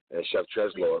was, and Chef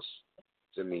Trez lost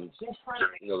to me.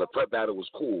 You know, the prep battle was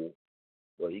cool,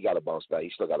 but he got to bounce back. He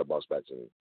still got to bounce back to me.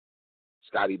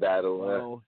 Scotty battle.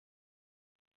 Well,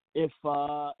 if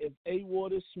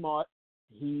A-Ward is smart,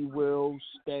 he will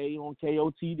stay on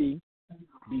KOTD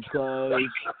because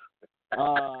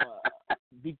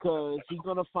he's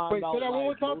gonna find out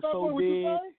like Loso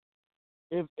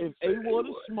did. If A-Ward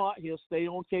is smart, he'll stay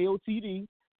on KOTD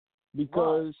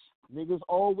because niggas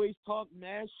always talk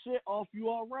mad shit off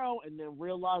URL and then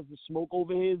realize the smoke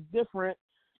over here is different.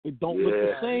 It don't look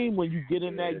the same when you get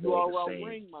in that URL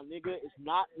ring, my nigga. It's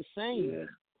not the same. Yeah.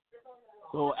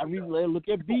 So look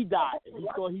at B-Dot. He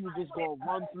thought he was just going to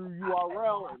run through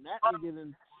URL, and that nigga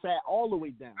then sat all the way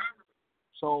down.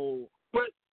 So,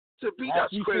 but to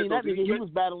B-Dot's credit, that nigga, he was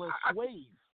battling Swave.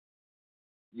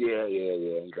 Yeah.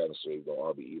 He battling Swave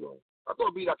on RBE though. I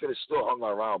thought B-Dot could have still hung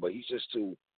around, but he's just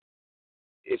too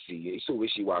iffy. He's too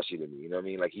wishy-washy to me. You know what I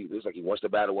mean? Like it's like he wants to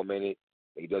battle 1 minute,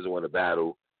 and he doesn't want to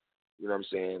battle. You know what I'm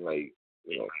saying? Like,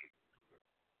 you know.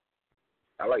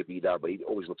 I like B-Dot, but he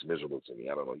always looks miserable to me.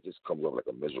 I don't know. He just comes off like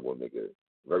a miserable nigga.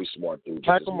 Very smart dude.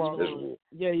 Just miserable.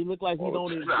 Yeah, he look like he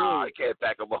don't even. Nah, I can't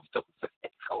back him up though.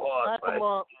 Come on, pack him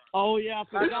up. Oh yeah, I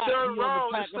forgot. This third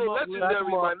round is still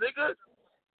legendary, my nigga.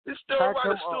 This third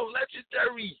round is still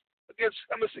legendary against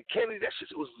Emerson Kennedy. That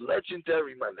shit was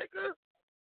legendary, my nigga.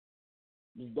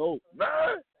 It's dope. Nah,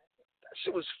 that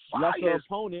shit was fire. Lesser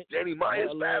opponent. Danny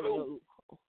Myers battle.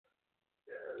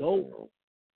 Dope.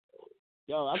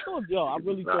 I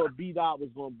really thought B-Dot was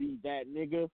going to be that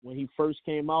nigga when he first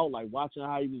came out, like watching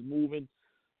how he was moving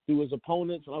through his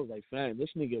opponents. And I was like, fam, this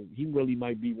nigga, he really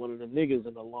might be one of the niggas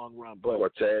in the long run. But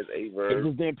Cortez, it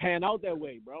just didn't pan out that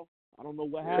way, bro. I don't know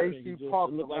what happened. It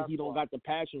looked like he don't got the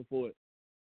passion for it.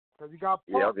 Because he got Park.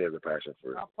 Yeah, I don't have the passion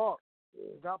for it. He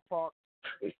got Park.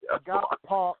 He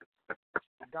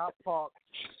got Park.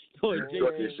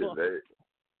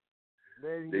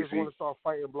 Then he just want to start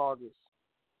fighting bloggers.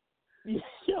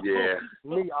 Yeah.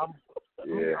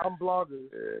 I'm bloggers.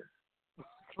 Yeah.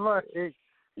 Like,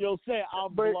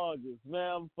 I'm bloggers,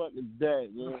 man. I'm fucking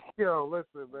dead, man. Yo,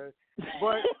 listen, man.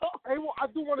 But I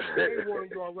do want to say A-Ward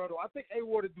and URL though. I think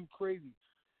A-Ward do crazy.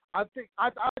 I think I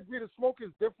agree the smoke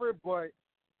is different, but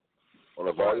on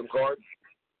a volume card.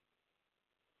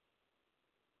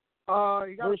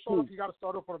 You gotta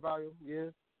start off on a volume,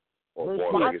 yeah. But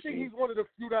I think he's one of the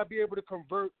few that be able to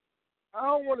convert. I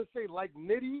don't want to say like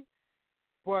Nitty,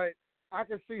 but I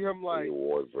can see him like.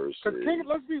 A-Ward versus. King,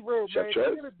 let's be real, man.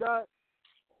 King of the Dot.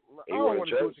 I don't want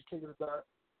to go to King of the Dot.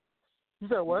 You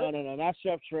said what? No, not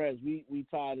Chef Trez. We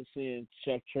tired of seeing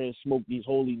Chef Trez smoke these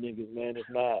holy niggas, man. It's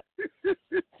not.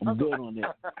 I'm good on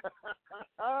that.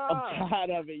 I'm tired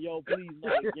of it, yo. Please,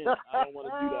 not again. I don't want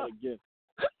to do that again.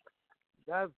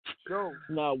 That's dope.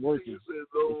 It's not working.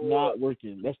 It's not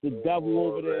working. That's the devil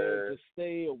over there. Just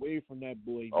stay away from that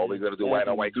boy. Are we going to do white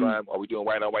on white crime? Are we doing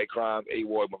white on white crime?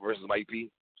 A-Ward versus Mike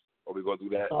P? Are we going to do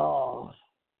that? Oh.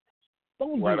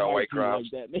 Don't do white crime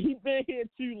like that, man. He's been here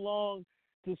too long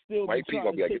to still Mike be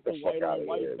trying to take the white on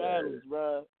white battles,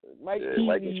 bro. Mike P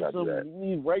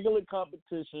needs regular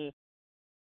competition.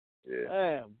 Yeah.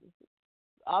 Damn.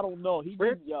 I don't know.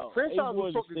 Franchise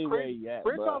was talking crazy.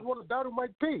 Franchise want to battle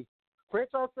Mike P.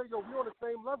 Franchise say, yo, we on the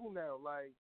same level now.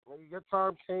 Like, when your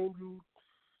time came, you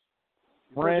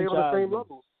on the same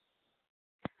level.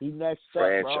 He next up,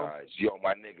 Franchise. Yo,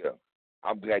 my nigga.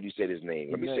 I'm glad you said his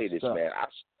name. Let me say this, man.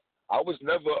 I was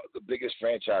never the biggest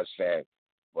Franchise fan,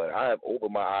 but I have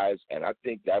opened my eyes, and I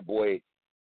think that boy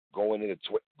going into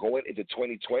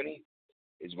 2020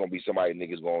 is going to be somebody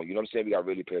niggas going, you know what I'm saying, we got to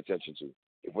really pay attention to.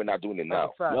 If we're not doing it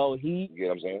now. Yo, you get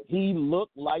what I'm saying? He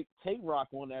looked like Tay-Rock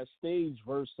on that stage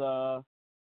versus who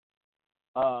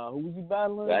was he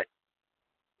battling?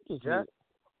 Jack?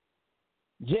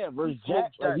 Yeah, versus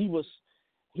Jack. Like,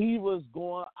 he was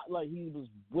going, like, he was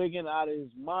wigging out of his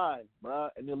mind, bro.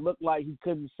 And it looked like he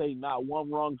couldn't say not one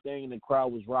wrong thing, and the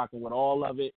crowd was rocking with all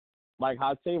of it. Like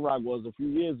how Tay-Rock was a few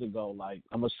years ago. Like,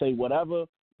 I'm going to say whatever.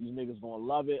 These niggas going to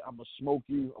love it. I'm going to smoke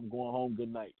you. I'm going home.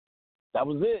 Good night. That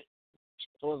was it.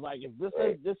 So it's like, if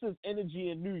this is energy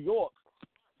in New York,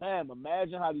 man,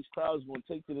 imagine how these crowds going to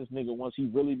take to this nigga once he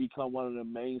really become one of the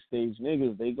main stage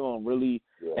niggas. They going to really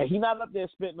and he not up there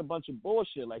spitting a bunch of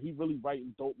bullshit. Like, he really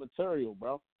writing dope material,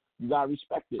 bro. You got to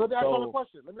respect it. So let me ask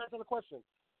you a question.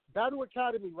 Battle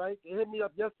Academy, right? They hit me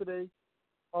up yesterday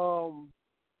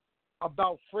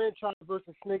about franchise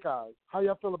versus Snake Eyes. How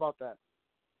y'all feel about that?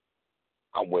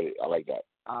 I'm with it. I like that.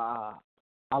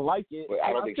 I like it. But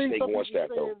I don't think Snake wants that,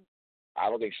 though. I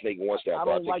don't think Snake wants that,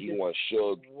 but I think he wants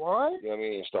Suge. What? You know what I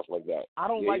mean? And stuff like that. I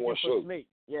don't like it for Snake.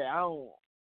 Yeah, I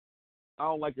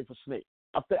don't like it for Snake.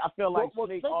 I feel like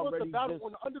Snake already wants to battle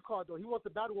on the undercard, though. He wants to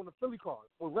battle on the Philly card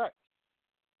with Rex.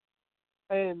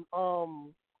 And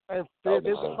they're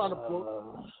just trying to put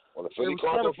on the Philly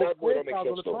card or Fat Boy, that makes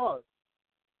sense though.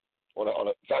 On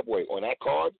a Fat Boy, on that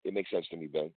card, it makes sense to me,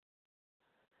 Ben.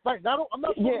 Right, I'm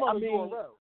not talking about the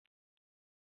URL.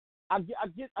 I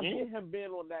get him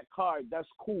being on that card. That's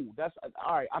cool. That's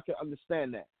all right. I can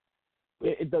understand that.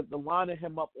 The lining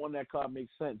him up on that card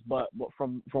makes sense. But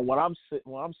from what I'm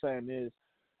saying is,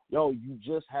 yo, you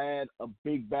just had a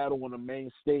big battle on the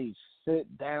main stage.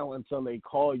 Sit down until they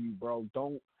call you, bro.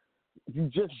 Don't. You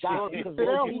just got it. Sit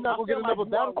down. He's not gonna get another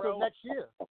battle until next year.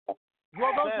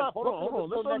 Hold on.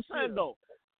 That's what I'm saying though.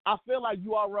 I feel like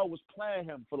URL was playing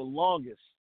him for the longest,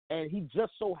 and he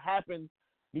just so happened,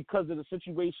 because of the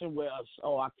situation where,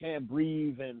 I can't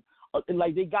breathe, and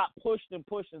like they got pushed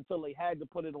until they had to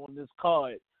put it on this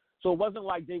card. So it wasn't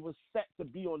like they were set to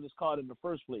be on this card in the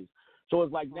first place. So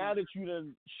it's like, now that you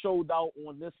done showed out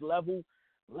on this level,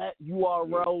 let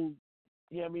URL,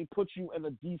 you know what I mean, put you in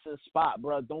a decent spot,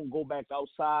 bro. Don't go back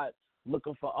outside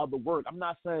looking for other work. I'm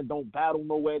not saying don't battle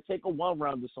nowhere. Take a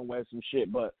one-rounder somewhere, some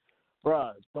shit, but,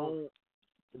 bro, don't.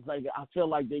 It's like, I feel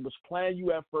like they was playing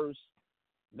you at first.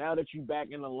 Now that you back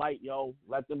in the light, yo,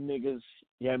 let them niggas,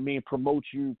 you know what I mean, promote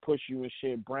you, push you and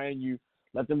shit, brand you.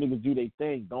 Let them niggas do their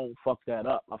thing. Don't fuck that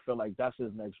up. I feel like that's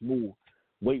his next move.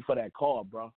 Wait for that call,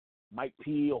 bro. Mike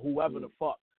P or whoever the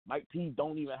fuck. Mike P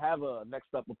don't even have a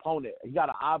next up opponent. He got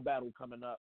an eye battle coming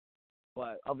up.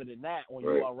 But other than that, on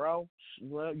URL,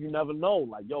 well, you never know.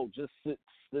 Like, yo, just sit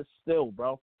still,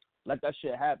 bro. Let that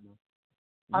shit happen.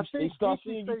 I think start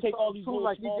seeing you take all these little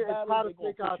like small battles,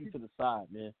 they gonna push you to the side,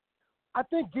 man. I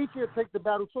think Geechee will take the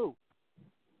battle too.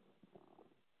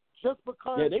 Just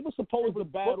because. Yeah, they were supposed to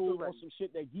battle on some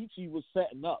shit that Geechee was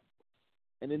setting up,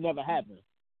 and it never happened.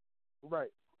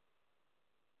 Right.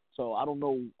 So I don't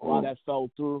know why that fell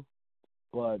through,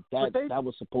 but that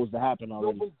was supposed to happen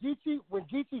already. So when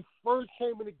Geechee first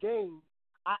came in the game,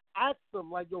 I asked him,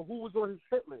 like, yo, who was on his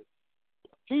hit list?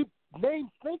 He named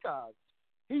Snake Eyes.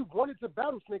 He wanted to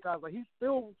battle Snake Eyes. Like, he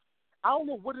still, I don't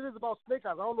know what it is about Snake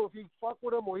Eyes. I don't know if he fucked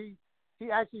with him or he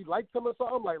actually likes him or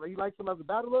something. Like he likes him as a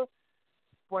battler.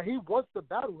 But he wants to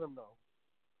battle him, though.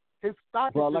 His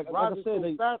stock is just rising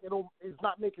so fast, it's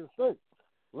not making sense.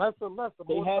 Less and less.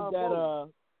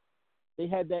 They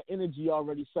had that energy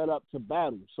already set up to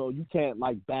battle, so you can't,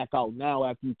 like, back out now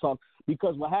after you talk.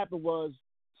 Because what happened was,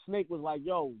 Snake was like,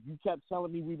 yo, you kept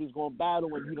telling me we was going to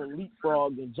battle and you done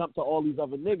leapfrogged and jumped to all these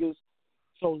other niggas.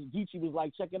 So Geechee was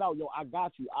like, check it out, yo, I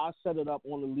got you. I'll set it up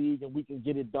on the league and we can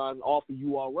get it done off of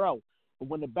URL. But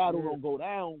when the battle don't go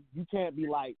down, you can't be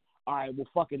like, all right, well,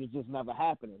 fuck it, it's just never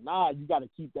happening. Nah, you got to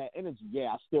keep that energy.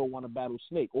 Yeah, I still want to battle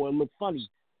Snake, or it look funny.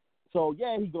 So,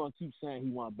 yeah, he going to keep saying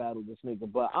he want to battle this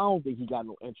nigga, but I don't think he got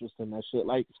no interest in that shit.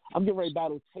 Like, I'm getting ready to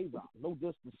battle Tay-Rock. No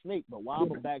diss to Snake, but why I'm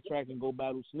going to backtrack and go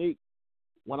battle Snake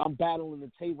when I'm battling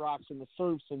the Tay-Rocks and the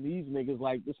Surfs and these niggas?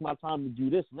 Like, it's my time to do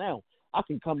this now. I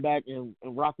can come back and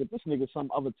rock with this nigga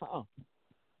some other time.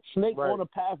 Snake on a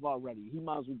path already. He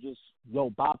might as well just,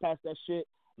 bypass that shit,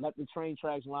 let the train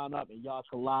tracks line up, and y'all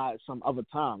collide some other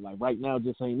time. Like, right now,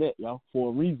 just ain't it, for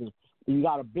a reason. You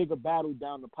got a bigger battle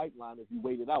down the pipeline if you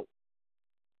wait it out.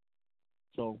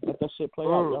 So let that shit play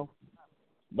out, yo.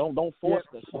 Don't force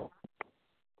that shit.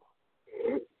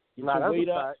 Get your weight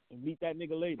up and meet that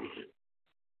nigga later.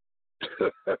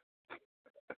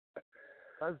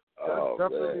 That's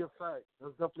definitely a fact.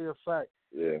 That's definitely a fact.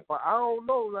 Yeah. But I don't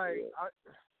know, like,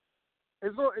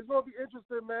 it's gonna be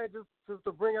interesting, man. Just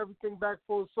to bring everything back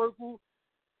full circle.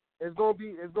 It's gonna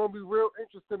be real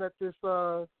interesting at this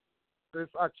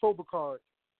October card.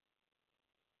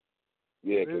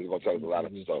 Yeah, because he's going to tell us a lot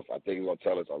of stuff. I think he's going to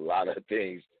tell us a lot of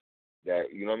things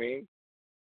that, you know what I mean?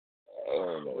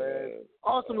 man.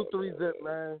 Arsenal 3-zip,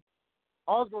 man.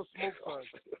 All's gonna smoke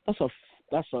son.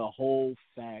 That's a whole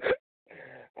fact.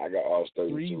 I got Ars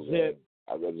 3-zip.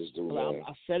 I got this dude, man.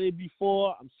 I said it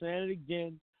before. I'm saying it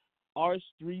again. Ars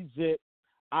 3-zip.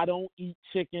 I don't eat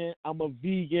chicken. I'm a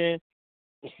vegan.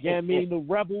 You know what I mean? The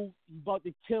rebel, you about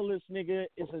to kill this nigga.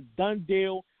 It's a done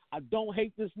deal. I don't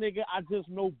hate this nigga. I just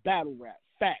know battle rap.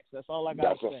 Facts. That's all I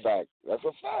got to say. That's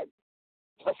a fact.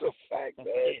 That's a fact, man.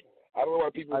 I don't know why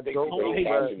people think don't hate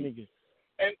this nigga.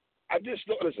 And I just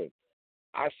don't, listen,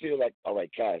 I feel like, all right,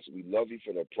 Cass, we love you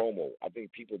for the promo. I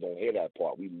think people don't hear that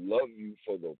part. We love you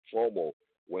for the promo.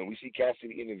 When we see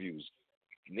Cassidy interviews,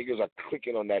 niggas are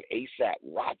clicking on that ASAP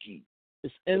Rocky.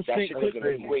 It's instant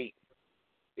clicking.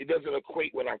 It doesn't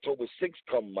equate when October 6th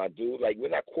come, my dude. Like, we're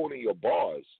not quoting your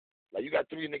bars. Like, you got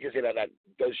 3 niggas here that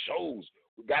does shows.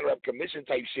 We got to have commission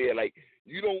type shit. Like,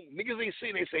 you don't, niggas ain't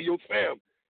sitting there saying, yo, fam,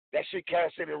 that shit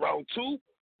Cass said in round 2.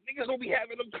 Niggas don't be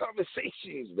having them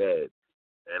conversations, man.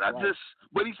 And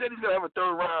but he said he's going to have a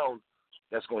 3rd round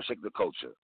that's going to shake the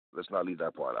culture. Let's not leave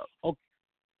that part out. Okay.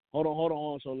 Hold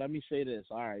on. So let me say this.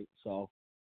 All right. So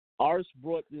Ars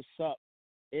brought this up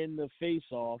in the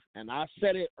face-off, and I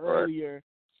said it earlier. Right.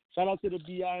 Shout out to the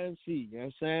BINC. You know what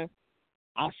I'm saying?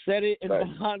 I said it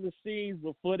behind the scenes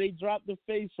before they dropped the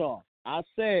face-off. I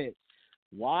said,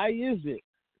 why is it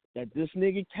that this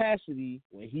nigga Cassidy,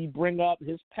 when he bring up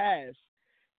his past,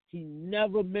 he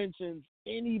never mentions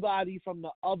anybody from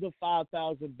the other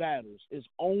 5,000 battles? It's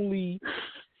only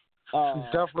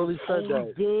definitely said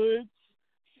that. Goods,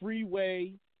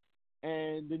 Freeway,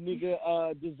 and the nigga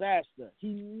Disaster.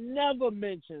 He never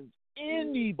mentions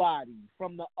anybody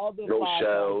from the other 5,000 battles. No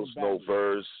battles. Shells, no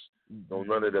Verse, no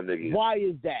none of them niggas. Why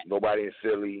is that? Nobody in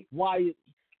Philly.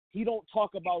 He don't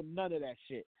talk about none of that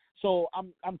shit. So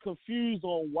I'm confused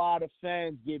on why the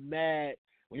fans get mad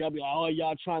when y'all be like, oh,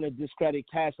 y'all trying to discredit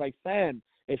Cash. Like, fam,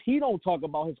 if he don't talk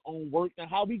about his own work, then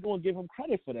how we gonna give him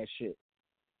credit for that shit?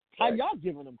 How y'all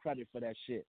giving him credit for that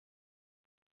shit?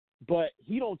 But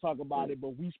he don't talk about it,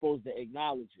 but we supposed to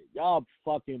acknowledge it. Y'all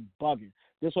fucking bugging.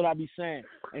 That's what I be saying.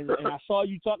 And I saw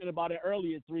you talking about it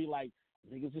earlier, 3, like,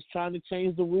 niggas is trying to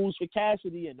change the rules for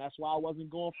Cassidy, and that's why I wasn't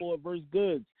going for it versus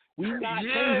Goods. We not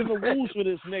changing the rules for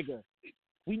this nigga.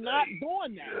 We not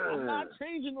doing that. I'm not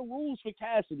changing the rules for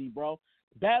Cassidy, bro.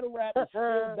 Battle rap is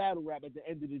still battle rap at the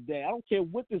end of the day. I don't care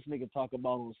what this nigga talk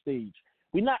about on stage.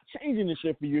 We not changing this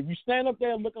shit for you. If you stand up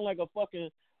there looking like a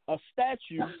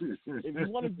statue, if you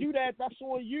want to do that, that's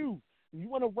on you. If you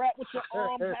want to rap with your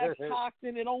arm half cocked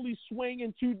and it only swing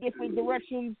in 2 different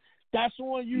directions, that's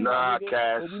on you. Nah,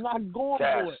 Cass. But we're not going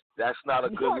Cass, for it. That's not a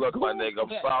good look, my nigga. I'm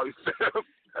sorry, fam.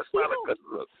 That's not a good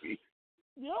look.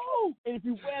 Yo, and if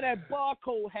you wear that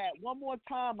barcode hat one more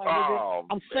time, my nigga,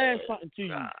 I'm saying something to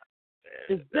you.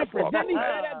 It's different. Didn't he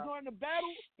say that during the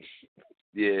battle?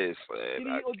 Yes,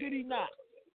 man. Did he not?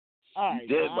 All right, he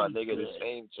did, my nigga. The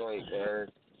same joint, man.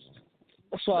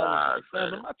 That's all I was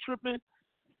saying. Am I tripping?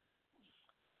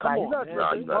 Come on,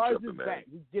 man. Bars is back.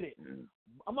 We get it.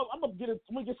 I'm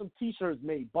gonna get some T-shirts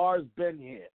made. Bars been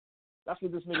here. That's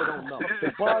what this nigga don't know.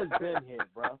 The Bars been here,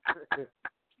 bro.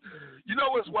 You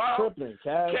know what's wild? Tripping,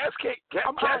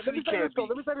 Cassidy can't be.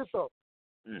 Let me say this though.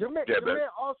 Your man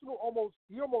Arsenal almost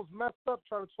messed up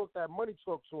trying to talk that money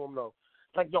talk to him though.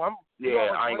 Like, yo,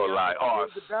 I ain't gonna lie.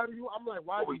 I'm like,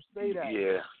 why do you say that?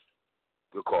 Yeah.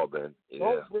 Good call, Ben. Yeah.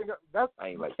 Don't bring up, I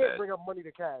ain't you like can't that. bring up money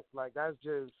to Cash. Like, that's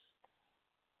just.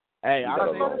 Hey, I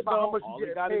don't know how much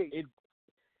you got paid.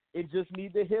 It just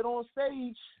need to hit on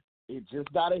stage. It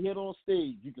just gotta hit on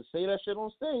stage. You can say that shit on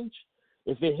stage.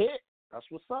 If it hit, that's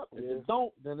what's up. If it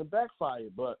don't, then it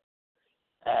backfired. But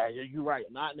you're right.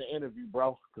 Not in the interview,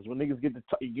 bro. Because when niggas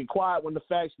get quiet when the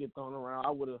facts get thrown around,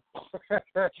 I would have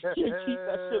keep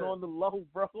that shit on the low,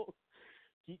 bro.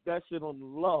 Keep that shit on the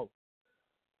low.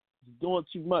 You're doing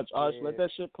too much. All right, so let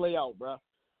that shit play out, bro.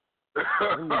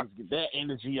 Niggas get that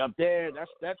energy up there.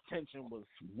 That tension was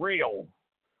real.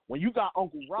 When you got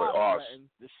Uncle Rob sweating,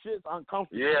 the shit's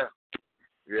uncomfortable.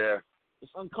 Yeah.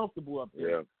 It's uncomfortable up there.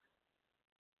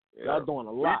 Yeah. Y'all doing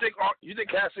a lot. You think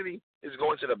Cassidy is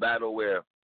going to the battle where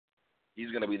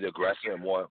he's going to be the aggressor and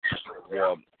more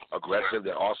aggressive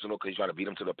than Arsenal because he's trying to beat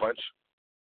him to the punch?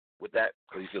 With that,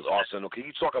 because he feels Arsenal. Can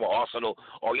you talk about Arsenal?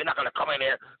 Oh, you're not going to come in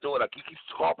there do it. Like, he keeps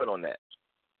harping on that.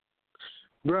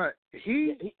 Right.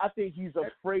 I think he's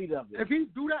afraid of it. If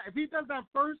he does that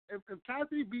first, if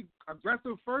Cassidy be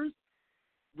aggressive first,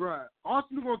 bruh,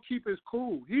 Arsenal gonna keep his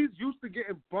cool. He's used to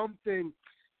getting bumped and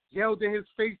yelled in his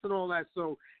face and all that,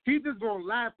 so he's just gonna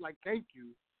laugh like, "Thank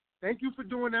you for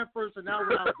doing that first." And now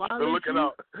when I violate Good looking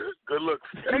out. Good look.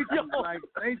 Thank you, like,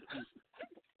 thank you,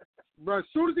 bro. As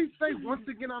soon as he say, "Once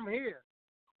again, I'm here,"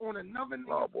 on another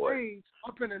Oh, nigga's boy. stage,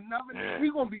 up in another nigga.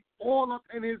 He gonna be all up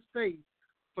in his face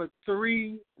for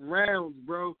 3 rounds,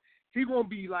 bro. He gonna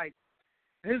be like,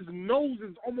 his nose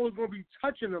is almost gonna be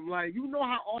touching him. Like, you know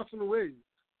how Arsenal is.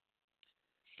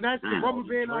 Snatch the rubber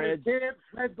band out of his head.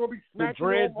 Snatch gonna be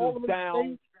smacking all of his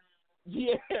face.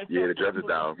 Yeah, the dreads are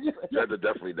down. Dreads are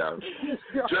definitely down.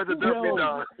 Dreads are definitely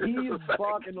down. He's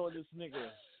barking on this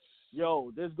nigga.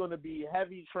 Yo, there's gonna be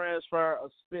heavy transfer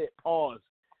of spit. Pause.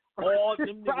 All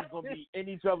them niggas gonna be in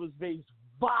each other's face,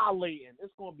 violating.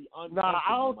 It's gonna be uncomfortable. Nah,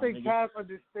 I don't think Cass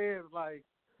understands. Like,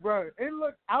 bro, it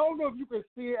look. I don't know if you can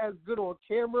see it as good on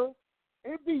camera.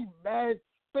 It be mad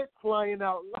spit flying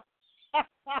out.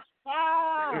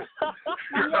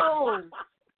 Yo.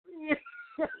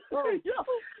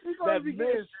 He's gonna be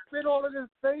getting spit all in his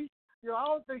face. Yo, I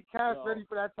don't think Cass ready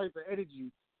for that type of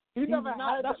energy. He never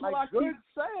had that's that. What I keep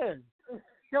saying.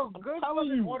 Yo, good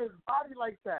wasn't on his body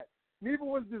like that. Neither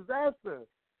was Disaster.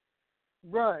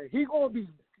 Bruh, he gonna be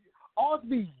all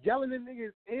be yelling in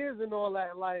niggas' ears and all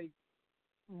that. Like,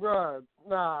 bruh,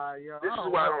 nah, yo. This is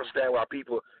why I don't understand why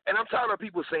people, and I'm tired of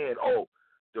people saying, oh,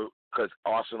 because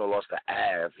Arsenal lost to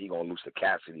Av, he gonna lose to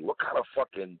Cassidy. What kind of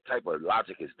fucking type of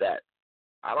logic is that?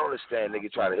 I don't understand.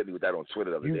 Nigga try to hit me with that on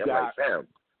Twitter the other day. I'm like, fam.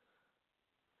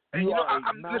 And you know, are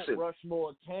I'm Mount listen.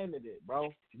 Rushmore candidate,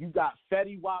 bro. You got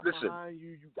Fetty Wap behind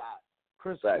you. You got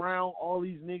Chris Brown. All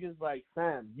these niggas, like,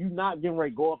 fam. You not getting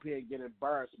ready to go up here and get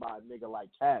embarrassed by a nigga like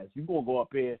Cass. You gonna go up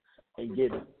here and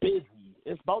get busy.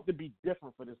 It's about to be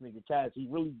different for this nigga Cass. He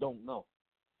really don't know.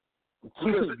 Let's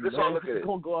all look at it. He's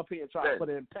gonna go up here and try to put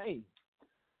it in pain.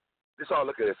 Let's all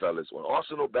look at it, fellas. When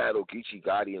Arsenal battled Geechee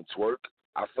Gotti and Twerk,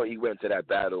 I thought he went to that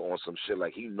battle on some shit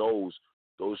like he knows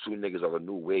those two niggas are a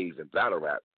new wave in battle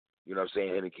rap. You know what I'm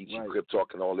saying? Him and Geechee Crip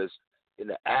talking all this. In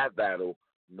the Av battle,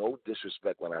 no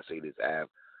disrespect when I say this, Av,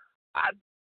 I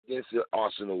didn't feel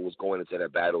Arsenal was going into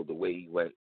that battle the way he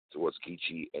went towards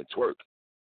Geechee and Twerk.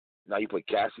 Now you put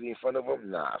Cassidy in front of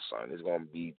him? Nah, son. It's gonna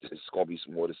be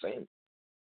some more the same.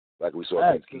 Like we saw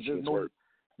against Geechee and Twerk.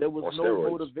 There was no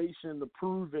motivation to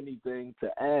prove anything to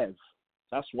Av.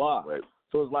 That's why. Right.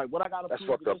 So it's like, what I got to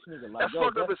prove to this nigga? Like, that's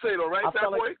fucked up to say, though, right, that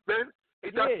boy, Ben?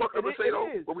 Ain't that fucked up to say, though?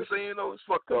 What we saying, though, it's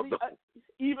fucked up, though.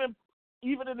 Even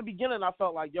in the beginning, I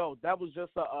felt like, yo, that was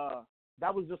just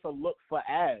a look for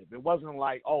Av. It wasn't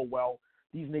like, oh, well,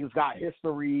 these niggas got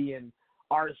history and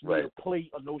artists need a plate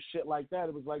or no shit like that.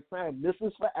 It was like, fam, this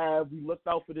is for Av. We looked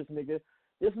out for this nigga.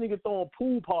 This nigga throwing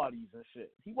pool parties and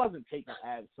shit. He wasn't taking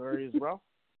Av serious, bro.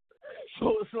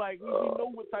 So it's like, we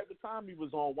know what type of time he was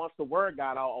on once the word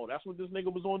got out. Oh, that's what this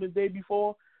nigga was on the day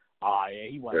before? Oh, yeah,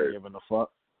 he wasn't giving a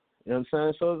fuck. You know what I'm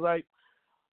saying? So it's like,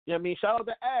 you know what I mean? Shout out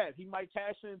to Av. He might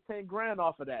cash in $10,000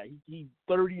 off of that. He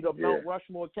 30 to Mount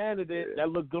Rushmore candidate. That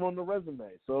looked good on the resume.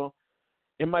 So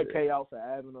it might pay out for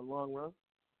Av in the long run.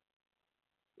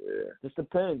 Yeah. Just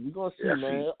depends. We're going to see,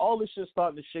 man. All this shit's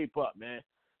starting to shape up, man.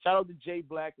 Shout out to Jay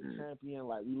Black, the champion.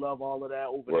 Like, we love all of that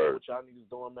over there. What y'all niggas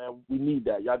doing, man. We need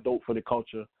that. Y'all dope for the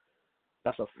culture.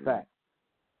 That's a fact.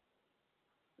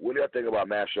 What do y'all think about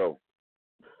Mass Show?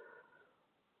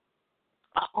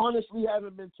 I honestly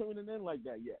haven't been tuning in like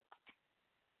that yet.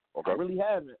 Okay. I really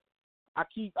haven't. I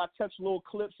catch little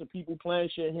clips of people playing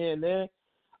shit here and there.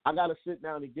 I got to sit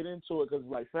down and get into it because,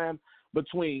 like, fam,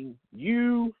 between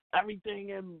you, everything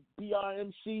in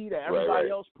BRMC that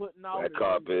everybody else putting out. That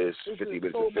Carpus, 50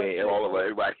 Bits of Fame, and all of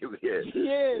everybody. Yeah,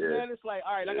 man. It's like,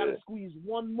 all right, I got to squeeze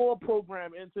one more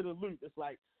program into the loop. It's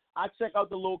like, I check out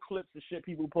the little clips of shit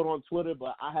people put on Twitter,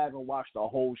 but I haven't watched the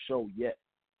whole show yet.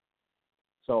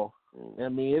 So, I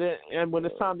mean, and when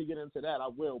it's time to get into that, I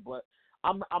will. But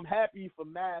I'm happy for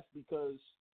Mass because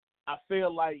I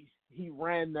feel like he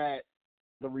ran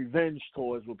the revenge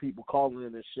tours with people calling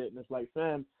in and shit. And it's like,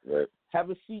 fam, have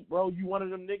a seat, bro. You one of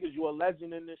them niggas. You a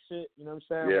legend in this shit. You know what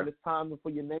I'm saying? Yeah. When it's time for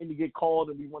your name to get called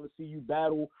and we want to see you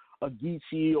battle a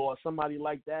Geechee or somebody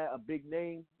like that, a big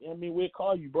name, you know what I mean, we'll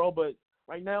call you, bro. But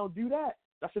right now, do that.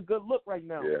 That's a good look right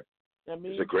now. Yeah. You know what I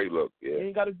mean? It's a great look, yeah. You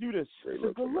ain't got to do this. It's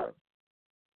a good look.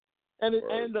 And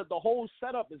the whole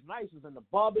setup is nice. It's in the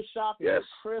barbershop. It's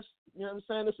crisp. You know what I'm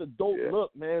saying? It's a dope look,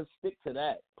 man. Stick to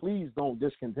that. Please don't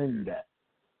discontinue that.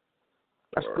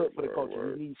 That's good for the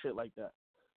culture. We need shit like that.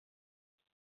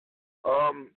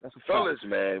 Fellas,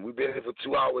 man, we've been here for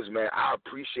 2 hours, man. I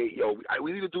appreciate,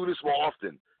 we need to do this more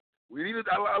often. We need to.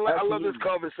 I love this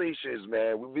conversations,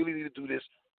 man. We really need to do this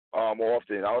more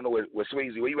often. I don't know where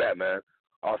Swayze, where you at, man?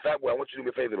 Fat Boy, I want you to do me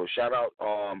a favor though. Shout out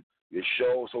your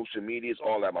show, social medias,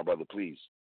 all that, my brother, please.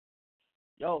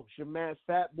 Yo, it's your man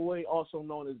Fat Boy, also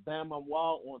known as Bam I'm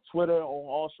Wild, on Twitter, on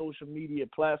all social media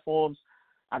platforms.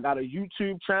 I got a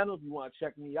YouTube channel. If you want to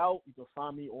check me out, you can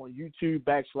find me on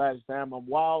YouTube/Damn I'm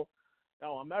Wild.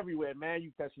 Yo, I'm everywhere, man.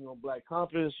 You can catch me on Black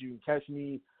Compass. You can catch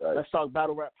me Let's Talk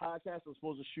Battle Rap Podcast. I'm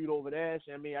supposed to shoot over there.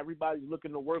 I mean, everybody's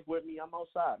looking to work with me. I'm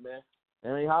outside, man.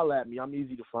 And they holler at me. I'm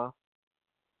easy to find.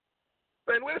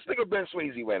 Man, where this nigga Ben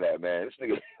Swayze went at, man? This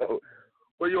nigga,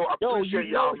 well, I appreciate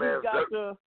y'all, man.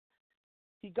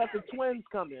 He got the twins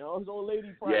coming. Oh, his old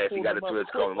lady. Yes, he got the twins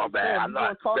coming. My bad. I'm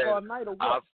not. Talk all night or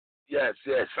what? Yes.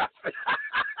 Yo,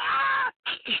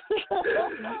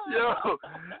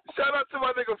 shout out to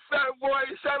my nigga Fat Boy.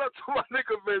 Shout out to my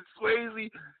nigga Ben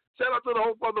Swayze. Shout out to the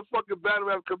whole motherfucking Battle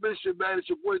Rap Commission, man. It's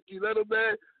your boy T Letter,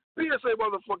 man. PSA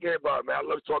motherfucking headbutt, man. I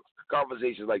love talk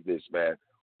conversations like this, man.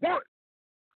 What?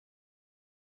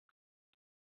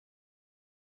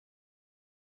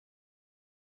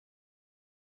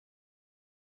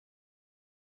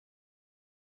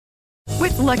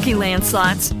 With Lucky Land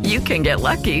Slots, you can get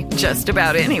lucky just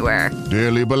about anywhere.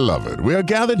 Dearly beloved, we are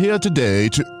gathered here today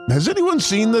to... Has anyone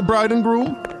seen the bride and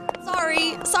groom?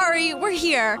 Sorry, we're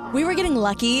here. We were getting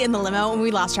lucky in the limo and we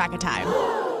lost track of time.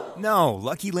 No,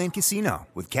 Lucky Land Casino,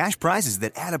 with cash prizes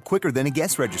that add up quicker than a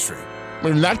guest registry.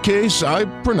 In that case, I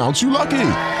pronounce you lucky.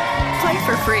 Play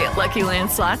for free at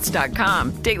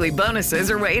LuckyLandSlots.com. Daily bonuses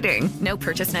are waiting. No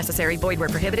purchase necessary. Void where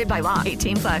prohibited by law.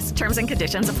 18+. Terms and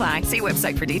conditions apply. See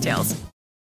website for details.